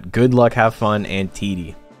 we got Good Luck, Have Fun, and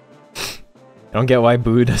TD. I don't get why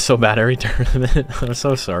Boo does so bad every tournament. I'm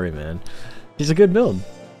so sorry, man. He's a good build.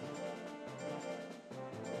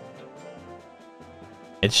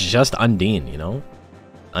 It's just Undine, you know?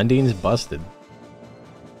 Undine's busted.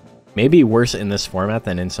 Maybe worse in this format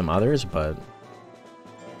than in some others, but...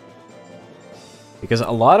 because a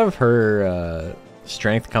lot of her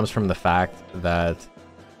strength comes from the fact that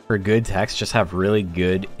her good techs just have really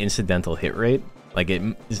good incidental hit rate. Like, it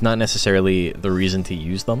is not necessarily the reason to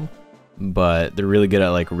use them, but they're really good at,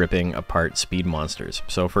 like, ripping apart speed monsters.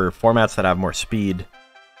 So for formats that have more speed,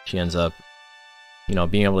 she ends up, you know,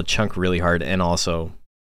 being able to chunk really hard and also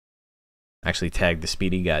actually tag the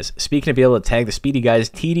speedy guys. Speaking of being able to tag the speedy guys,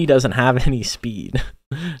 TD doesn't have any speed.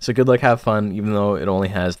 So Good Luck, Have Fun, even though it only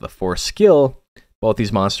has the 4 skill, both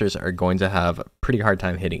these monsters are going to have a pretty hard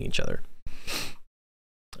time hitting each other.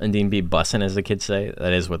 Undine be bussin', as the kids say.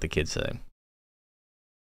 That is what the kids say.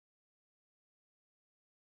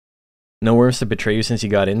 No worms to betray you since you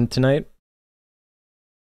got in tonight?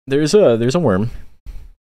 There's a worm.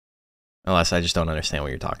 Unless I just don't understand what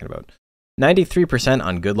you're talking about. 93%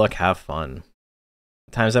 on Good Luck, Have Fun.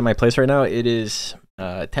 Time's at my place right now. It is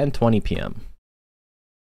 10:20 p.m.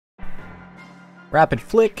 Rapid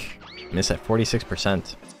Flick. Miss at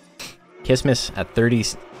 46%. Kiss Miss at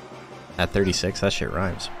 36. That shit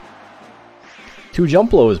rhymes. 2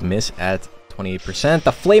 Jump Lows miss at 28%.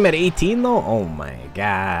 The Flame at 18 though? Oh my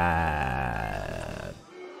god.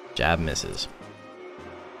 Jab misses.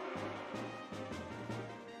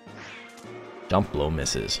 Jump Blow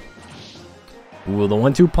misses. Ooh, the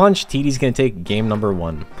 1-2 punch. TD's gonna take game number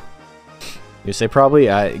 1. You say probably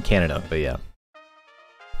Canada, but yeah.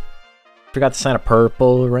 Forgot to sign up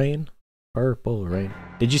Purple Rain. Purple Rain.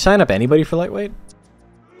 Did you sign up anybody for lightweight?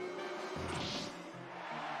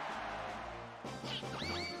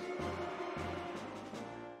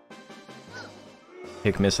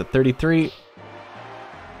 Kick miss at 33.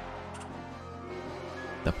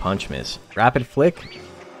 The punch miss. Rapid Flick.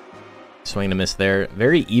 Swing to miss there.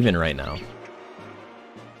 Very even right now.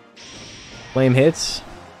 Flame hits.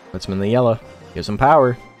 Puts him in the yellow. Gives him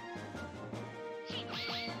power.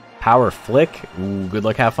 Power Flick. Ooh, Good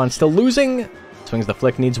Luck, Have Fun. Still losing. Swings the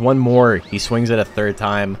Flick. Needs one more. He swings it a 3rd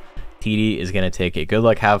time. TD is going to take it. Good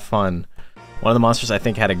Luck, Have Fun. One of the monsters I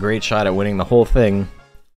think had a great shot at winning the whole thing.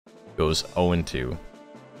 Goes 0-2.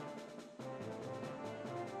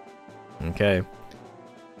 Okay.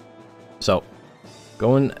 So,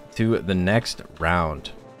 going to the next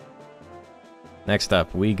round. Next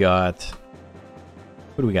up, we got...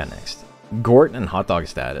 What do we got next? Gort and hot dog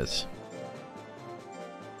status.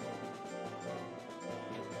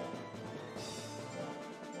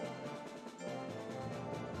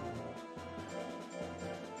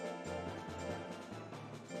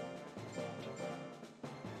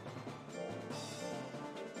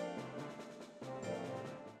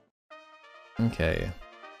 Okay.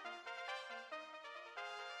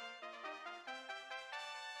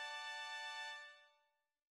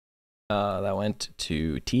 That went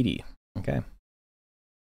to TD. Okay.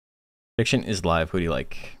 Fiction is live. Who do you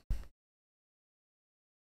like?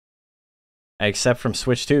 I accept from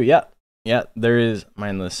Switch 2. Yeah. Yeah, there is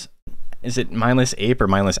Mindless. Is it Mindless Ape or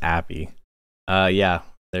Mindless Appy? Yeah.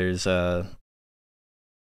 There's if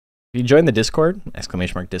you join the Discord,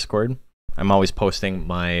 !Discord, I'm always posting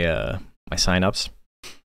my my signups.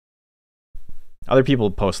 Other people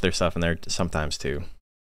post their stuff in there sometimes too.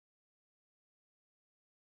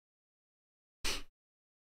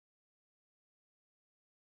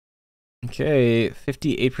 Okay,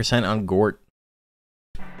 58% on Gort.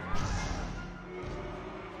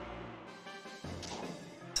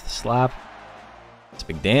 Slap. It's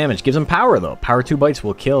big damage. Gives him power though. Power 2 bites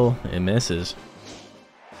will kill. It misses.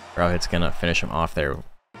 Bro, it's gonna finish him off there.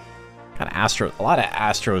 Got Astro. A lot of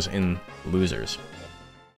Astros in losers.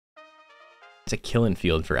 It's a killing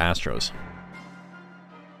field for Astros.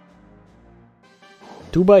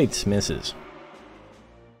 2 bites, misses.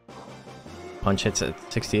 Punch hits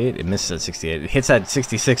at 68, it misses at 68. It hits at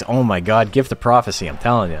 66. Oh my god, gift of prophecy, I'm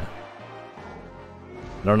telling you.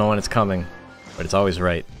 I don't know when it's coming, but it's always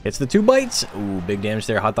right. Hits the 2 bites. Ooh, big damage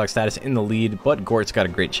there. Hot dog status in the lead, but Gort's got a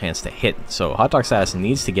great chance to hit. So hot dog status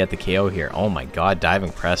needs to get the KO here. Oh my god,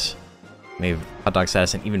 diving press. Made hot dog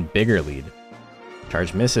status an even bigger lead.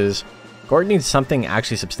 Charge misses. Gort needs something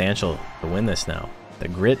actually substantial to win this now. The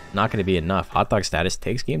grit, not going to be enough. Hot dog status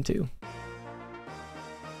takes game 2.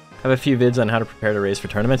 Have a few vids on how to prepare to raise for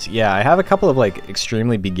tournaments. Yeah, I have a couple of like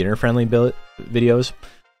extremely beginner-friendly videos,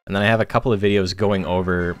 and then I have a couple of videos going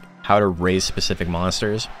over how to raise specific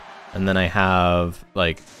monsters, and then I have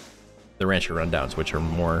like the Rancher rundowns, which are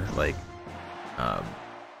more like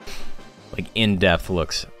in-depth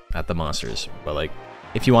looks at the monsters. But like,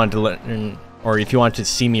 if you wanted to learn, or if you wanted to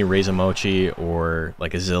see me raise a Mochi or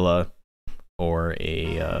like a Zilla or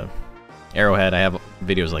a Arrowhead, I have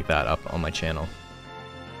videos like that up on my channel.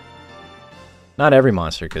 Not every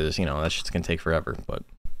monster, because, you know, that shit's gonna take forever, but...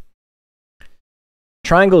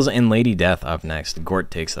 Triangles and Lady Death up next. Gort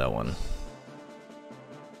takes that one.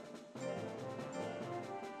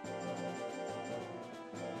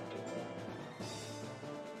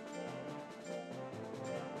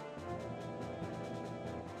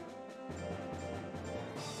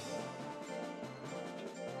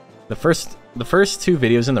 The first 2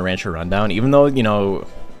 videos in the Rancher Rundown, even though, you know...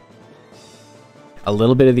 A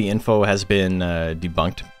little bit of the info has been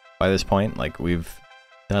debunked by this point. Like, we've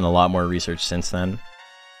done a lot more research since then.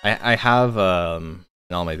 I have,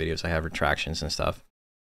 in all my videos, I have retractions and stuff.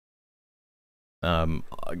 A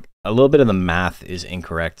little bit of the math is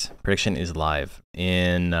incorrect. Prediction is live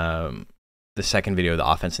in the second video, the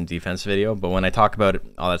offense and defense video. But when I talk about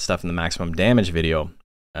all that stuff in the maximum damage video,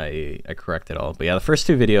 I correct it all. But yeah, the first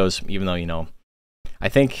 2 videos, even though, you know, I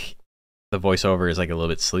think... the voiceover is like a little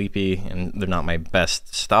bit sleepy, and they're not my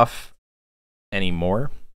best stuff anymore.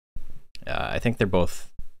 I think they're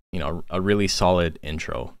both, you know, a really solid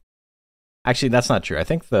intro. Actually, that's not true. I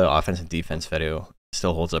think the offense and defense video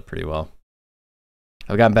still holds up pretty well.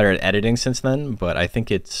 I've gotten better at editing since then, but I think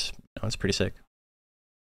it's, you know, it's pretty sick.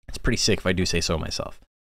 It's pretty sick if I do say so myself.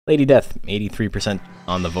 Lady Death, 83%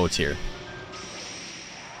 on the votes here.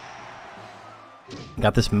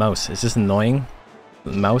 Got this mouse. Is this annoying?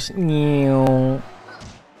 The mouse. Ooh,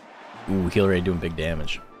 heal rate doing big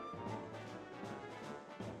damage.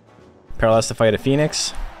 Peril has to fight a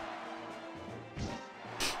Phoenix.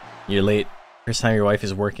 You're late. First time your wife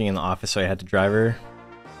is working in the office, so I had to drive her.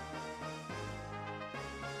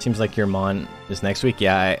 Seems like your mon is next week.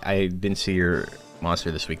 Yeah, I didn't see your monster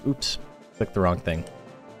this week. Oops. Clicked the wrong thing.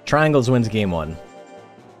 Triangles wins game 1.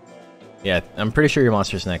 Yeah, I'm pretty sure your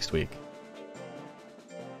monster's next week.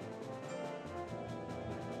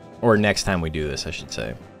 Or next time we do this, I should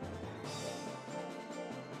say.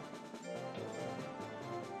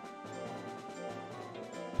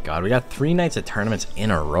 God, we got 3 nights of tournaments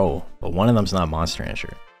in a row, but one of them's not Monster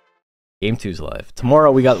Rancher. Game 2's live.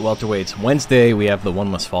 Tomorrow we got welterweights. Wednesday we have the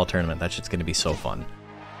One Must Fall tournament. That shit's gonna be so fun.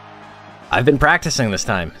 I've been practicing this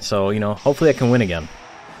time, so, you know, hopefully I can win again.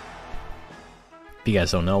 If you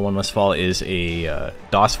guys don't know, One Must Fall is a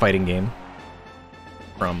DOS fighting game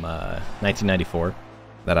from 1994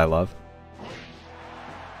 that I love.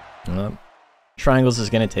 Triangles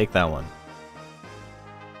is going to take that one.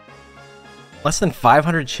 Less than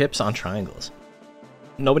 500 chips on Triangles.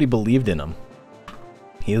 Nobody believed in them.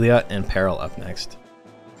 Helia and Peril up next.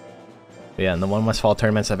 But yeah, in the One Must Fall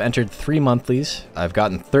tournaments, I've entered 3 monthlies. I've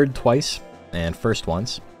gotten third twice and first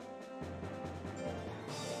once.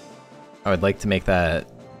 I would like to make that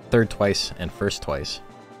third twice and first twice.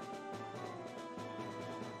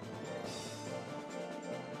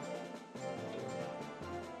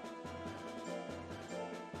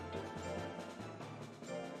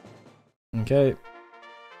 Okay.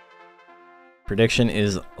 Prediction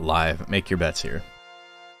is live. Make your bets here.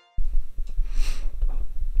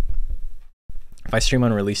 If I stream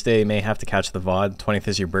on release day, you may have to catch the VOD. 20th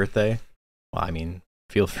is your birthday. Well, I mean,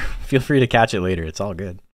 feel free to catch it later. It's all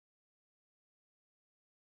good.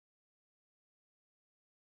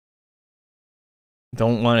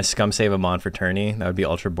 Don't want to scum save a mon for tourney. That would be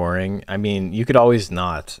ultra boring. I mean, you could always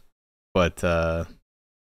not. But,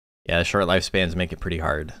 yeah, short lifespans make it pretty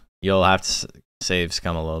hard. You'll have to save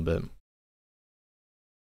scum a little bit.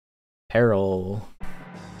 Peril.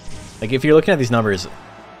 Like, if you're looking at these numbers,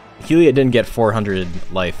 Helia didn't get 400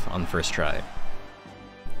 life on the first try.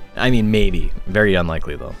 I mean, maybe. Very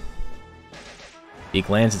unlikely, though. Beak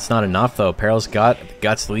lands, it's not enough, though. Peril's got the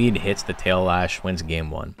guts lead, hits the tail lash, wins game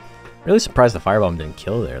 1. Really surprised the firebomb didn't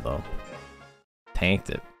kill there, though. Tanked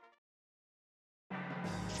it.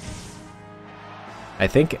 I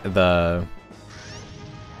think the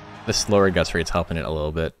slower guts rate's helping it a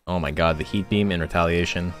little bit. Oh my god, the heat beam in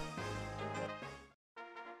retaliation.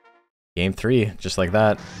 Game 3, just like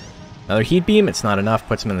that. Another heat beam, it's not enough,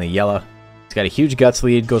 puts him in the yellow. He's got a huge guts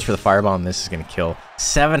lead, goes for the firebomb, this is gonna kill.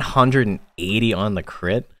 780 on the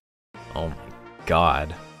crit? Oh my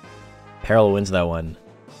god. Peril wins that one.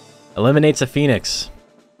 Eliminates a Phoenix.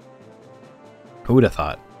 Who would have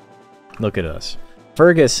thought? Look at us.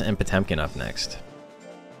 Fergus and Potemkin up next.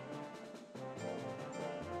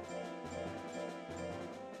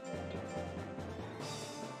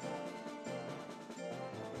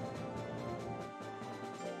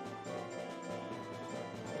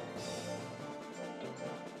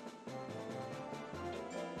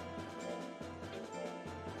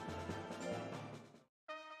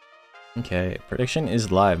 Okay, prediction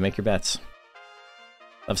is live. Make your bets.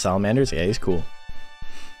 Love salamanders? Yeah, he's cool.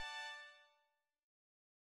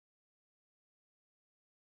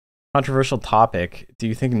 Controversial topic. Do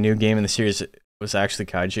you think a new game in the series was actually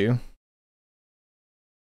kaiju?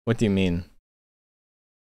 What do you mean?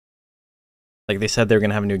 Like they said they were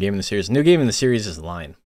going to have a new game in the series. New game in the series is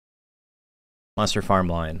Line. Monster Farm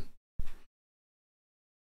Line.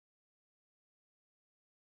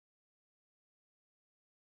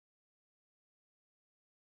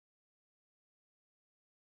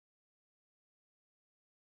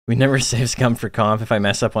 We never save scum for comp. If I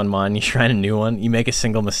mess up on mon, you shrine a new one. You make a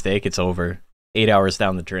single mistake, it's over. 8 hours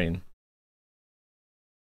down the drain.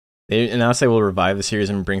 They announced they will revive the series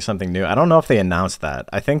and bring something new. I don't know if they announced that.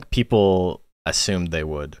 I think people assumed they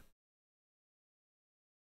would.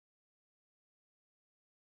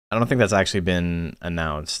 I don't think that's actually been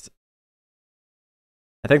announced.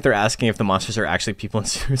 I think they're asking if the monsters are actually people in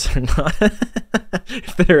suits or not.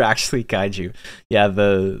 If they're actually kaiju. Yeah,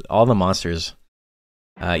 all the monsters.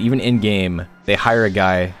 Even in-game, they hire a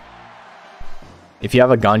guy. If you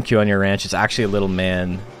have a Gonkyu on your ranch, it's actually a little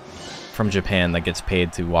man from Japan that gets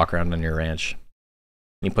paid to walk around on your ranch.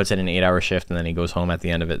 And he puts in an 8-hour shift, and then he goes home at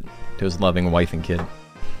the end of it to his loving wife and kid.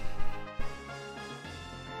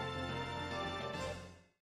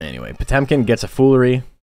 Anyway, Potemkin gets a foolery.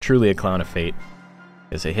 Truly a clown of fate.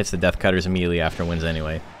 Because it hits the Death Cutters immediately after wins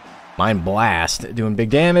anyway. Mind Blast, doing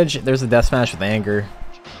big damage. There's the Death Smash with Anger.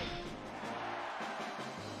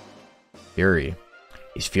 Fury.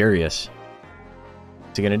 He's furious.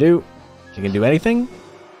 What's he gonna do? Is he gonna do anything?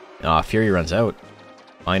 Aw, Fury runs out.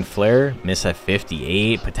 Mind Flare, miss at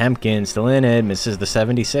 58. Potemkin still in it, misses the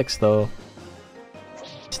 76 though.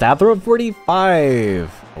 Stab throw at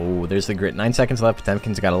 45. Oh, there's the grit. 9 seconds left.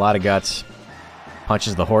 Potemkin's got a lot of guts.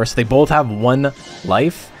 Punches the horse. They both have 1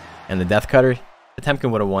 life, and the Death Cutter.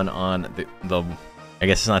 Potemkin would have won on the. I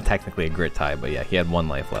guess it's not technically a grit tie, but yeah, he had 1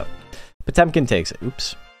 life left. Potemkin takes it.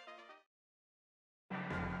 Oops.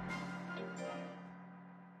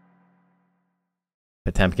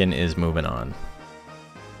 Potemkin is moving on.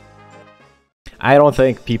 I don't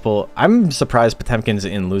think people... I'm surprised Potemkin's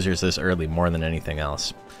in losers this early more than anything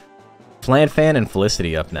else. Flanfan and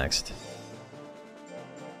Felicity up next.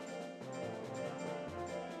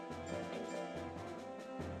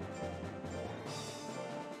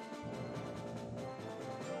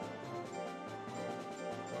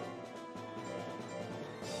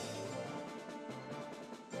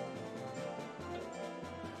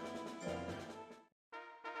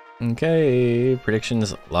 Okay,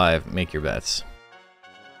 predictions live. Make your bets.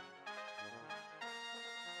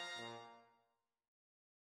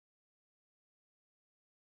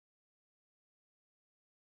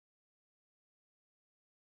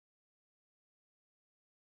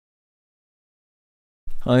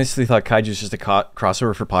 I honestly thought Kaiju is just a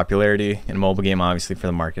crossover for popularity, and a mobile game obviously for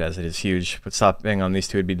the market as it is huge. But stopping on these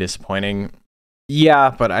two would be disappointing.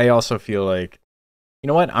 Yeah, but I also feel like, you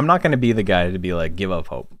know what? I'm not going to be the guy to be like, give up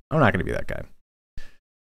hope. I'm not going to be that guy.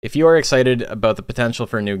 If you are excited about the potential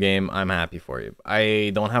for a new game, I'm happy for you.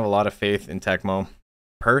 I don't have a lot of faith in Tecmo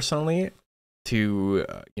personally to,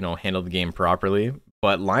 handle the game properly,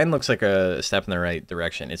 but Line looks like a step in the right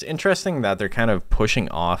direction. It's interesting that they're kind of pushing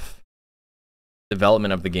off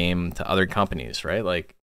development of the game to other companies, right?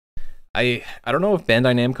 Like, I don't know if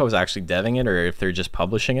Bandai Namco is actually deving it or if they're just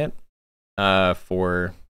publishing it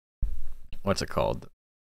for, what's it called?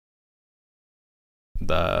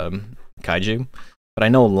 The Kaiju. But I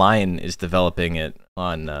know Lion is developing it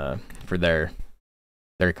on for their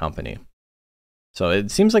company. So it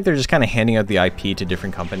seems like they're just kind of handing out the IP to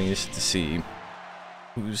different companies to see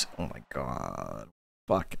who's... Oh my god.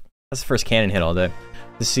 Fuck. That's the first cannon hit all day.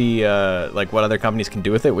 To see like what other companies can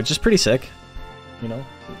do with it, which is pretty sick. You know,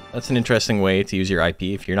 that's an interesting way to use your IP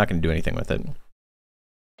if you're not going to do anything with it.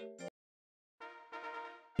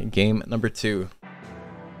 Okay, game number 2.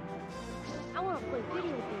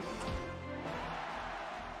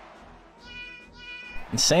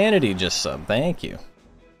 Insanity just sub. Thank you.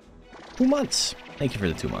 2 months. Thank you for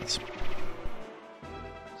the 2 months.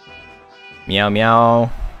 Meow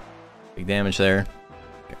meow. Big damage there.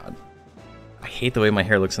 God. I hate the way my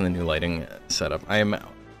hair looks in the new lighting setup. I am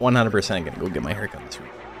 100% gonna go get my hair cut this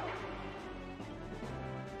week.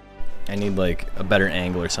 I need like a better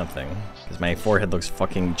angle or something. Because my forehead looks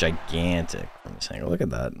fucking gigantic from this angle. Look at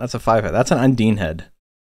that. That's a 5 head. That's an Undine head.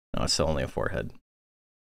 No, it's still only a 4 head.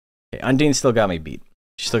 Okay, Undine still got me beat.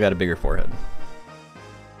 She still got a bigger forehead.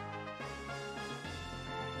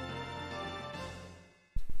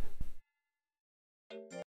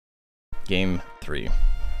 Game 3.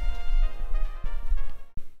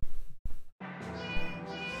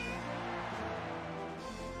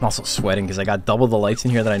 I'm also sweating because I got double the lights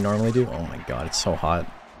in here that I normally do. Oh my god, it's so hot.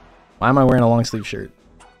 Why am I wearing a long sleeve shirt?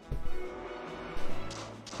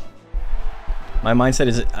 My mindset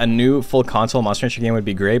is a new full console Monster Rancher game would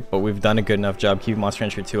be great, but we've done a good enough job keeping Monster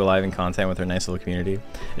Rancher 2 alive in content with our nice little community.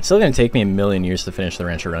 It's still going to take me a million years to finish the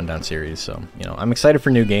Rancher Rundown series, so, you know, I'm excited for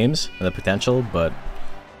new games and the potential, but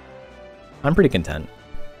I'm pretty content.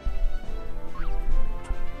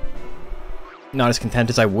 Not as content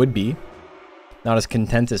as I would be. Not as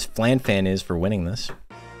content as FlanFan is for winning this.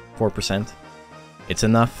 4%. It's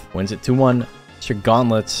enough. Wins it 2-1. Mr.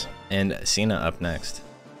 Gauntlets and Cena up next.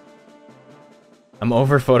 I'm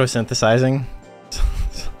over photosynthesizing.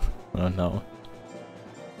 Oh no.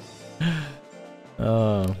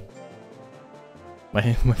 Oh.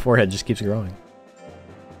 My forehead just keeps growing.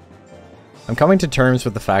 I'm coming to terms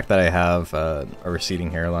with the fact that I have a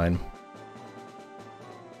receding hairline.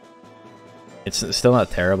 It's still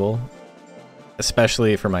not terrible.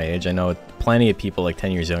 Especially for my age. I know plenty of people like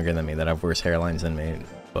 10 years younger than me that have worse hairlines than me.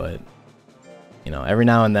 But, you know, every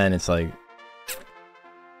now and then it's like...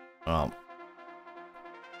 Well...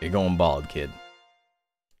 You're going bald, kid.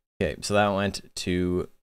 Okay, so that went to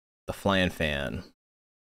the FlanFan.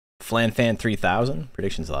 FlanFan 3000,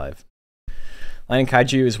 predictions live. Lion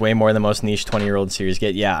Kaiju is way more than most niche 20-year-old series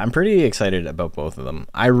get. Yeah, I'm pretty excited about both of them.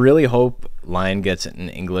 I really hope Lion gets an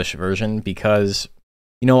English version because,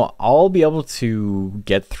 you know, I'll be able to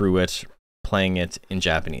get through it playing it in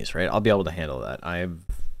Japanese, right? I'll be able to handle that. I've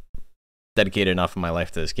dedicated enough of my life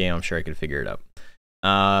to this game. I'm sure I could figure it out.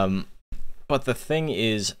 But the thing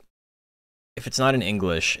is, if it's not in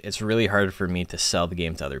English, it's really hard for me to sell the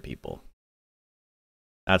game to other people.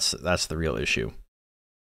 That's the real issue.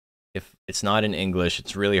 If it's not in English,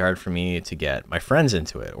 it's really hard for me to get my friends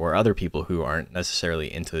into it or other people who aren't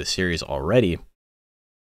necessarily into the series already.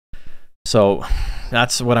 So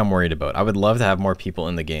that's what I'm worried about. I would love to have more people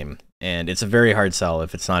in the game, and it's a very hard sell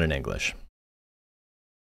if it's not in English.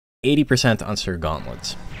 80% on Sir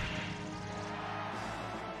Gauntlets.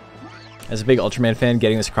 As a big Ultraman fan,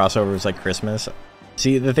 getting this crossover was like Christmas.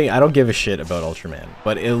 See, the thing, I don't give a shit about Ultraman,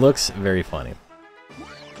 but it looks very funny.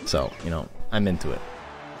 So, you know, I'm into it.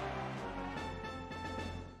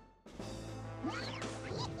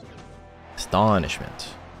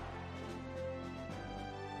 Astonishment.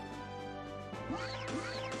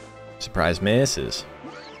 Surprise misses.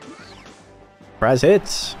 Surprise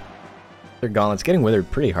hits. Their Gauntlet's getting withered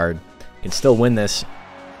pretty hard. Can still win this.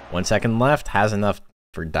 1 second left. Has enough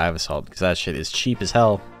for Dive Assault, because that shit is cheap as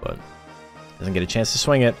hell, but doesn't get a chance to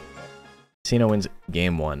swing it. Cena wins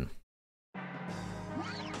game 1.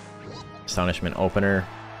 Astonishment opener.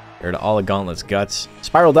 Get rid of all the Gauntlet's guts.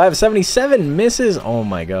 Spiral Dive 77 misses! Oh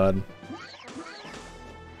my god.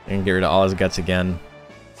 And get rid of all his guts again.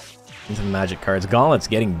 Into the magic cards. Gauntlet's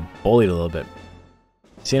getting bullied a little bit.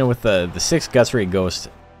 Cena with the 6 Guts Ray Ghost.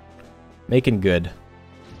 Making good.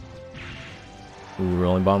 Ooh,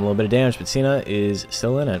 Rolling Bomb, a little bit of damage, but Cena is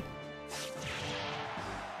still in it.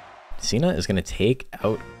 Cena is going to take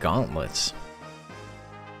out Gauntlets.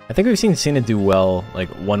 I think we've seen Cena do well, like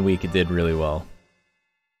 1 week it did really well.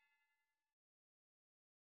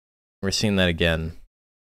 We're seeing that again.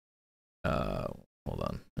 Hold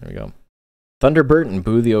on, there we go. Thunderbird and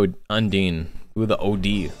Boo the Undine. Boo the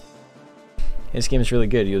OD. This game is really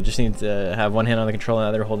good. You'll just need to have one hand on the controller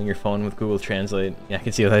and the other holding your phone with Google Translate. Yeah, I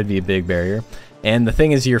can see how that'd be a big barrier. And the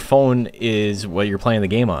thing is, your phone is what you're playing the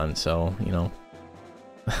game on, so, you know,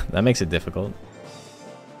 that makes it difficult.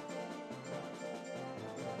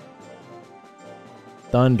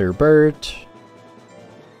 Thunderbird.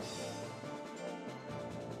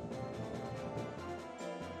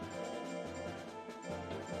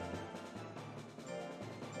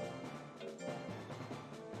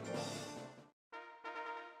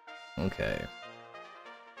 Okay.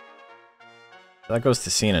 That goes to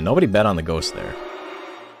Cena. Nobody bet on the ghost there.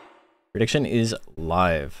 Prediction is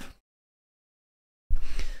live.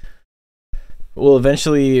 We'll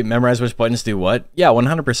eventually memorize which buttons do what. Yeah,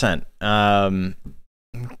 100%.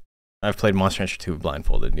 I've played Monster Rancher 2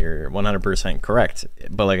 blindfolded. You're 100% correct.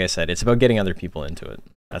 But like I said, it's about getting other people into it.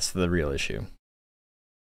 That's the real issue.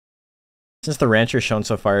 Since the Rancher shown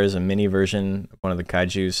so far is a mini version of one of the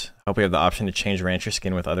kaijus, I hope we have the option to change Rancher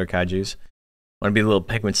skin with other kaijus. Want to be the little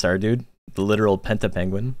penguin star dude? The literal Penta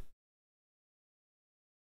Penguin.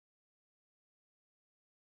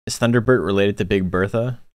 Is Thunderbird related to Big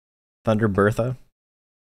Bertha? Thunder Bertha?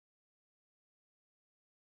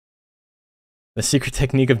 The secret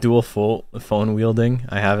technique of dual phone wielding?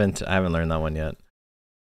 I haven't learned that one yet.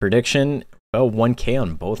 Prediction, about 1k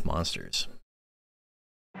on both monsters.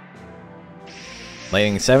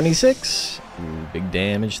 Lightning 76. Ooh, big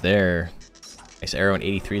damage there. Nice arrow in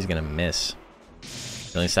 83 is gonna miss.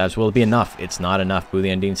 Million stabs, will it be enough? It's not enough. Boo the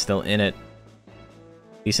Undine's still in it.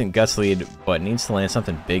 Decent guts lead, but needs to land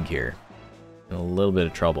something big here. In a little bit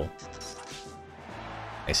of trouble.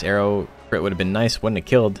 Nice arrow. Crit would have been nice, wouldn't have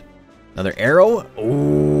killed. Another arrow.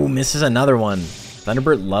 Ooh, misses another one.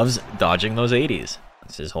 Thunderbird loves dodging those 80s.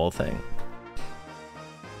 That's his whole thing.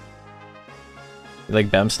 You like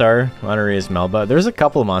Bemstar? Monterey's Melba? There's a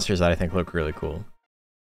couple of monsters that I think look really cool.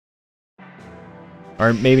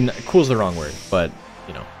 Or maybe not, cool's the wrong word, but,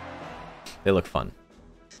 you know, they look fun.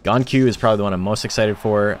 Gonku is probably the one I'm most excited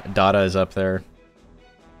for. Dada is up there.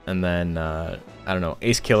 And then, I don't know,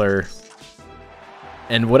 Ace Killer.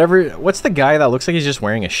 And whatever, what's the guy that looks like he's just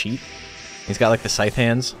wearing a sheet? He's got like the scythe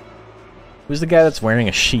hands. Who's the guy that's wearing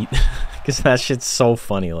a sheet? Because that shit's so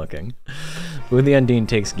funny looking. Boo the Undine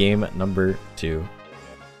takes game number 2.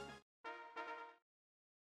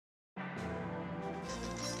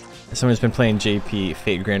 As someone who's been playing JP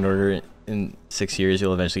Fate Grand Order in 6 years,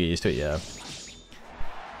 you'll eventually get used to it, yeah.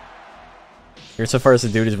 Here so far as the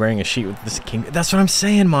dude is wearing a sheet with this king. That's what I'm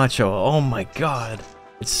saying, Macho. Oh my god.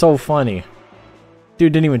 It's so funny.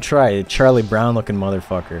 Dude didn't even try. Charlie Brown looking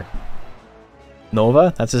motherfucker.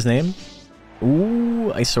 Nova? That's his name?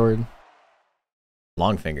 Ooh, Ice Sword.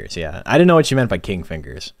 Long fingers, yeah. I didn't know what you meant by king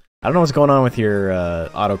fingers. I don't know what's going on with your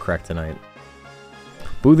autocorrect tonight.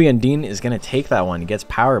 Boo the Undine is going to take that one. He gets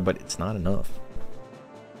power, but it's not enough.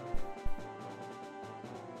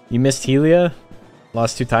 You missed Helia?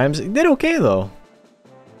 Lost 2 times? He did okay, though.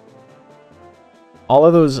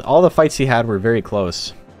 All the fights he had were very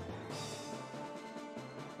close.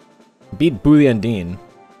 Beat Boo the Undine,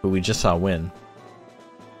 who we just saw win.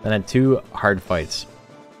 Then had 2 hard fights.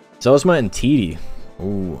 Zosma and Titi.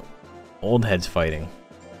 Ooh, old heads fighting.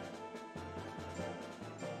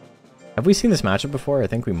 Have we seen this matchup before? I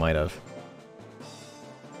think we might have.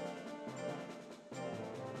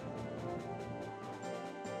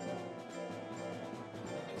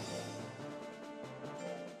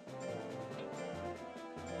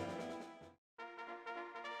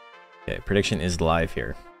 Okay, prediction is live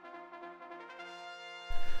here.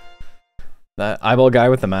 That eyeball guy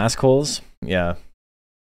with the mask holes? Yeah.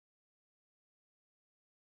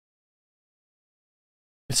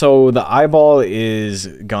 So the eyeball is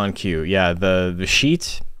Gonku. Yeah, the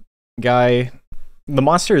sheet guy, the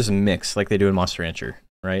monster is mixed like they do in Monster Rancher,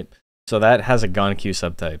 right? So that has a Gonku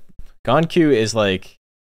subtype. Gonku is like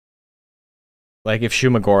if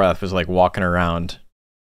Shumagorath was like walking around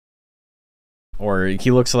or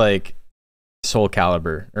he looks like Soul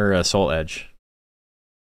Calibur or Soul Edge.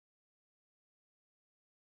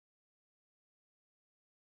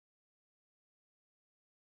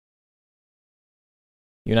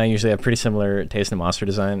 You and I usually have pretty similar taste in monster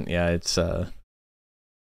design. Yeah, it's oh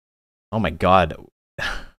my god.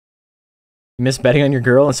 You missed betting on your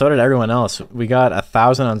girl, and so did everyone else. We got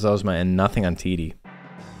 1,000 on Zozma and nothing on TD.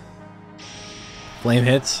 Flame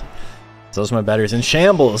hits. Zozma better's in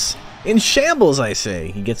shambles. In shambles, I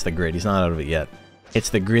say. He gets the grid. He's not out of it yet.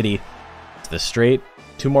 Hits the gritty. It's the straight.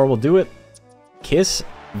 2 more will do it. Kiss.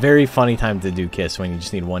 Very funny time to do Kiss when you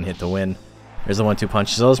just need 1 hit to win. There's the 1-2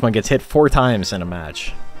 punch. Zozma gets hit 4 times in a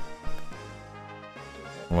match.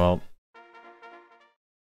 Well.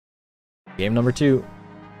 Game number 2.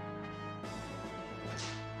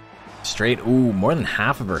 Straight. Ooh, more than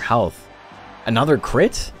half of her health. Another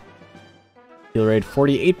crit? Heal rate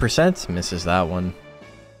 48%. Misses that one.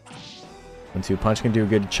 1-2 punch can do a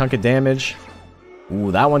good chunk of damage.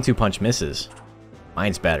 Ooh, that 1-2 punch misses.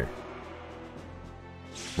 Mine's better.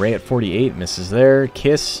 Ray at 48 misses there.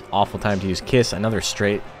 Kiss. Awful time to use Kiss. Another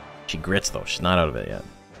straight. She grits though. She's not out of it yet.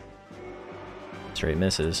 Straight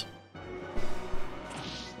misses.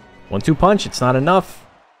 1-2 punch. It's not enough.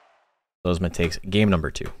 Zozma takes game number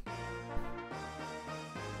 2.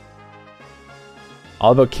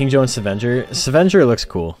 All about King Joe and Savenger. Savenger looks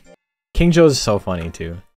cool. King Joe's so funny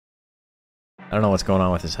too. I don't know what's going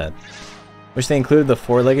on with his head. Wish they included the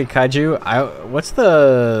 4-legged kaiju. What's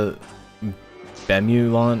the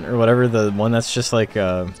Bemulon or whatever, the one that's just like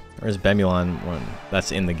where's Bemulon one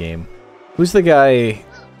that's in the game? Who's the guy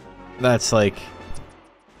that's like,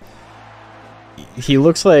 he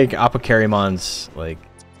looks like Apocarimon's like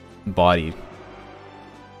body.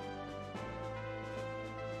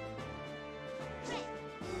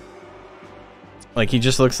 Like he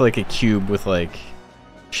just looks like a cube with like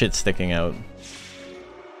shit sticking out.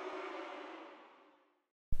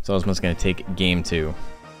 So Zozma's gonna take game 2.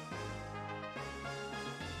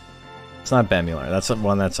 It's not Bemular. That's the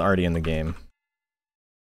one that's already in the game.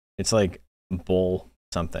 It's like Bull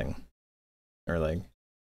something. Or like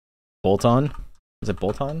Bolton? Is it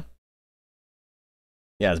Bolton?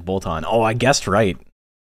 Yeah, it's Bolton. Oh, I guessed right.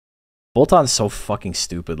 Bolton's so fucking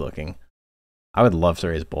stupid looking. I would love to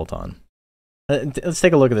raise Bolton. Let's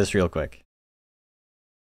take a look at this real quick.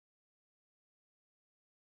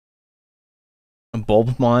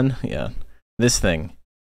 Bulbmon? Yeah. This thing.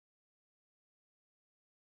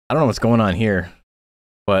 I don't know what's going on here,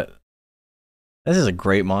 but this is a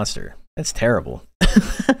great monster. It's terrible.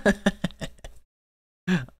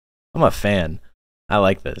 I'm a fan. I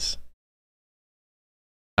like this.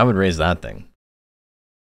 I would raise that thing.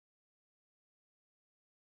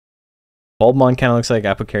 Bulbmon kind of looks like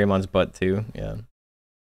Apocarimon's butt too. Yeah.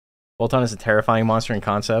 Bolton is a terrifying monster in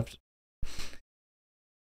concept.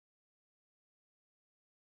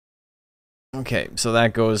 Okay, so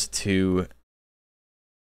that goes to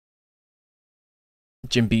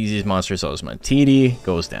Jimbeezy's Monster Zozma. TD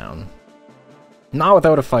goes down. Not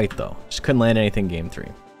without a fight, though. Just couldn't land anything game 3.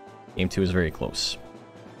 Game 2 is very close.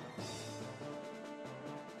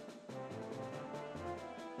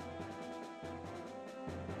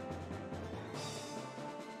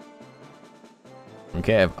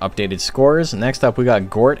 Okay, I've updated scores. Next up, we got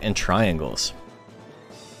Gort and Triangles.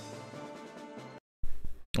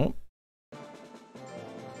 Oh.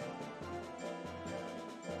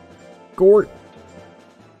 Gort.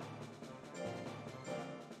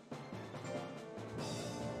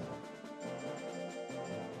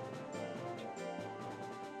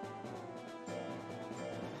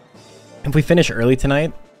 If we finish early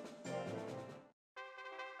tonight,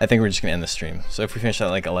 I think we're just gonna end the stream. So if we finish at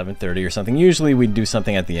like 11:30 or something, usually we do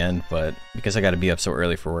something at the end, but because I gotta be up so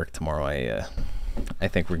early for work tomorrow, I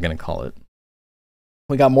think we're gonna call it.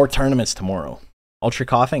 We got more tournaments tomorrow. Ultra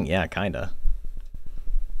Coughing? Yeah, kinda.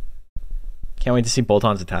 Can't wait to see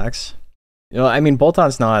Bolton's attacks. You know, I mean,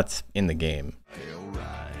 Bolton's not in the game.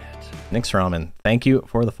 Nick's Ramen, thank you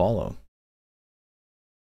for the follow.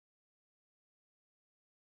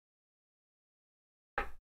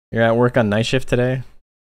 You're at work on night shift today?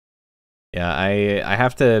 Yeah, I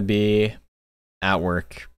have to be at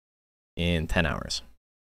work in 10 hours.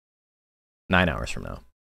 9 hours from now.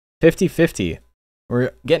 50-50.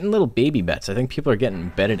 We're getting little baby bets. I think people are getting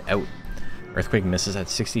betted out. Earthquake misses at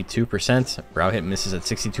 62%. Brow hit misses at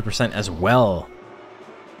 62% as well.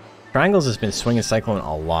 Triangles has been swinging Cyclone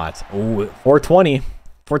a lot. Oh, 420.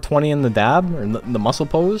 420 in the dab, or the muscle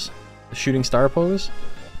pose. The shooting star pose.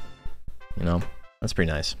 You know, that's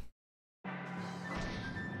pretty nice. Am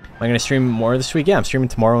I going to stream more this week? Yeah, I'm streaming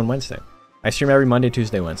tomorrow and Wednesday. I stream every Monday,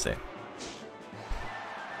 Tuesday, Wednesday.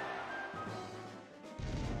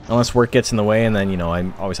 Unless work gets in the way, and then, you know,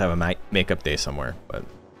 I always have a makeup day somewhere. But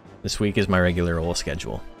this week is my regular old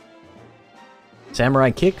schedule.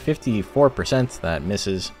 Samurai kick, 54%. That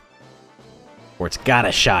misses. Or it's got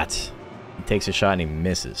a shot. He takes a shot and he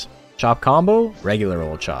misses. Chop combo, regular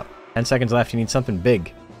old chop. 10 seconds left, you need something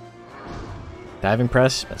big. Diving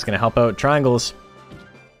press, that's going to help out triangles.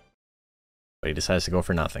 But he decides to go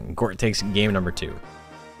for nothing. Gort takes game number 2.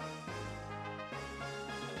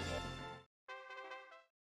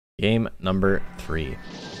 Game number 3.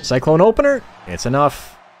 Cyclone opener, it's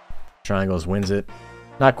enough. Triangles wins it.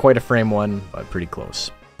 Not quite a frame 1, but pretty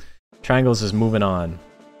close. Triangles is moving on.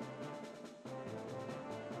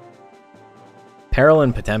 Peril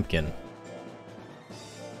and Potemkin.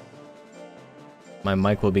 My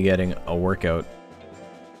mic will be getting a workout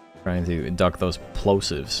trying to duck those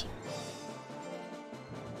plosives.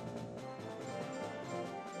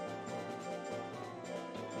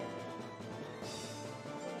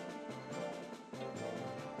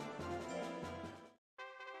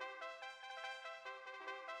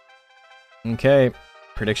 Okay,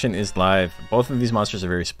 prediction is live. Both of these monsters are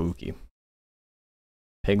very spooky.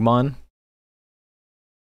 Pigmon.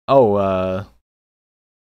 Oh,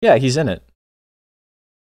 yeah, he's in it.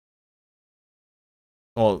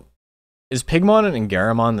 Well, is Pigmon and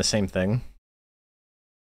Garamon the same thing?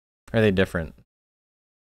 Or are they different?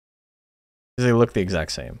 Because they look the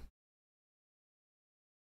exact same.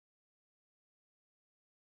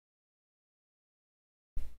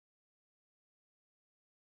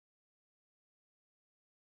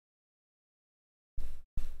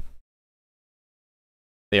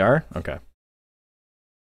 They are? Okay.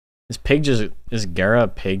 Is Gara a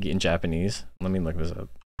pig in Japanese? Let me look this up.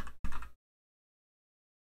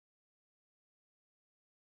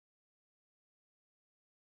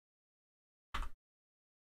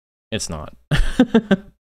 It's not.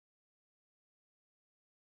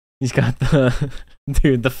 He's got the...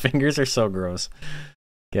 Dude, the fingers are so gross.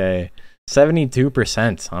 Okay.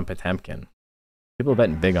 72% on Potemkin. People are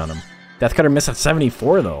betting big on him. Death Cutter missed at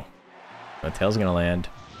 74, though. The tail's gonna land.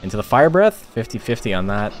 Into the Fire Breath. 50-50 on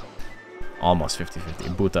that. Almost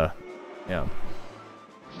 50-50. Buta. Yeah.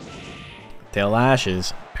 Tail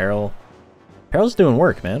lashes. Peril. Peril's doing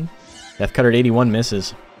work, man. Death Cutter at 81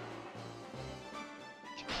 misses.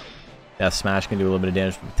 Death Smash can do a little bit of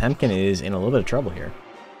damage, but Potemkin is in a little bit of trouble here.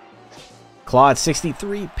 Claw at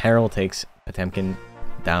 63. Peril takes Potemkin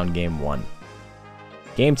down game 1.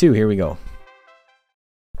 Game 2, here we go.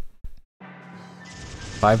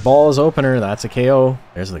 5 balls opener, that's a KO.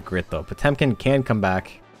 There's the grit though. Potemkin can come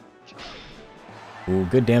back. Ooh,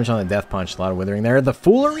 good damage on the Death Punch. A lot of withering there. The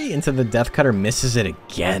Foolery into the Death Cutter misses it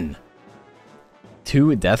again.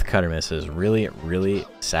 2 Death Cutter misses. Really, really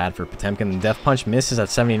sad for Potemkin. The Death Punch misses at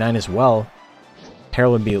 79 as well.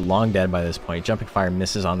 Peril would be long dead by this point. Jumping Fire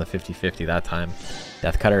misses on the 50-50 that time.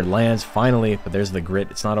 Death Cutter lands finally, but there's the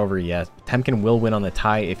grit. It's not over yet. Potemkin will win on the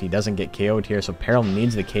tie if he doesn't get KO'd here, so Peril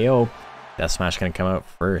needs the KO. Death Smash going to come out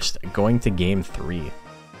first. Going to game 3.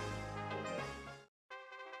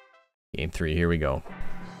 Game 3, here we go.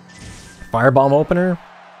 Firebomb opener.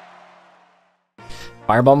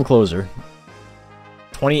 Firebomb closer.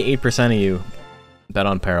 28% of you bet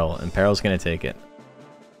on Peril, and Peril's going to take it.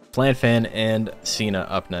 Flanfan and Cena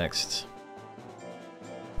up next.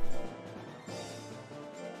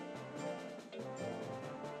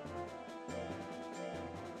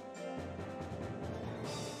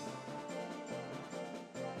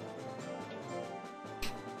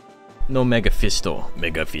 No Megafisto.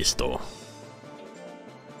 Megafisto.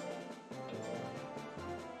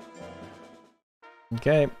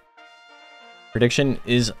 Okay. Prediction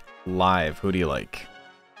is live. Who do you like?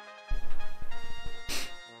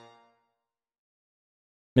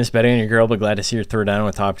 Miss betting on your girl, but glad to see her throw down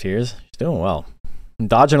with top tiers. She's doing well. I'm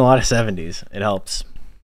dodging a lot of 70s. It helps.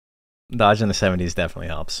 Dodging the 70s definitely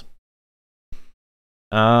helps.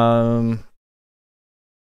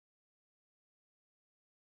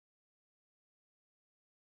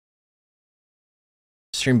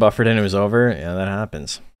 Stream buffered and it was over. Yeah, that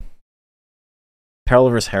happens. Peril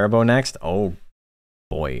vs. Haribo next. Oh,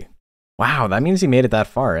 boy. Wow, that means he made it that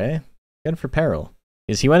far, eh? Good for Peril.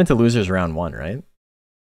 Because he went into losers round 1, right?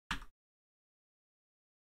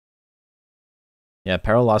 Yeah,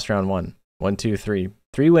 Peril lost round 1. 1, 2, 3.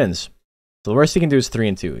 3 wins. So the worst he can do is 3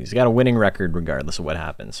 and 2. He's got a winning record regardless of what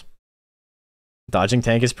happens. Dodging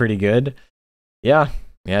tank is pretty good. Yeah,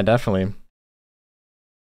 definitely.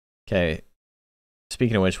 Okay.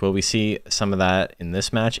 Speaking of which, will we see some of that in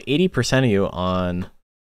this match? 80% of you on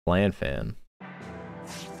Flanfan.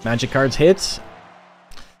 Magic cards hits.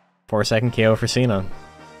 4-second KO for Cena.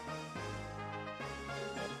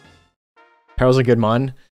 Peril's a good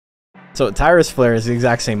mon. So Tyrus Flare is the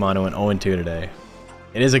exact same mon who went 0-2 today.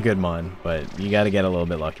 It is a good mon, but you got to get a little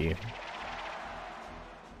bit lucky.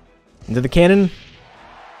 Into the cannon.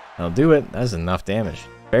 That'll do it. That's enough damage.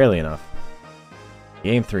 Barely enough.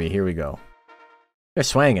 Game 3. Here we go. They're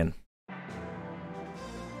swanging.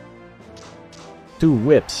 2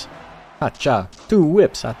 whips. Ha-cha. 2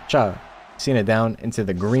 whips. Ha-cha. Cena down into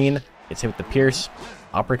the green. Gets hit with the pierce.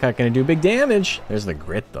 Uppercut gonna do big damage. There's the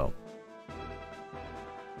grit though.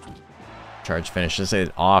 Charge finishes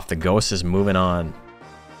it off. The ghost is moving on.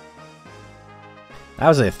 That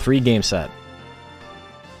was a 3-game set.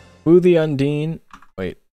 Boo the Undine.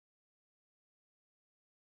 Wait.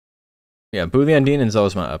 Yeah, Boo the Undine and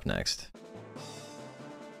Zozma up next.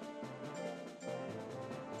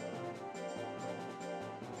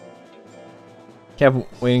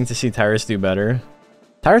 Kept waiting to see Tyrus do better.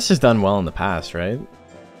 Tyrus has done well in the past, right?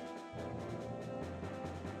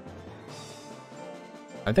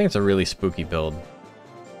 I think it's a really spooky build.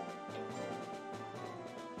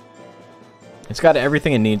 It's got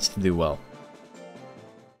everything it needs to do well.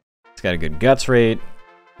 It's got a good guts rate,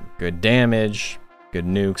 good damage, good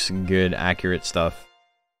nukes, good accurate stuff.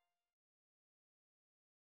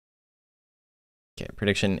 Okay,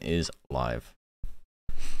 prediction is live.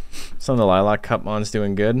 Some of the Lilac Cup mon's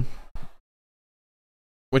doing good.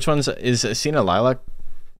 Which one's is Cena Lilac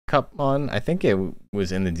Cup mon? I think it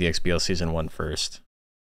was in the DXBL Season 1 first.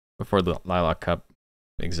 Before the Lilac Cup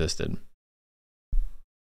existed.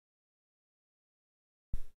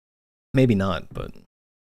 Maybe not, but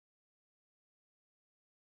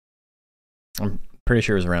I'm pretty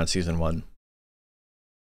sure it was around Season 1.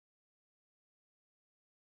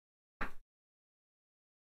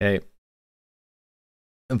 Okay.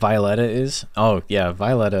 Violetta is? Oh, yeah,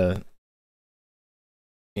 Violetta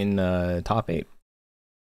in top 8.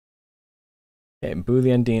 Okay, Boo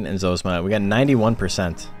the Undine and Zozma. We got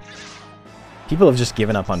 91%. People have just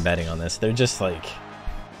given up on betting on this. They're just like,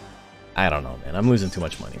 I don't know, man. I'm losing too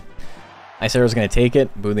much money. I said I was going to take it.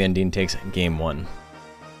 Boo the Undine takes game 1.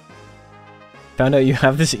 Found out you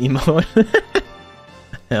have this emote.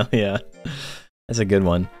 Hell yeah. That's a good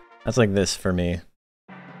one. That's like this for me.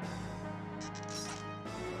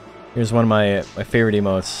 Here's one of my favorite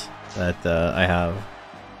emotes that I have.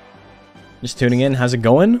 Just tuning in. How's it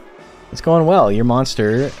going? It's going well. Your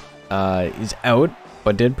monster is out,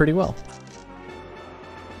 but did pretty well.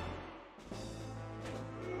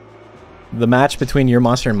 The match between your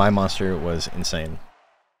monster and my monster was insane.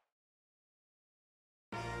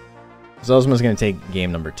 Zozma's going to take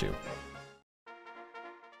game number 2.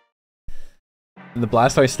 The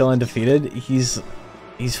Blastoise still undefeated. He's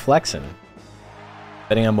flexing.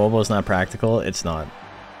 Betting on mobile is not practical. It's not.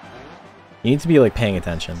 You need to be like paying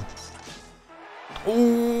attention.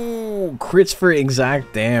 Ooh, crits for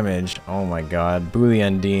exact damage. Oh my god. Boo the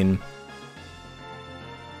Undine.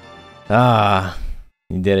 Ah,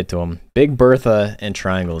 you did it to him. Big Bertha and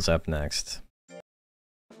Triangle's up next.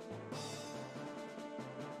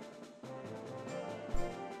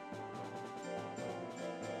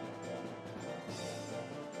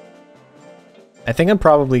 I think I'm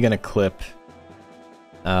probably going to clip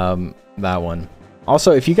that one.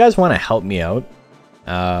 Also, if you guys want to help me out,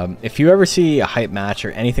 if you ever see a hype match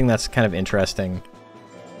or anything that's kind of interesting,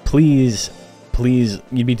 please,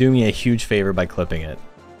 you'd be doing me a huge favor by clipping it.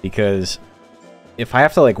 Because if I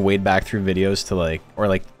have to like wade back through videos to like, or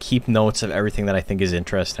like keep notes of everything that I think is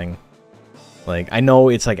interesting, like I know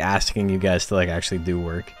it's like asking you guys to like actually do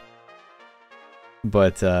work.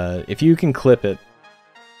 But if you can clip it,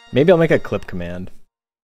 maybe I'll make a clip command.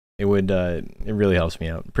 It would, it really helps me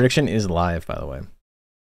out. Prediction is live, by the way.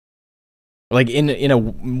 Like, in a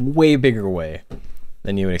way bigger way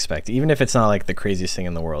than you would expect. Even if it's not, like, the craziest thing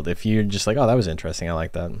in the world. If you're just like, oh, that was interesting, I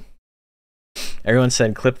like that. Everyone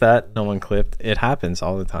said, clip that. No one clipped. It happens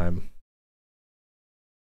all the time.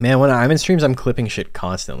 Man, when I'm in streams, I'm clipping shit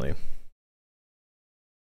constantly.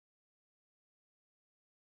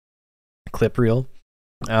 Clip reel.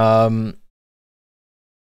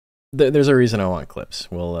 There's a reason I want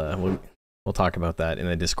clips. We'll talk about that in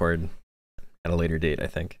the Discord at a later date, I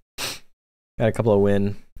think. Got a couple of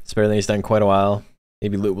win. It's better than he's done quite a while.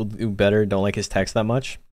 Maybe Loot will do better. Don't like his text that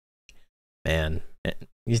much. Man,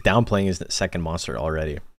 he's downplaying his second monster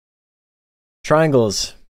already.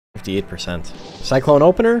 Triangles, 58%. Cyclone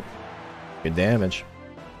opener, good damage.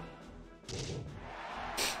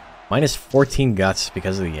 Minus 14 guts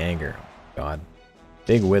because of the anger. God,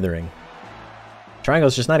 big withering.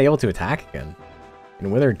 Triangle's just not able to attack again.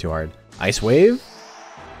 And withered too hard. Ice Wave?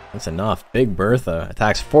 That's enough. Big Bertha.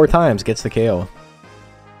 Attacks 4 times, gets the KO.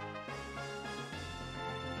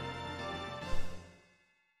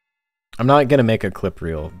 I'm not gonna make a clip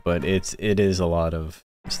reel, but it is a lot of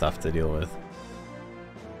stuff to deal with.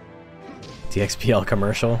 DXBL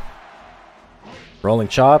commercial. Rolling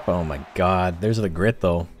chop. Oh my god. There's the grit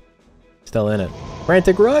though. Still in it.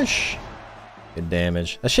 Frantic rush. Good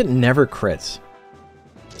damage. That shit never crits.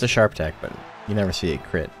 It's a sharp tech, but you never see it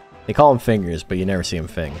crit. They call them fingers, but you never see them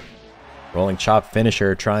fing. Rolling chop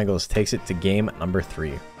finisher. Triangles takes it to game number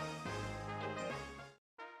 3.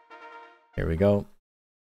 Here we go.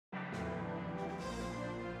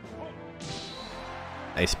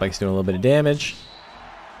 Ice Spike's doing a little bit of damage.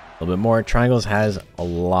 A little bit more. Triangles has a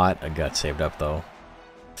lot of guts saved up, though.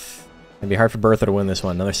 It'd be hard for Bertha to win this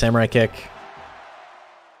one. Another samurai kick.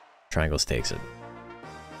 Triangles takes it.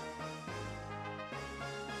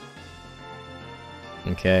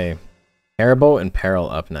 Okay. Haribo and Peril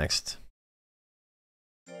up next.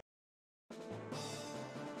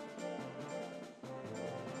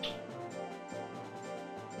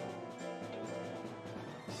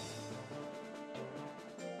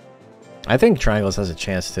 I think Triangles has a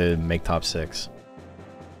chance to make top 6.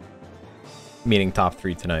 Meaning top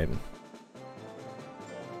 3 tonight.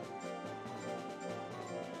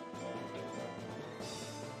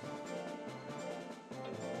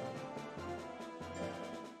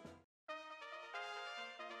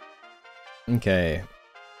 Okay.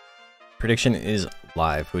 Prediction is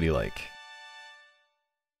live. Who do you like?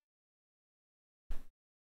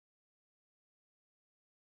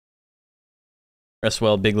 Rest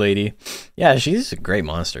well, big lady. Yeah, she's a great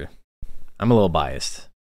monster. I'm a little biased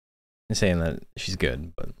in saying that she's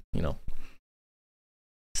good, but you know.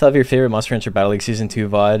 Still have your favorite Monster Hunter Battle League Season 2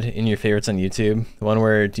 VOD in your favorites on YouTube. The one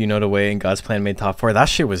where Do You Know the Way and God's Plan made top 4. That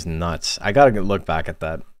shit was nuts. I gotta look back at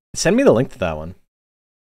that. Send me the link to that one.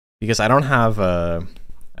 Because I don't have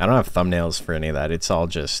thumbnails for any of that. It's all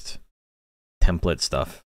just template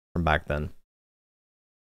stuff from back then.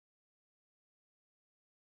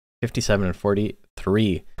 57 and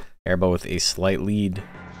 43. Airbow with a slight lead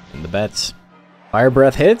in the bets. Fire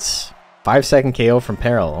Breath hits. 5-second KO from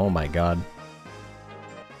Peril. Oh my god.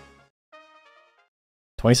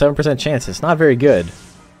 27% chance. It's not very good.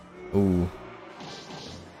 Ooh.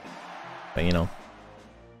 But you know,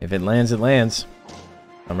 if it lands, it lands.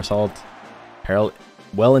 Somersault. Peril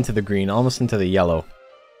well into the green, almost into the yellow.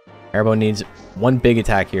 Airbow needs one big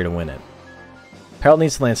attack here to win it. Peril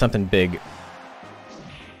needs to land something big.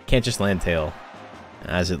 Can't just land tail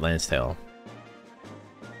as it lands tail.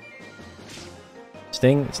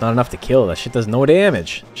 Sting, it's not enough to kill. That shit does no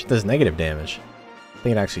damage. Shit does negative damage. I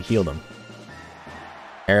think it actually healed him.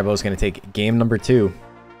 Airbow going to take game number 2.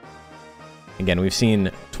 Again, we've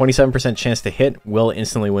seen 27% chance to hit. Will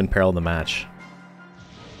instantly win Peril the match.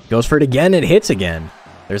 Goes for it again. It hits again.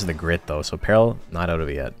 There's the grit though. So Peril not out of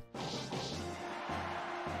it yet.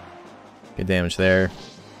 Good damage there.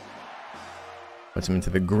 Puts him into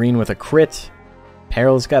the green with a crit.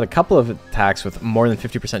 Peril's got a couple of attacks with more than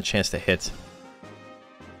 50% chance to hit.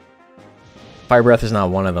 Fire Breath is not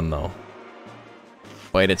one of them though.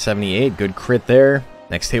 Bite at 78. Good crit there.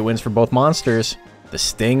 Next hit wins for both monsters. The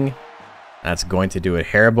Sting. That's going to do it.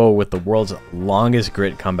 Haribo with the world's longest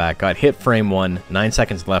grit comeback. Got hit frame 1. 9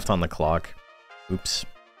 seconds left on the clock. Oops.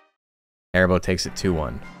 Haribo takes it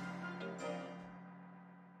 2-1.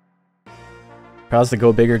 How's the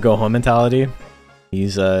go big or go home mentality?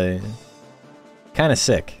 He's kind of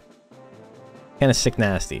sick. Kind of sick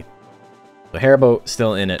nasty. So Haribo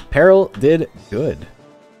still in it. Peril did good.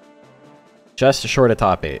 Just short of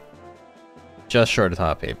top 8. Just short of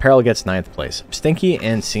top 8. Peril gets 9th place. Stinky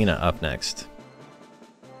and Cena up next.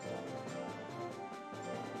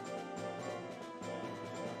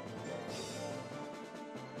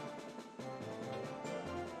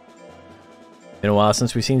 Been a while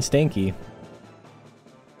since we've seen Stinky.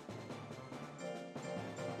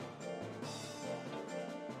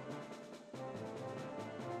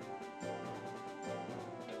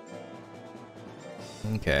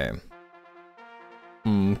 Okay.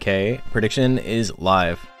 Okay, prediction is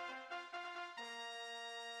live.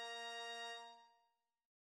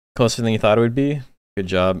 Closer than you thought it would be. Good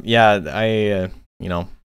job. Yeah, I, you know,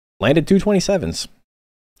 landed 2 27s.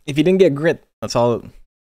 If you didn't get grit, that's all.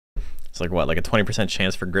 It's like what, like a 20%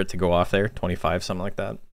 chance for grit to go off there? 25, something like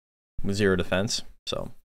that. With 0 defense.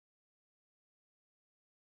 So,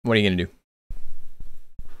 what are you gonna do?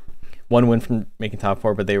 1 win from making top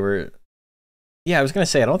 4, but they were. Yeah, I was gonna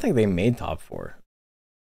say I don't think they made top 4.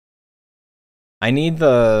 I need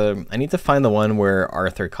to find the one where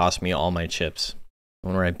Arthur cost me all my chips. The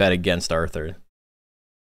one where I bet against Arthur. And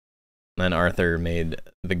then Arthur made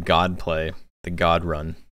the God play, the God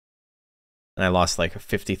run. And I lost like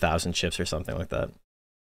 50,000 chips or something like that.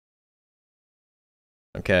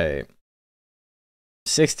 Okay.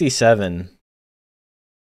 67.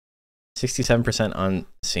 67% on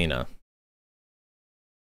Cena.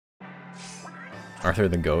 Arthur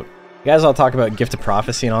the Goat. You guys all talk about Gift of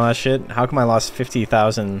Prophecy and all that shit. How come I lost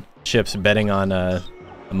 50,000 chips betting on a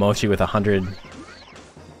Mochi with 100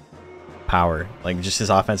 power? Like, just his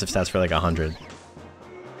offensive stats for like 100.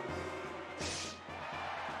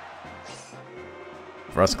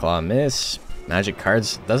 Thrust Claw miss. Magic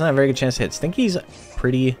cards. Doesn't have a very good chance to hit. Stinky's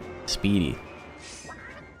pretty speedy.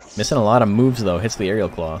 Missing a lot of moves though. Hits the Aerial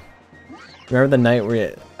Claw. Remember the night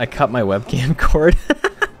where I cut my webcam cord?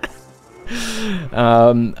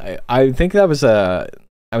 I think that was I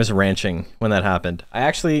was ranching when that happened. I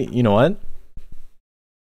actually, you know what?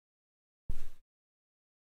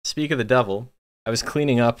 Speak of the devil, I was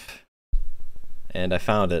cleaning up and I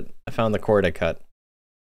found it. I found the cord I cut.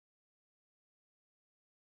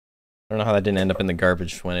 I don't know how that didn't end up in the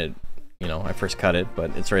garbage when it, you know, I first cut it,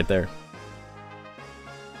 but it's right there.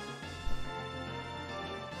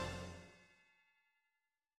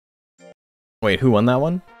 Wait, who won that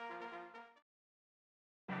one?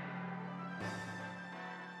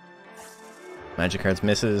 Magic cards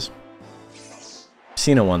misses.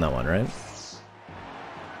 Cena won that one, right?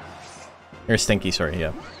 Or Stinky, sorry,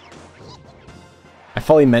 yeah. I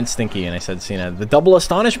fully meant Stinky and I said Cena. The double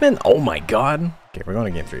astonishment? Oh my god. Okay, we're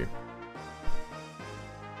going to game 3.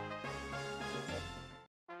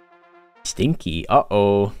 Stinky,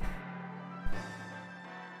 uh-oh.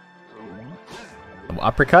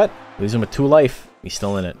 Uppercut? Leaves him with 2 life. He's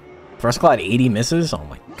still in it. Thrust Claw at 80 misses? Oh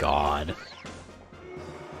my god.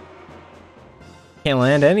 Can't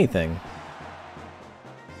land anything.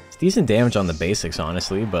 It's decent damage on the basics,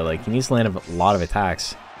 honestly, but like he needs to land a lot of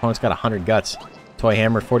attacks. Opponent's got 100 guts. Toy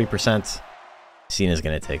Hammer, 40%. Cena's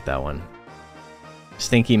gonna take that one.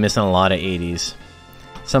 Stinky missing a lot of 80s.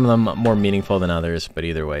 Some of them more meaningful than others, but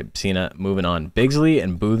either way. Cena moving on. Bigsley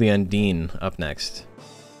and Boo the Undine up next.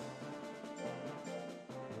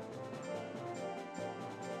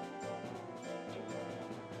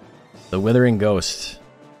 The Withering Ghost.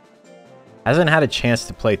 Hasn't had a chance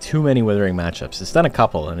to play too many Withering matchups. It's done a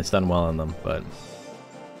couple, and it's done well on them, but...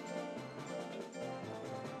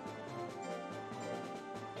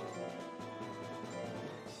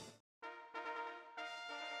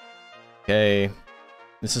 Okay.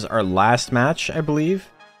 This is our last match, I believe.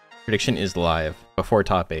 Prediction is live. Before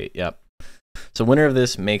top 8, yep. So winner of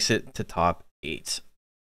this makes it to top 8.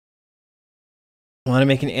 I want to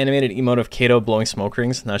make an animated emote of Kato blowing smoke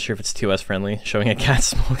rings. Not sure if it's 2S friendly. Showing a cat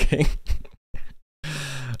smoking.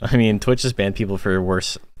 I mean, Twitch just banned people for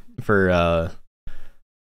worse, for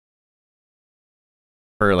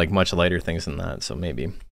like much lighter things than that. So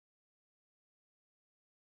maybe.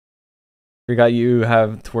 Forgot you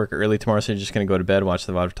have to work early tomorrow, so you're just gonna go to bed, watch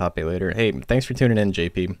the VOD for top 8 later. Hey, thanks for tuning in,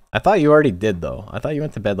 JP. I thought you already did though. I thought you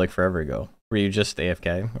went to bed like forever ago. Were you just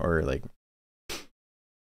AFK or like?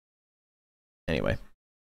 Anyway,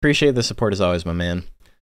 appreciate the support as always, my man.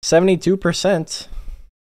 72%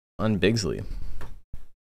 on Bigsley.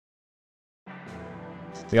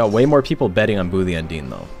 We got way more people betting on Boo the Undine,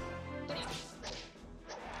 though.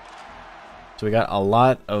 So we got a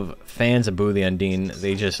lot of fans of Boo the Undine.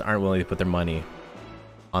 They just aren't willing to put their money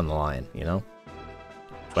on the line, you know?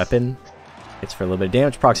 Weapon. Hits for a little bit of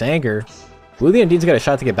damage. Procs Anger. Boo the Undine's got a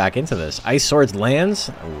shot to get back into this. Ice Swords lands.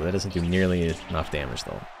 Oh, that doesn't do nearly enough damage,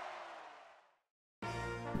 though.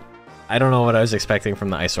 I don't know what I was expecting from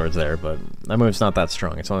the Ice Swords there, but that move's not that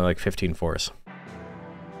strong. It's only like 15 force.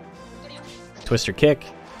 Twister Kick.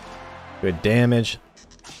 Good damage.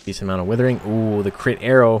 Decent amount of Withering. Ooh, the crit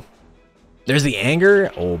arrow. There's the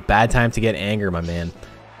Anger. Oh, bad time to get Anger, my man.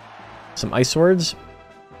 Some Ice Swords.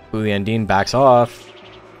 Boo the Undine backs off.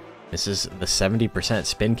 This is the 70%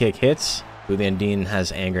 spin kick hits. Boo the Undine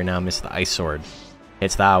has Anger now. Missed the Ice Sword.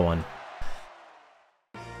 Hits that one.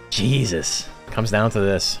 Jesus. Comes down to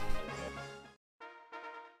this.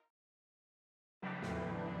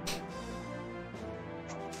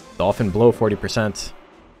 Dolphin Blow, 40%.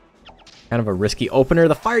 Kind of a risky opener.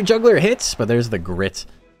 The Fire Juggler hits, but there's the grit.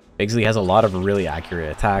 Bigsley has a lot of really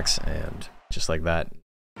accurate attacks, and just like that,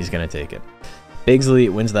 he's going to take it. Bigsley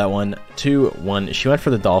wins that one 2-1. She went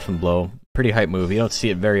for the Dolphin Blow. Pretty hype move. You don't see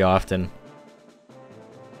it very often,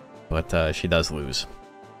 but she does lose.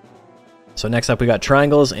 So next up, we got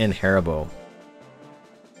Triangles and Haribo.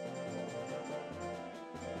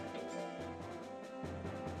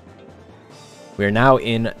 We are now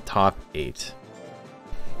in top 8.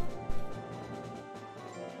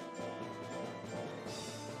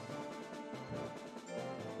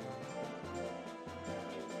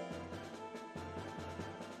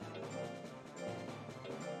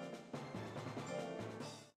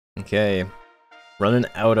 Okay. Running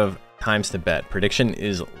out of times to bet. Prediction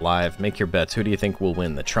is live. Make your bets. Who do you think will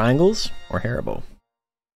win, the Triangles or Haribo?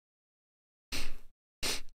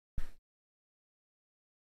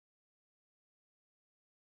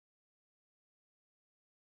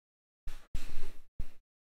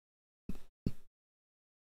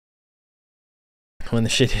 When the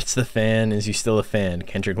shit hits the fan, is you still a fan?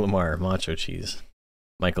 Kendrick Lamar, Macho Cheese,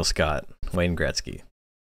 Michael Scott, Wayne Gretzky,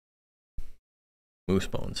 Moose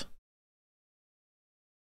Bones.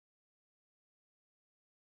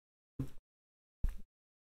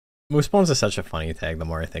 Moose Bones is such a funny tag the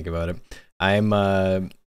more I think about it. I'm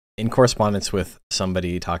in correspondence with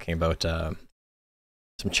somebody talking about some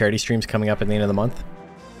charity streams coming up at the end of the month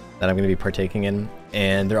that I'm going to be partaking in,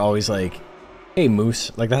 and they're always like, hey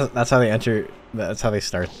Moose, like that's how they enter, that's how they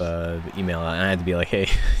start the email, and I had to be like, hey,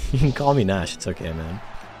 you can call me Nash, it's okay, man.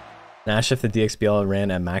 Nash, if the DXBL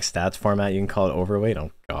ran at max stats format, you can call it overweight.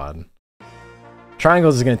 Oh god.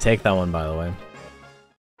 Triangles is going to take that one, by the way.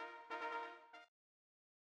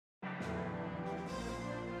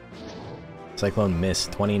 Cyclone miss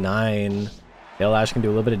 29. Tail Ash can do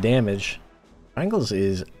a little bit of damage. Triangles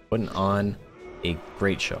is putting on a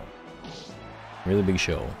great show. Really big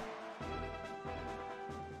show.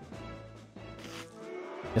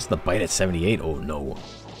 Just the bite at 78. Oh no.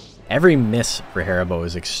 Every miss for Haribo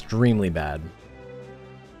is extremely bad.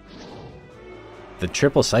 The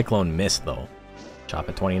triple Cyclone missed though. Chop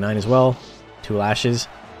at 29 as well. 2 lashes.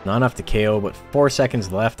 Not enough to KO, but 4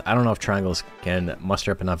 seconds left. I don't know if Triangles can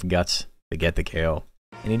muster up enough guts to get the KO.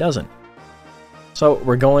 And he doesn't. So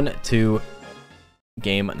we're going to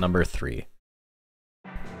game number 3.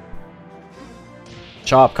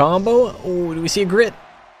 Chop combo. Oh, do we see a grit?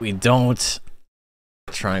 We don't.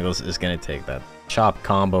 Triangles is going to take that. Chop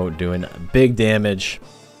combo doing big damage.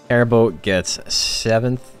 Haribo gets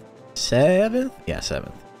 7th. 7th? Yeah,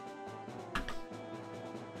 7th.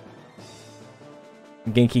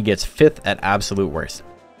 Genki gets 5th at absolute worst.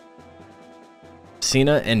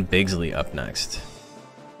 Cena and Bigsley up next.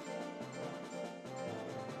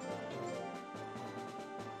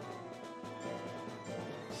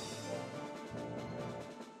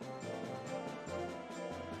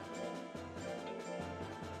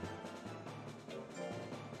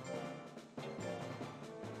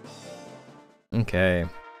 Okay.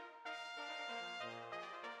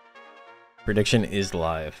 Prediction is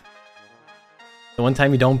live. The one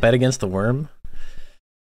time you don't bet against the worm,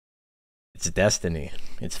 it's destiny.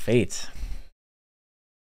 It's fate.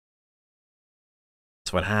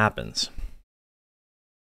 It's what happens.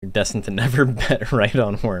 You're destined to never bet right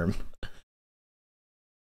on worm.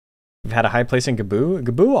 We've had a high place in Gaboo.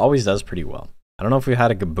 Gaboo always does pretty well. I don't know if we had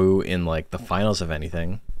a Gaboo in like the finals of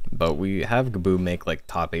anything, but we have Gaboo make like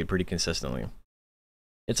top 8 pretty consistently.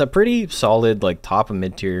 It's a pretty solid like top of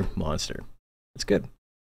mid-tier monster. It's good.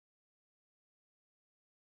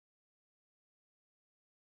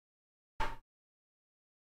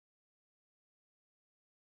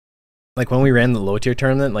 Like when we ran the low tier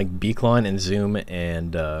tournament, like Beaklon and Zoom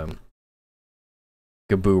and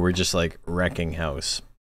Gaboo were just like wrecking house.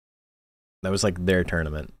 That was like their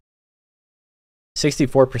tournament.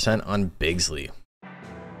 64% on Bigsley.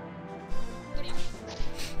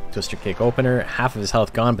 Twister kick opener, half of his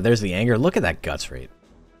health gone, but there's the anger. Look at that guts rate.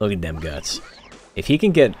 Look at them guts. If he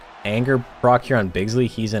can get anger proc here on Bigsley,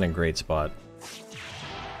 he's in a great spot.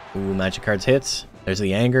 Ooh, magic cards hits. There's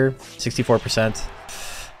the anger, 64%.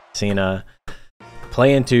 Cena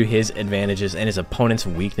play into his advantages and his opponent's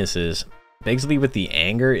weaknesses. Bigsley with the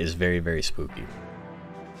anger is very, very spooky.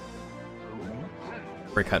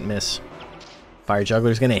 Brick cut miss. Fire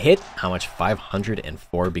Juggler's gonna hit. How much?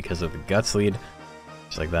 504 because of the guts lead.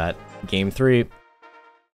 Just like that. Game 3.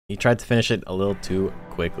 He tried to finish it a little too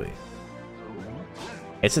quickly.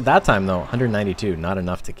 It's at that time though, 192, not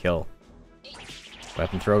enough to kill.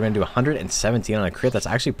 Weapon throw gonna do 117 on a crit. That's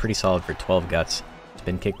actually pretty solid for 12 guts.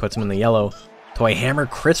 Spin kick puts him in the yellow. Toy hammer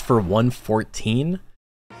crits for 114.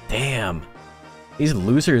 Damn. These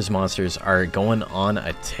losers monsters are going on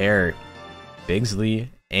a tear. Bigsley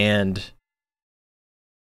and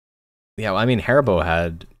yeah, well, I mean Haribo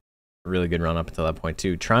had a really good run up until that point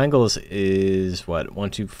too. Triangles is what, 1,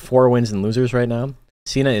 2, 4 wins and losers right now.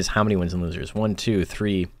 Cena is how many wins and losers? 1, 2,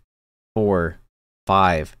 3, 4,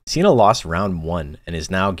 5. Cena lost round 1 and is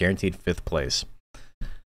now guaranteed 5th place.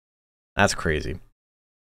 That's crazy.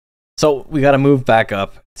 So we got to move back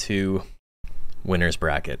up to winner's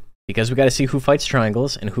bracket because we got to see who fights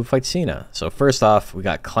Triangles and who fights Cena. So first off, we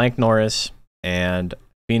got Clank Norris and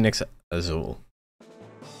Phoenix Azul.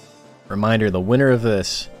 Reminder, the winner of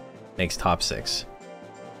this makes top 6.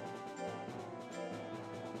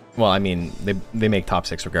 Well, I mean, they make top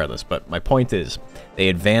 6 regardless, but my point is, they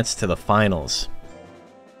advance to the finals.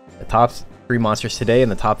 The top 3 monsters today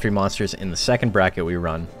and the top 3 monsters in the second bracket we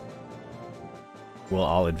run will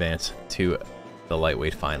all advance to the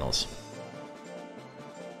lightweight finals.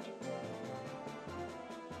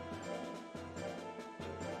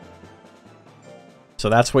 So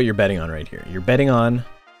that's what you're betting on right here. You're betting on,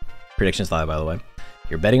 predictions live by the way,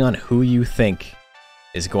 you're betting on who you think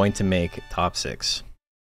is going to make top 6.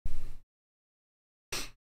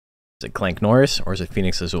 Is it Clank Norris or is it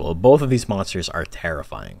Phoenix Azul? Both of these monsters are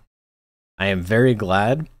terrifying. I am very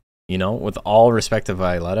glad, you know, with all respect to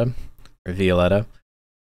Violetta,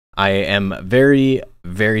 I am very,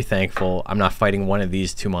 very thankful I'm not fighting one of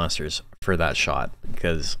these 2 monsters for that shot,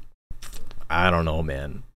 because I don't know,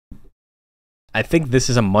 man. I think this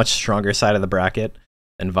is a much stronger side of the bracket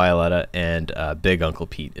than Violetta and Big Uncle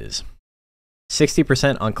Pete is.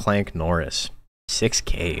 60% on Clank Norris.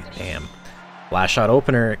 6k, damn. Last shot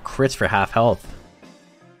opener, crits for half health.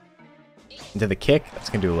 Into the kick, that's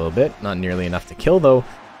going to do a little bit. Not nearly enough to kill, though.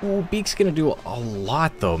 Ooh, Beak's going to do a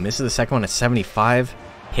lot, though. Misses the second one at 75.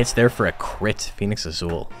 Hits there for a crit. Phoenix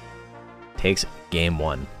Azul takes game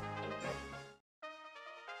 1.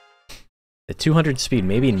 The 200 speed,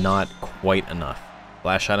 maybe not quite enough.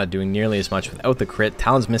 Last shot not doing nearly as much without the crit.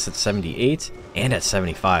 Talon's missed at 78 and at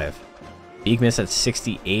 75. Beak missed at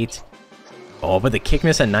 68. Oh, but the kick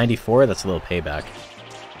miss at 94, that's a little payback.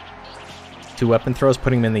 2 weapon throws,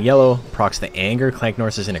 putting him in the yellow. Procs the anger. Clank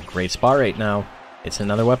Norris is in a great spot right now. It's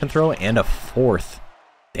another weapon throw and a 4th.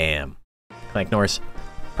 Damn. Clank Norris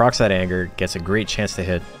procs that anger, gets a great chance to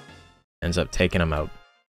hit, ends up taking him out.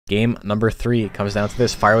 Game number 3 comes down to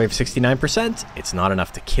this. Firewave 69%. It's not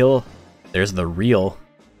enough to kill. There's the reel.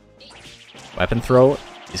 Weapon throw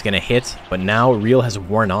is going to hit, but now reel has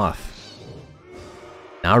worn off.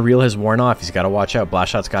 Now reel has worn off. He's got to watch out.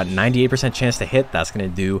 Blast shot's got 98% chance to hit. That's going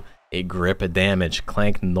to do a grip of damage.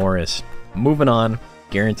 Clank Norris. Moving on.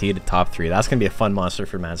 Guaranteed top 3. That's going to be a fun monster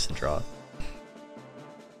for Mads to draw.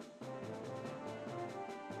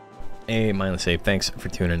 Hey, Mindless Ape. Thanks for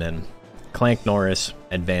tuning in. Clank Norris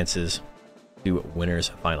advances to winners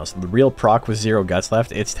finals. The real proc with 0 guts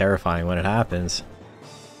left. It's terrifying when it happens.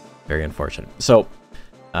 Very unfortunate. So,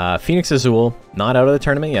 Phoenix Azul, not out of the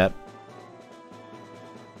tournament yet.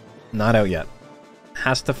 Not out yet.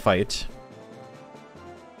 Has to fight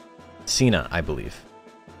Cena, I believe.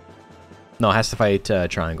 No, has to fight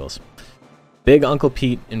Triangles. Big Uncle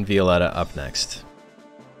Pete and Violetta up next.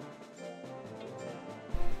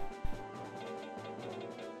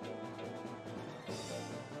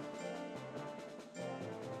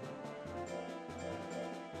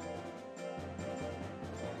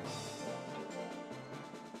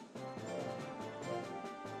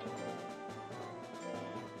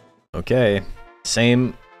 Okay,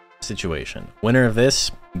 same situation. Winner of this,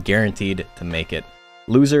 guaranteed to make it.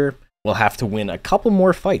 Loser will have to win a couple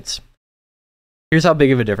more fights. Here's how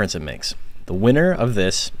big of a difference it makes. The winner of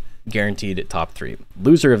this, guaranteed top 3.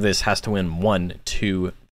 Loser of this has to win 1,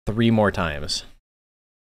 2, 3 more times.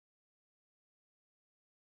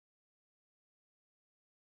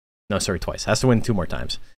 No, sorry, twice. Has to win 2 more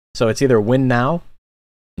times. So it's either win now,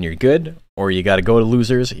 and you're good, or you got to go to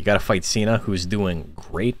losers. You got to fight Cena, who's doing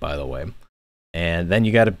great, by the way. And then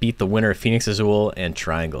you got to beat the winner of Phoenix Azul and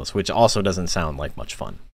Triangles, which also doesn't sound like much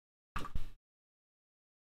fun.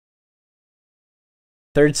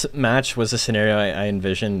 Third match was a scenario I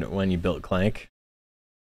envisioned when you built Clank.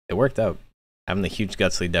 It worked out. Having the huge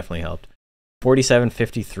guts lead definitely helped.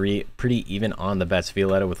 47-53, pretty even on the bets.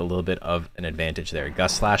 Violetta with a little bit of an advantage there.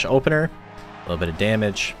 Gust slash opener, a little bit of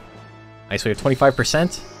damage. Ice Wave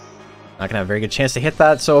 25%. Not gonna have a very good chance to hit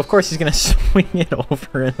that, so of course he's gonna swing it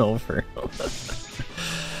over and over.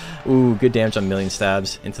 Ooh, good damage on million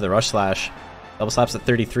stabs. Into the rush slash. Double slaps at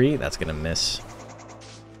 33, that's gonna miss.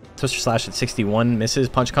 Twister slash at 61, misses.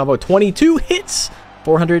 Punch combo 22 hits!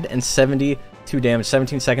 472 damage.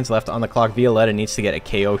 17 seconds left on the clock. Violetta needs to get a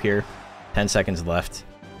KO here. 10 seconds left.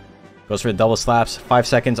 Goes for the double slaps. 5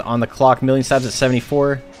 seconds on the clock. Million stabs at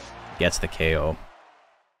 74. Gets the KO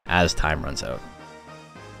as time runs out.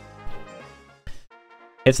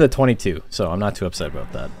 Hits the 22, so I'm not too upset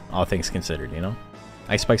about that. All things considered, you know?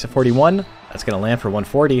 Ice Spikes at 41. That's going to land for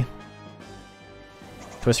 140.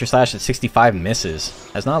 Twister Slash at 65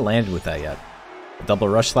 misses. Has not landed with that yet. Double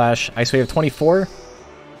Rush Slash. Ice Wave at 24.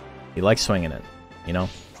 He likes swinging it, you know?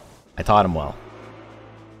 I taught him well.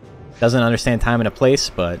 Doesn't understand time and a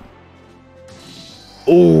place, but...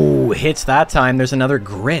 Ooh, hits that time. There's another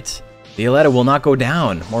grit. Violetta will not go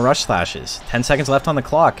down. More Rush Slashes. 10 seconds left on the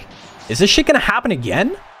clock. Is this shit gonna happen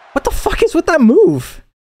again? What the fuck is with that move?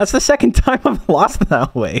 That's the second time I've lost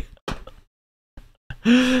that way.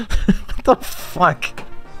 What the fuck?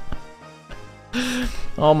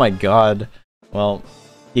 Oh my god. Well,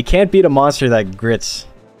 you can't beat a monster that grits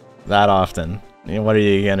that often. You know, what are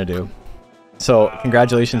you gonna do? So,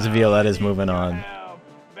 congratulations, Violetta's moving on.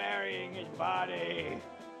 Burying his body.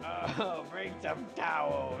 Bring some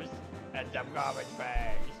towels and some garbage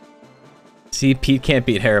bags. See, Pete can't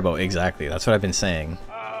beat Haribo. Exactly. That's what I've been saying.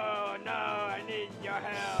 Oh no, I need your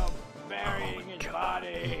help. Burying his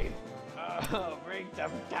body. Bring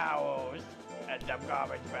some towels and some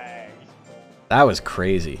garbage bags. That was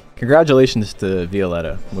crazy. Congratulations to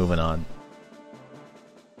Violetta. Moving on.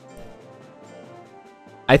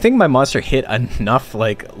 I think my monster hit enough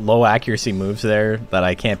like low accuracy moves there that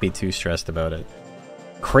I can't be too stressed about it.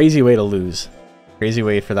 Crazy way to lose. Crazy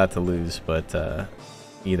way for that to lose, but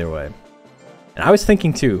either way. And I was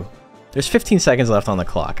thinking too, there's 15 seconds left on the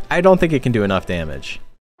clock. I don't think it can do enough damage.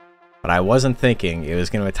 But I wasn't thinking it was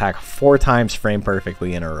going to attack 4 times frame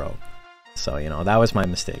perfectly in a row. So, you know, that was my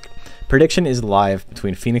mistake. Prediction is live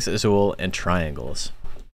between Phoenix Azul and Triangles.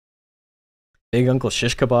 Big Uncle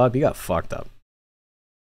Shish Kebab, you got fucked up.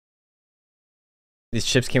 These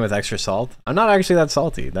chips came with extra salt. I'm not actually that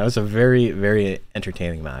salty. That was a very, very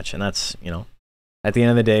entertaining match. And that's, you know, at the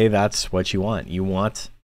end of the day, that's what you want. You want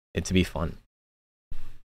it to be fun.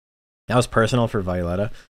 That was personal for Violetta.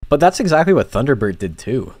 But that's exactly what Thunderbird did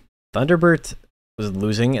too. Thunderbird was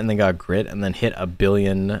losing and then got grit and then hit a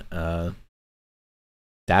billion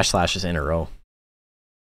dash slashes in a row.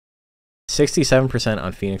 67%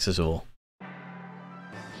 on Phoenix Azul.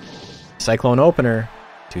 Cyclone opener,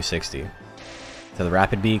 260. To the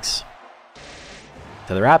Rapid Beaks.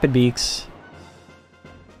 To the Rapid Beaks.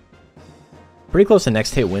 Pretty close to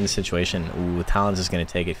next hit win situation. Ooh, Talons is going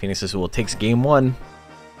to take it. Phoenix Azul takes game 1.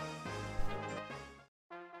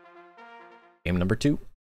 Game number 2.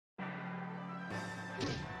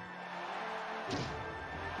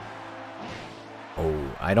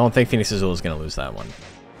 Oh, I don't think Phoenix Azul is going to lose that one.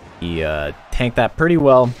 He tanked that pretty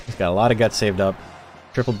well. He's got a lot of guts saved up.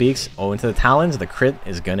 Triple Beaks. Oh, into the Talons. The crit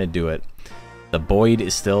is going to do it. The Boyd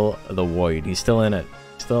is still the Void. He's still in it.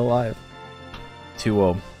 Still alive.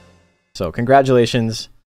 2-0. So, congratulations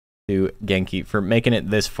to Genki for making it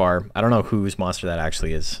this far. I don't know whose monster that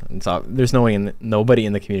actually is. There's nobody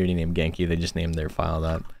in the community named Genki. They just named their file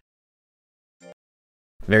that.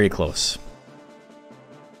 Very close.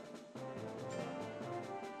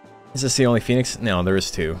 Is this the only Phoenix? No, there is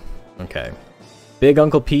 2. Okay. Big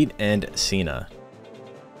Uncle Pete and Cena.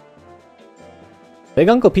 Big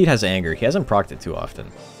Uncle Pete has anger. He hasn't procced it too often.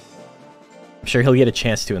 I'm sure he'll get a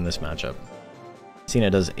chance to in this matchup. Cena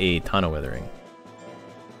does a ton of withering.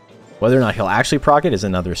 Whether or not he'll actually proc it is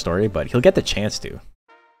another story, but he'll get the chance to.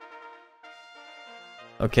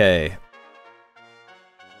 Okay.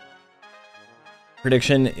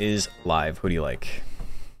 Prediction is live. Who do you like?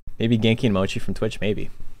 Maybe Genki and Mochi from Twitch? Maybe.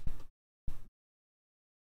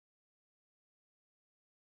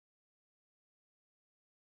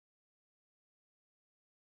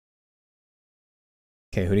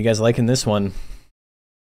 Okay, who do you guys like in this one?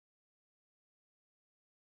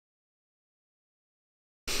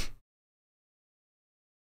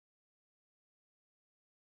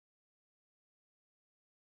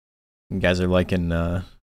 You guys are liking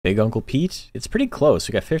Big Uncle Pete? It's pretty close.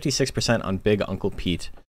 We got 56% on Big Uncle Pete.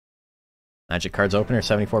 Magic Cards opener,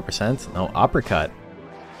 74%. No, Uppercut.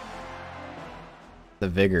 The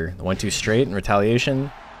Vigor. The 1-2 straight and retaliation.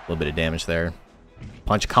 A little bit of damage there.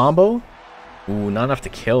 Punch combo. Ooh, not enough to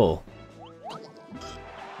kill.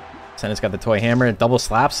 Sena's got the toy hammer. Double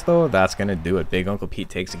slaps, though. That's going to do it. Big Uncle Pete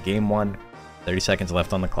takes a game 1. 30 seconds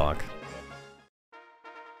left on the clock.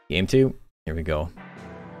 Game 2. Here we go.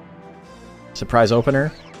 Surprise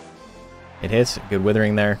opener. It hits. Good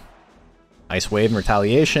withering there. Ice Wave and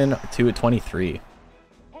retaliation. 2 at 23.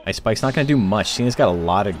 Ice Spike's not going to do much. Cena's got a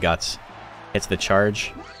lot of guts. Hits the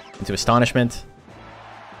charge. Into Astonishment.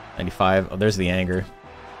 95. Oh, there's the anger.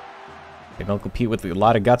 Big Uncle Pete with a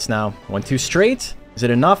lot of guts now. 1-2 straight. Is it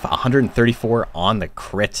enough? 134 on the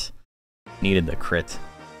crit. Needed the crit.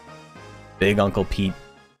 Big Uncle Pete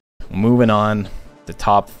moving on to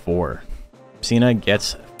top 4. Cena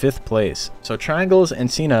gets 5th place. So Triangles and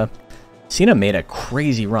Cena made a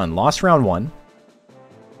crazy run. Lost round 1.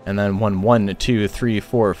 And then won 1, 2, 3,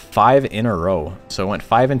 4, 5 in a row. So it went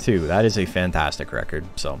 5-2. That is a fantastic record.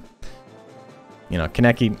 So, you know,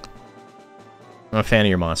 Kaneki, I'm a fan of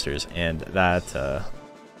your monsters, and that,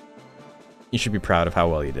 you should be proud of how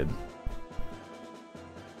well you did.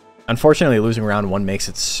 Unfortunately, losing round 1 makes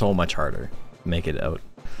it so much harder to make it out.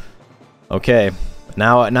 Okay,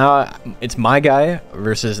 now it's my guy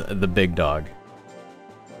versus the big dog.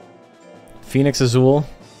 Phoenix Azul.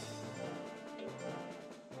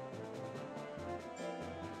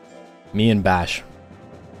 Me and Bash.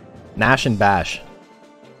 Nash and Bash.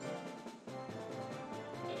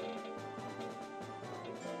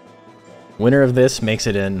 Winner of this makes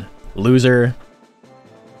it in. Loser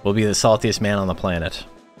will be the saltiest man on the planet.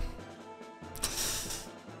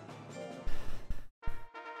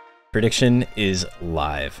 Prediction is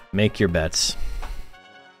live. Make your bets.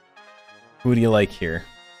 Who do you like here?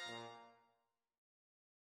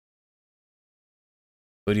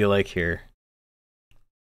 Who do you like here?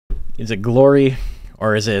 Is it glory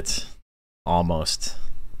or is it almost?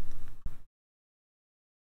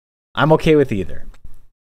 I'm okay with either.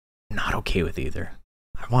 Not okay with either.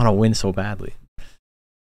 I want to win so badly.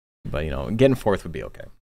 But, you know, getting fourth would be okay.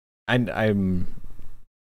 I'm...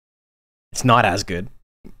 It's not as good.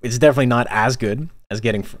 It's definitely not as good as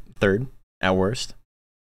getting third at worst.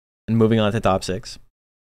 And moving on to top 6.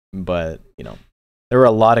 But, you know, there were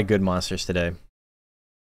a lot of good monsters today.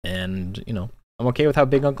 And, you know, I'm okay with how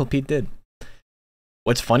Big Uncle Pete did.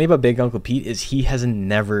 What's funny about Big Uncle Pete is he has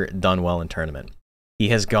never done well in tournament. He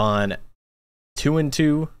has gone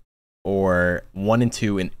 2-2 or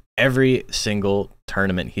 1-2 in every single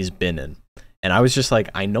tournament he's been in. And I was just like,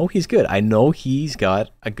 I know he's good. I know he's got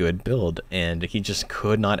a good build, and he just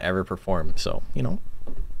could not ever perform. So, you know,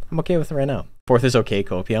 I'm okay with it right now. Fourth is okay,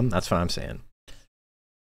 Copium. That's what I'm saying.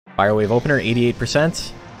 Firewave opener,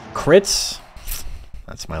 88%. Crits.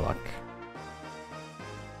 That's my luck.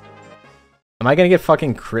 Am I going to get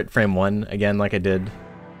fucking crit frame 1 again like I did?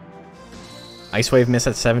 Ice Wave miss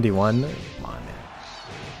at 71. Come on, man.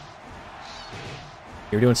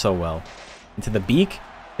 You're doing so well. Into the beak.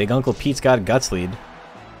 Big Uncle Pete's got a guts lead.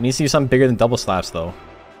 He needs to do something bigger than double slaps, though.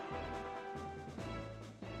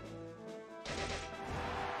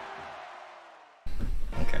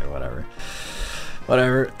 Okay, whatever.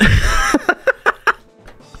 Whatever.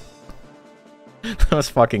 That was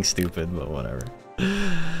fucking stupid, but whatever.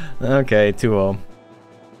 Okay, 2-0.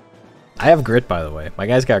 I have grit, by the way. My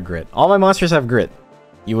guy's got grit. All my monsters have grit.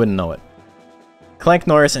 You wouldn't know it. Clank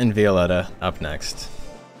Norris and Violetta up next.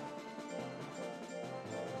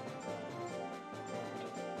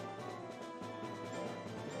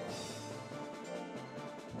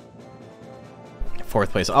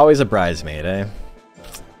 Fourth place, always a bridesmaid, eh?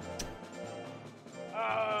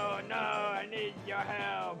 Oh no, I need your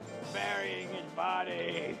help burying his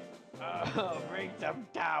body. Oh, bring some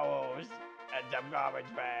towels and some garbage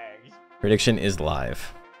bags. Prediction is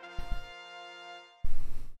live.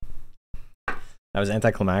 That was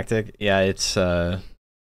anticlimactic. Yeah, it's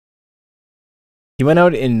he went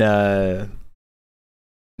out in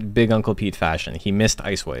Big Uncle Pete fashion. He missed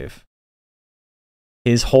Ice Wave.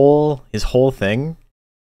 His whole thing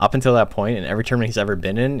up until that point, in every tournament he's ever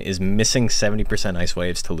been in, is missing 70% Ice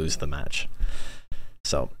Waves to lose the match.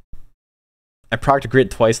 So, I procced grit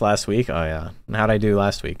twice last week. Oh yeah, how'd I do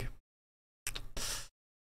last week? It's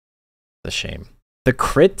a shame. The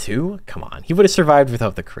crit too? Come on, he would have survived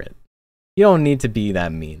without the crit. You don't need to be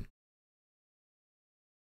that mean.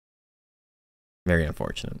 Very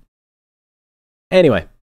unfortunate. Anyway,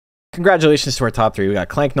 congratulations to our top 3. We got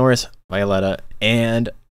Clank Norris, Violetta, and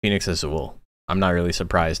Phoenix Azul. I'm not really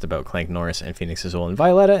surprised about Clank Norris and Phoenix Azul, and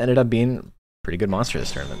Violetta ended up being a pretty good monster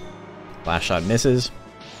this tournament. Last shot misses.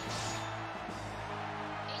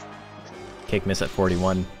 Kick miss at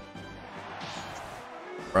 41.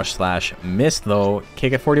 Rush slash missed though.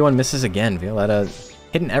 Kick at 41 misses again. Violetta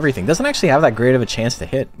hitting everything. Doesn't actually have that great of a chance to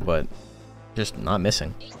hit, but just not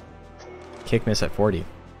missing. Kick miss at 40.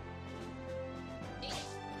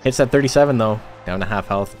 Hits at 37 though. Down to half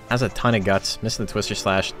health. Has a ton of guts. Missing the Twister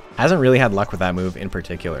Slash. Hasn't really had luck with that move in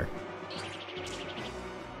particular.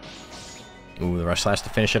 Ooh, the Rush Slash to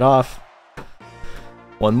finish it off.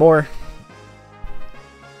 One more.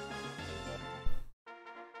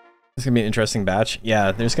 It's gonna be an interesting batch.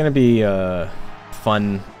 Yeah, there's gonna be a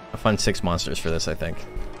fun 6 monsters for this, I think.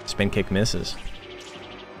 Spin kick misses.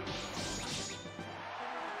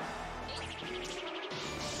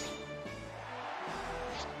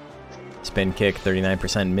 Spin kick,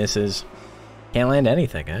 39% misses. Can't land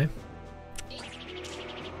anything, eh?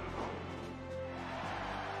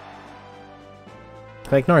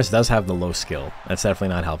 Clank Norris does have the low skill. That's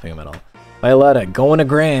definitely not helping him at all. Violetta going to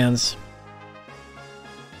Grands.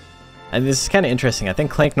 And this is kind of interesting. I think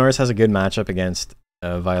Clank Norris has a good matchup against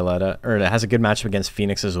Violetta, or it has a good matchup against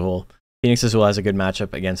Phoenix Azul. Phoenix Azul has a good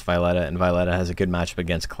matchup against Violetta, and Violetta has a good matchup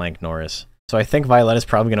against Clank Norris. So I think Violetta's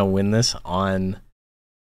probably going to win this on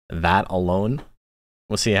that alone.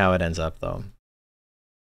 We'll see how it ends up, though.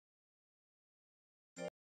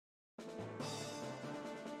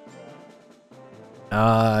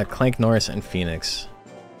 Clank Norris and Phoenix.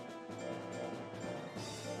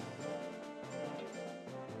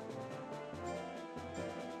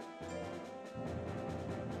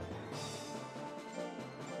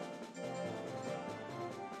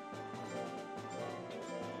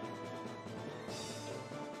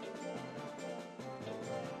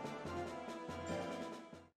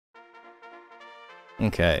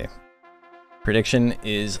 Okay. Prediction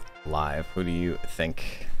is live. Who do you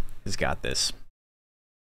think has got this?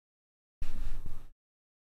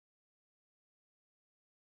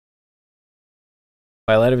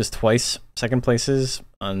 Violetta was twice second places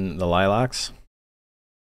on the Lilacs.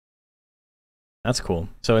 That's cool.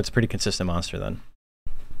 So it's a pretty consistent monster then.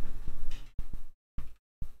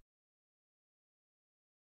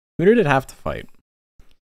 Who did it have to fight?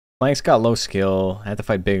 Blank's got low skill. Had to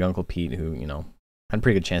fight Big Uncle Pete, who, you know, had a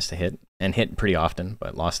pretty good chance to hit. And hit pretty often,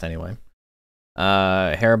 but lost anyway.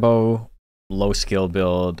 Haribo, low skill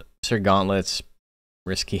build. Sir Gauntlets,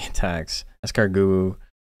 risky attacks. Escargoo,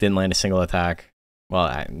 didn't land a single attack. Well,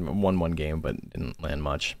 I won one game, but didn't land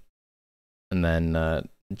much. And then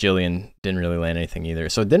Jillian didn't really land anything either.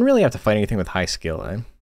 So it didn't really have to fight anything with high skill,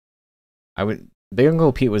 eh? Big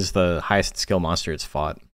Uncle Pete was the highest skill monster it's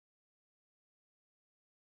fought.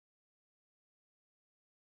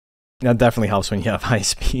 That definitely helps when you have high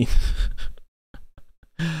speed.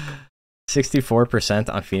 64%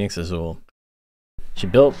 on Phoenix Azul. She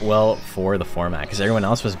built well for the format, because everyone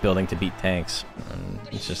else was building to beat tanks. And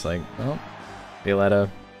it's just like, well, Violetta,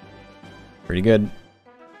 pretty good.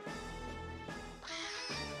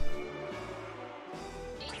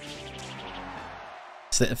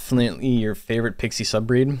 It's definitely your favorite Pixie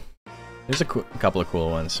subbreed. There's a couple of cool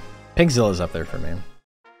ones. Pigzilla's up there for me.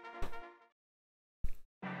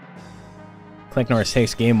 Clank Norris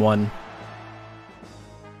takes game 1.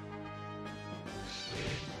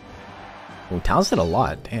 Ooh, Tal's did a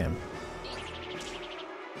lot, damn.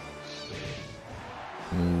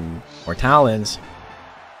 More Talons.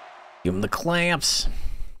 Give him the clamps.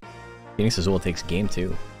 Phoenix Azul takes game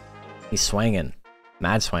 2. He's swanging.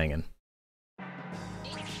 Mad swanging.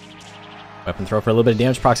 Weapon throw for a little bit of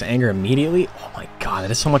damage, procs anger immediately. Oh my god,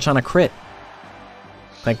 that is so much on a crit.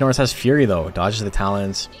 Clank Norris has Fury though, dodges the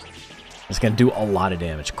Talons. It's gonna do a lot of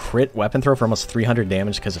damage. Crit weapon throw for almost 300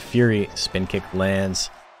 damage because of Fury. Spin kick lands.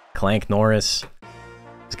 Clank Norris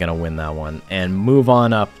is gonna win that one and move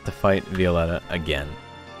on up to fight Violetta again.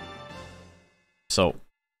 So,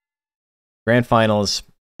 grand finals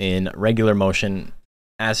in regular motion,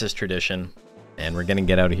 as is tradition, and we're gonna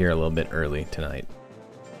get out of here a little bit early tonight.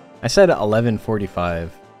 I said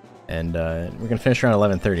 11:45, and we're gonna finish around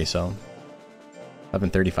 11:30, so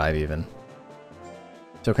 11:35 even.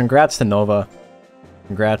 So congrats to Nova,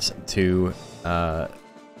 congrats to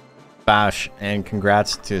Bash, and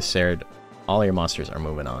congrats to Serd. All your monsters are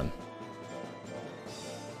moving on.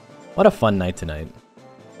 What a fun night tonight.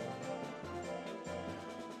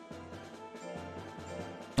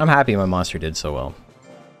 I'm happy my monster did so well.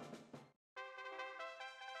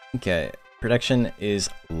 Okay, prediction is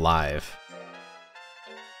live.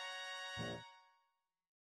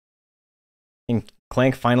 Can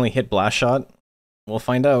Clank finally hit Blast Shot? We'll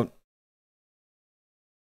find out.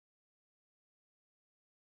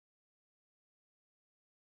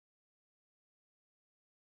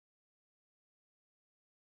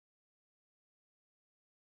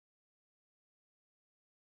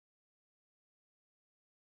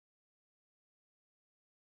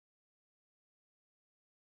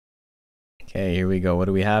 Okay, here we go. What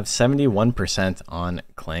do we have? 71% on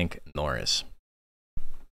Clank Norris.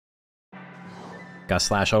 Got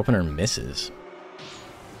Slash Opener misses.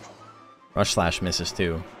 Rush Slash misses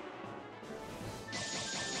too.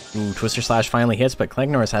 Ooh, Twister Slash finally hits, but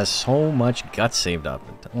Clank Norris has so much guts saved up.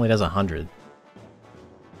 It only does 100.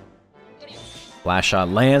 Blast Shot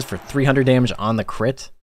lands for 300 damage on the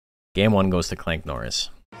crit. Game 1 goes to Clank Norris.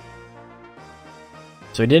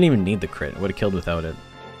 So he didn't even need the crit. Would have killed without it.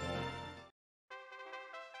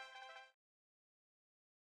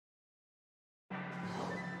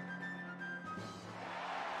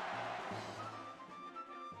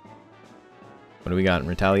 What do we got in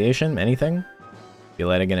retaliation? Anything?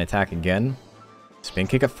 Violetta gonna attack again. Spin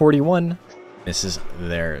kick at 41. Misses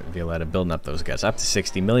there. Violetta building up those guts. Up to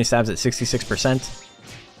 60. Millie stabs at 66%.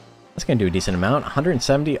 That's gonna do a decent amount.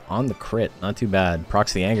 170 on the crit. Not too bad.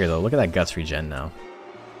 Procs the anger though. Look at that guts regen now.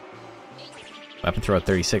 Weapon throw at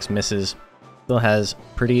 36. Misses. Still has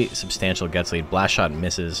pretty substantial guts lead. Blast Shot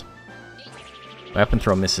misses. Weapon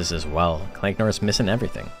throw misses as well. Clank Norris missing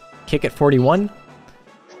everything. Kick at 41.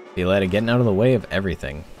 Violetta getting out of the way of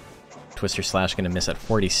everything. Twister Slash gonna miss at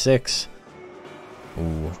 46.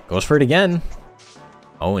 Ooh, goes for it again.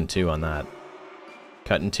 0-2 on that.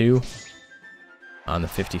 Cut in 2 on the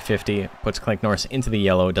 50-50. Puts Clank Norris into the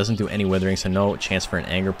yellow. Doesn't do any withering, so no chance for an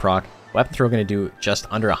anger proc. Weapon throw going to do just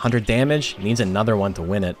under 100 damage. Needs another one to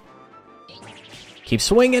win it. Keep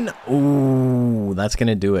swinging. Ooh, that's going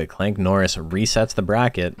to do it. Clank Norris resets the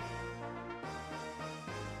bracket.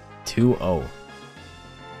 2-0.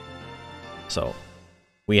 So,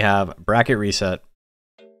 we have bracket reset.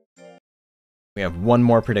 We have one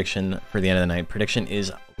more prediction for the end of the night. Prediction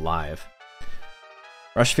is live.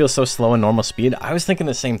 Rush feels so slow in normal speed. I was thinking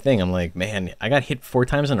the same thing. I'm like, man, I got hit 4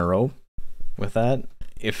 times in a row with that.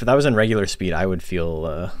 If that was in regular speed, I would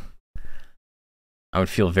feel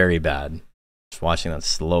very bad. Just watching that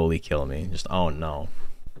slowly kill me. Just, oh no.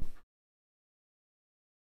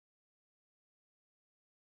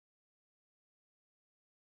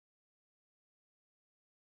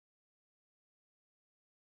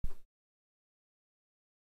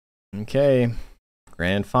 Okay.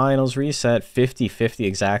 Grand Finals reset. 50-50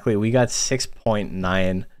 exactly. We got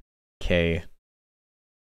 6.9k.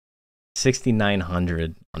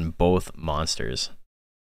 6,900 on both monsters.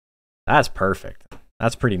 That's perfect.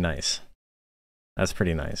 That's pretty nice. That's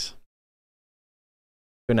pretty nice.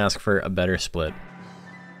 Couldn't ask for a better split.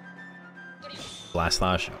 Blast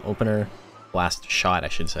slash opener. Blast shot, I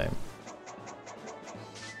should say.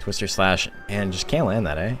 Twister slash, and just can't land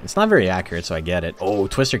that, eh? It's not very accurate, so I get it. Oh,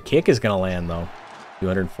 Twister kick is gonna land though.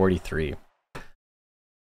 243.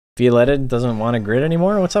 Violetta doesn't want to grid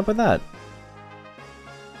anymore? What's up with that?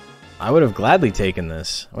 I would have gladly taken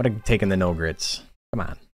this. I would have taken the no grits. Come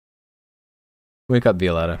on. Wake up,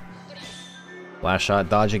 Violetta. Blast shot,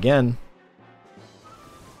 dodge again.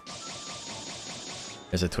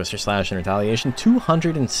 There's a Twister slash in retaliation.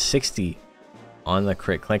 260 on the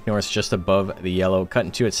crit. Clank Norris just above the yellow. Cut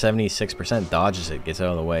in 2 at 76%. Dodges it. Gets out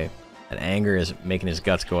of the way. That anger is making his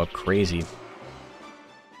guts go up crazy.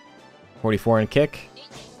 44 in kick.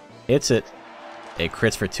 Hits it. It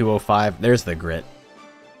crits for 205. There's the grit.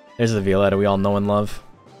 There's the Violetta we all know and love.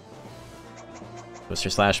 Twister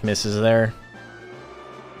slash misses there.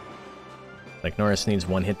 Like Norris needs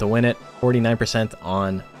one hit to win it. 49%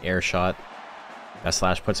 on air shot. That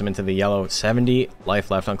slash puts him into the yellow. 70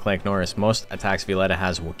 life left on Clank Norris. Most attacks Violetta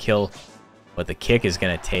has will kill, but the kick is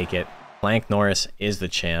going to take it. Clank Norris is the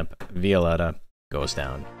champ. Violetta goes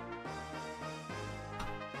down.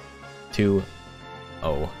 2-0.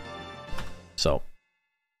 So,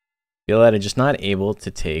 Violetta just not able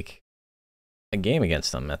to take a game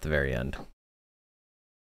against them at the very end.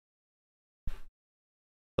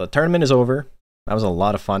 So the tournament is over. That was a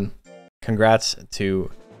lot of fun. Congrats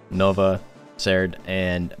to Nova, Serd,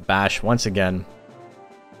 and Bash once again.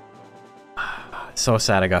 So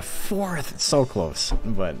sad I got 4th. It's so close.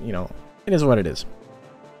 But, you know, it is what it is.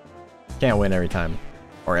 Can't win every time.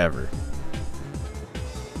 Or ever.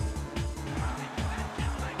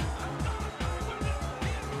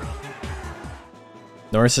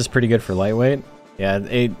 Norris is pretty good for lightweight. Yeah,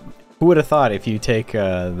 who would have thought if you take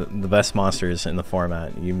the best monsters in the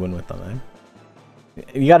format, you win with them, eh?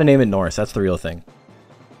 You gotta name it Norris, that's the real thing.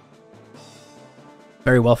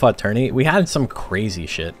 Very well fought tourney. We had some crazy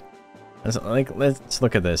shit. Let's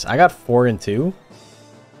look at this. I got 4-2,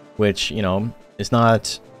 which, you know, is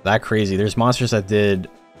not that crazy. There's monsters that did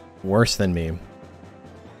worse than me.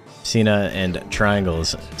 Cena and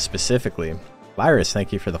Triangles specifically. Virus,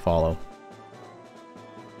 thank you for the follow.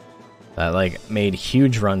 That, like, made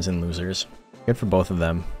huge runs in losers. Good for both of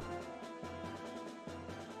them.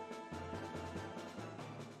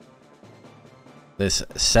 This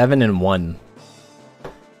 7-1.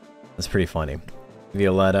 That's pretty funny.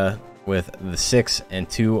 Violetta with the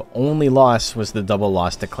 6-2. Only loss was the double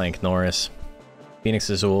loss to Clank Norris. Phoenix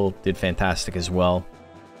Azul did fantastic as well.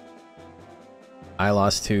 I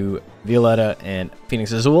lost to Violetta and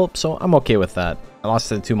Phoenix Azul, so I'm okay with that. I lost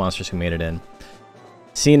to the 2 monsters who made it in.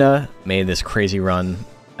 Cena made this crazy run,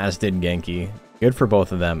 as did Genki. Good for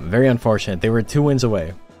both of them. Very unfortunate. They were 2 wins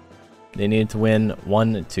away. They needed to win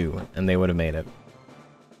 1-2, and they would have made it.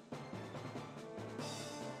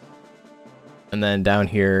 And then down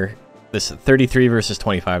here, this 33 versus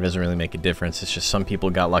 25 doesn't really make a difference. It's just some people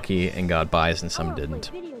got lucky and got buys and some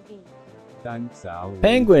didn't.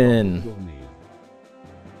 Penguin!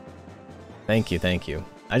 Thank you, thank you.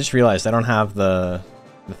 I just realized I don't have the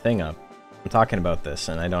thing up. I'm talking about this,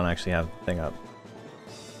 and I don't actually have the thing up.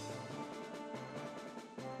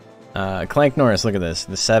 Clank Norris, look at this.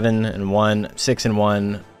 The 7-1,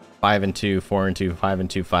 6-1, 5-2, 4-2,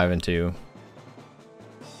 5-2, 5-2.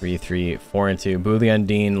 3-3, 4-2. Boolean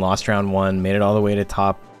Dean lost round 1, made it all the way to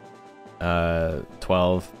top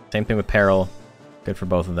 12. Same thing with Peril. Good for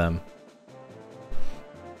both of them.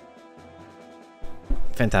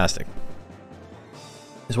 fantastic.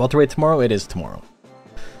 Is welterweight tomorrow? It is tomorrow.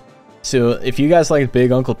 So if you guys like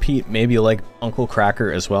Big Uncle Pete, maybe you like Uncle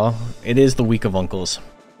Cracker as well. It is the week of uncles.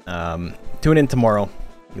 Tune in tomorrow.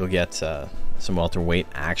 You'll get some welterweight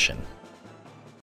action.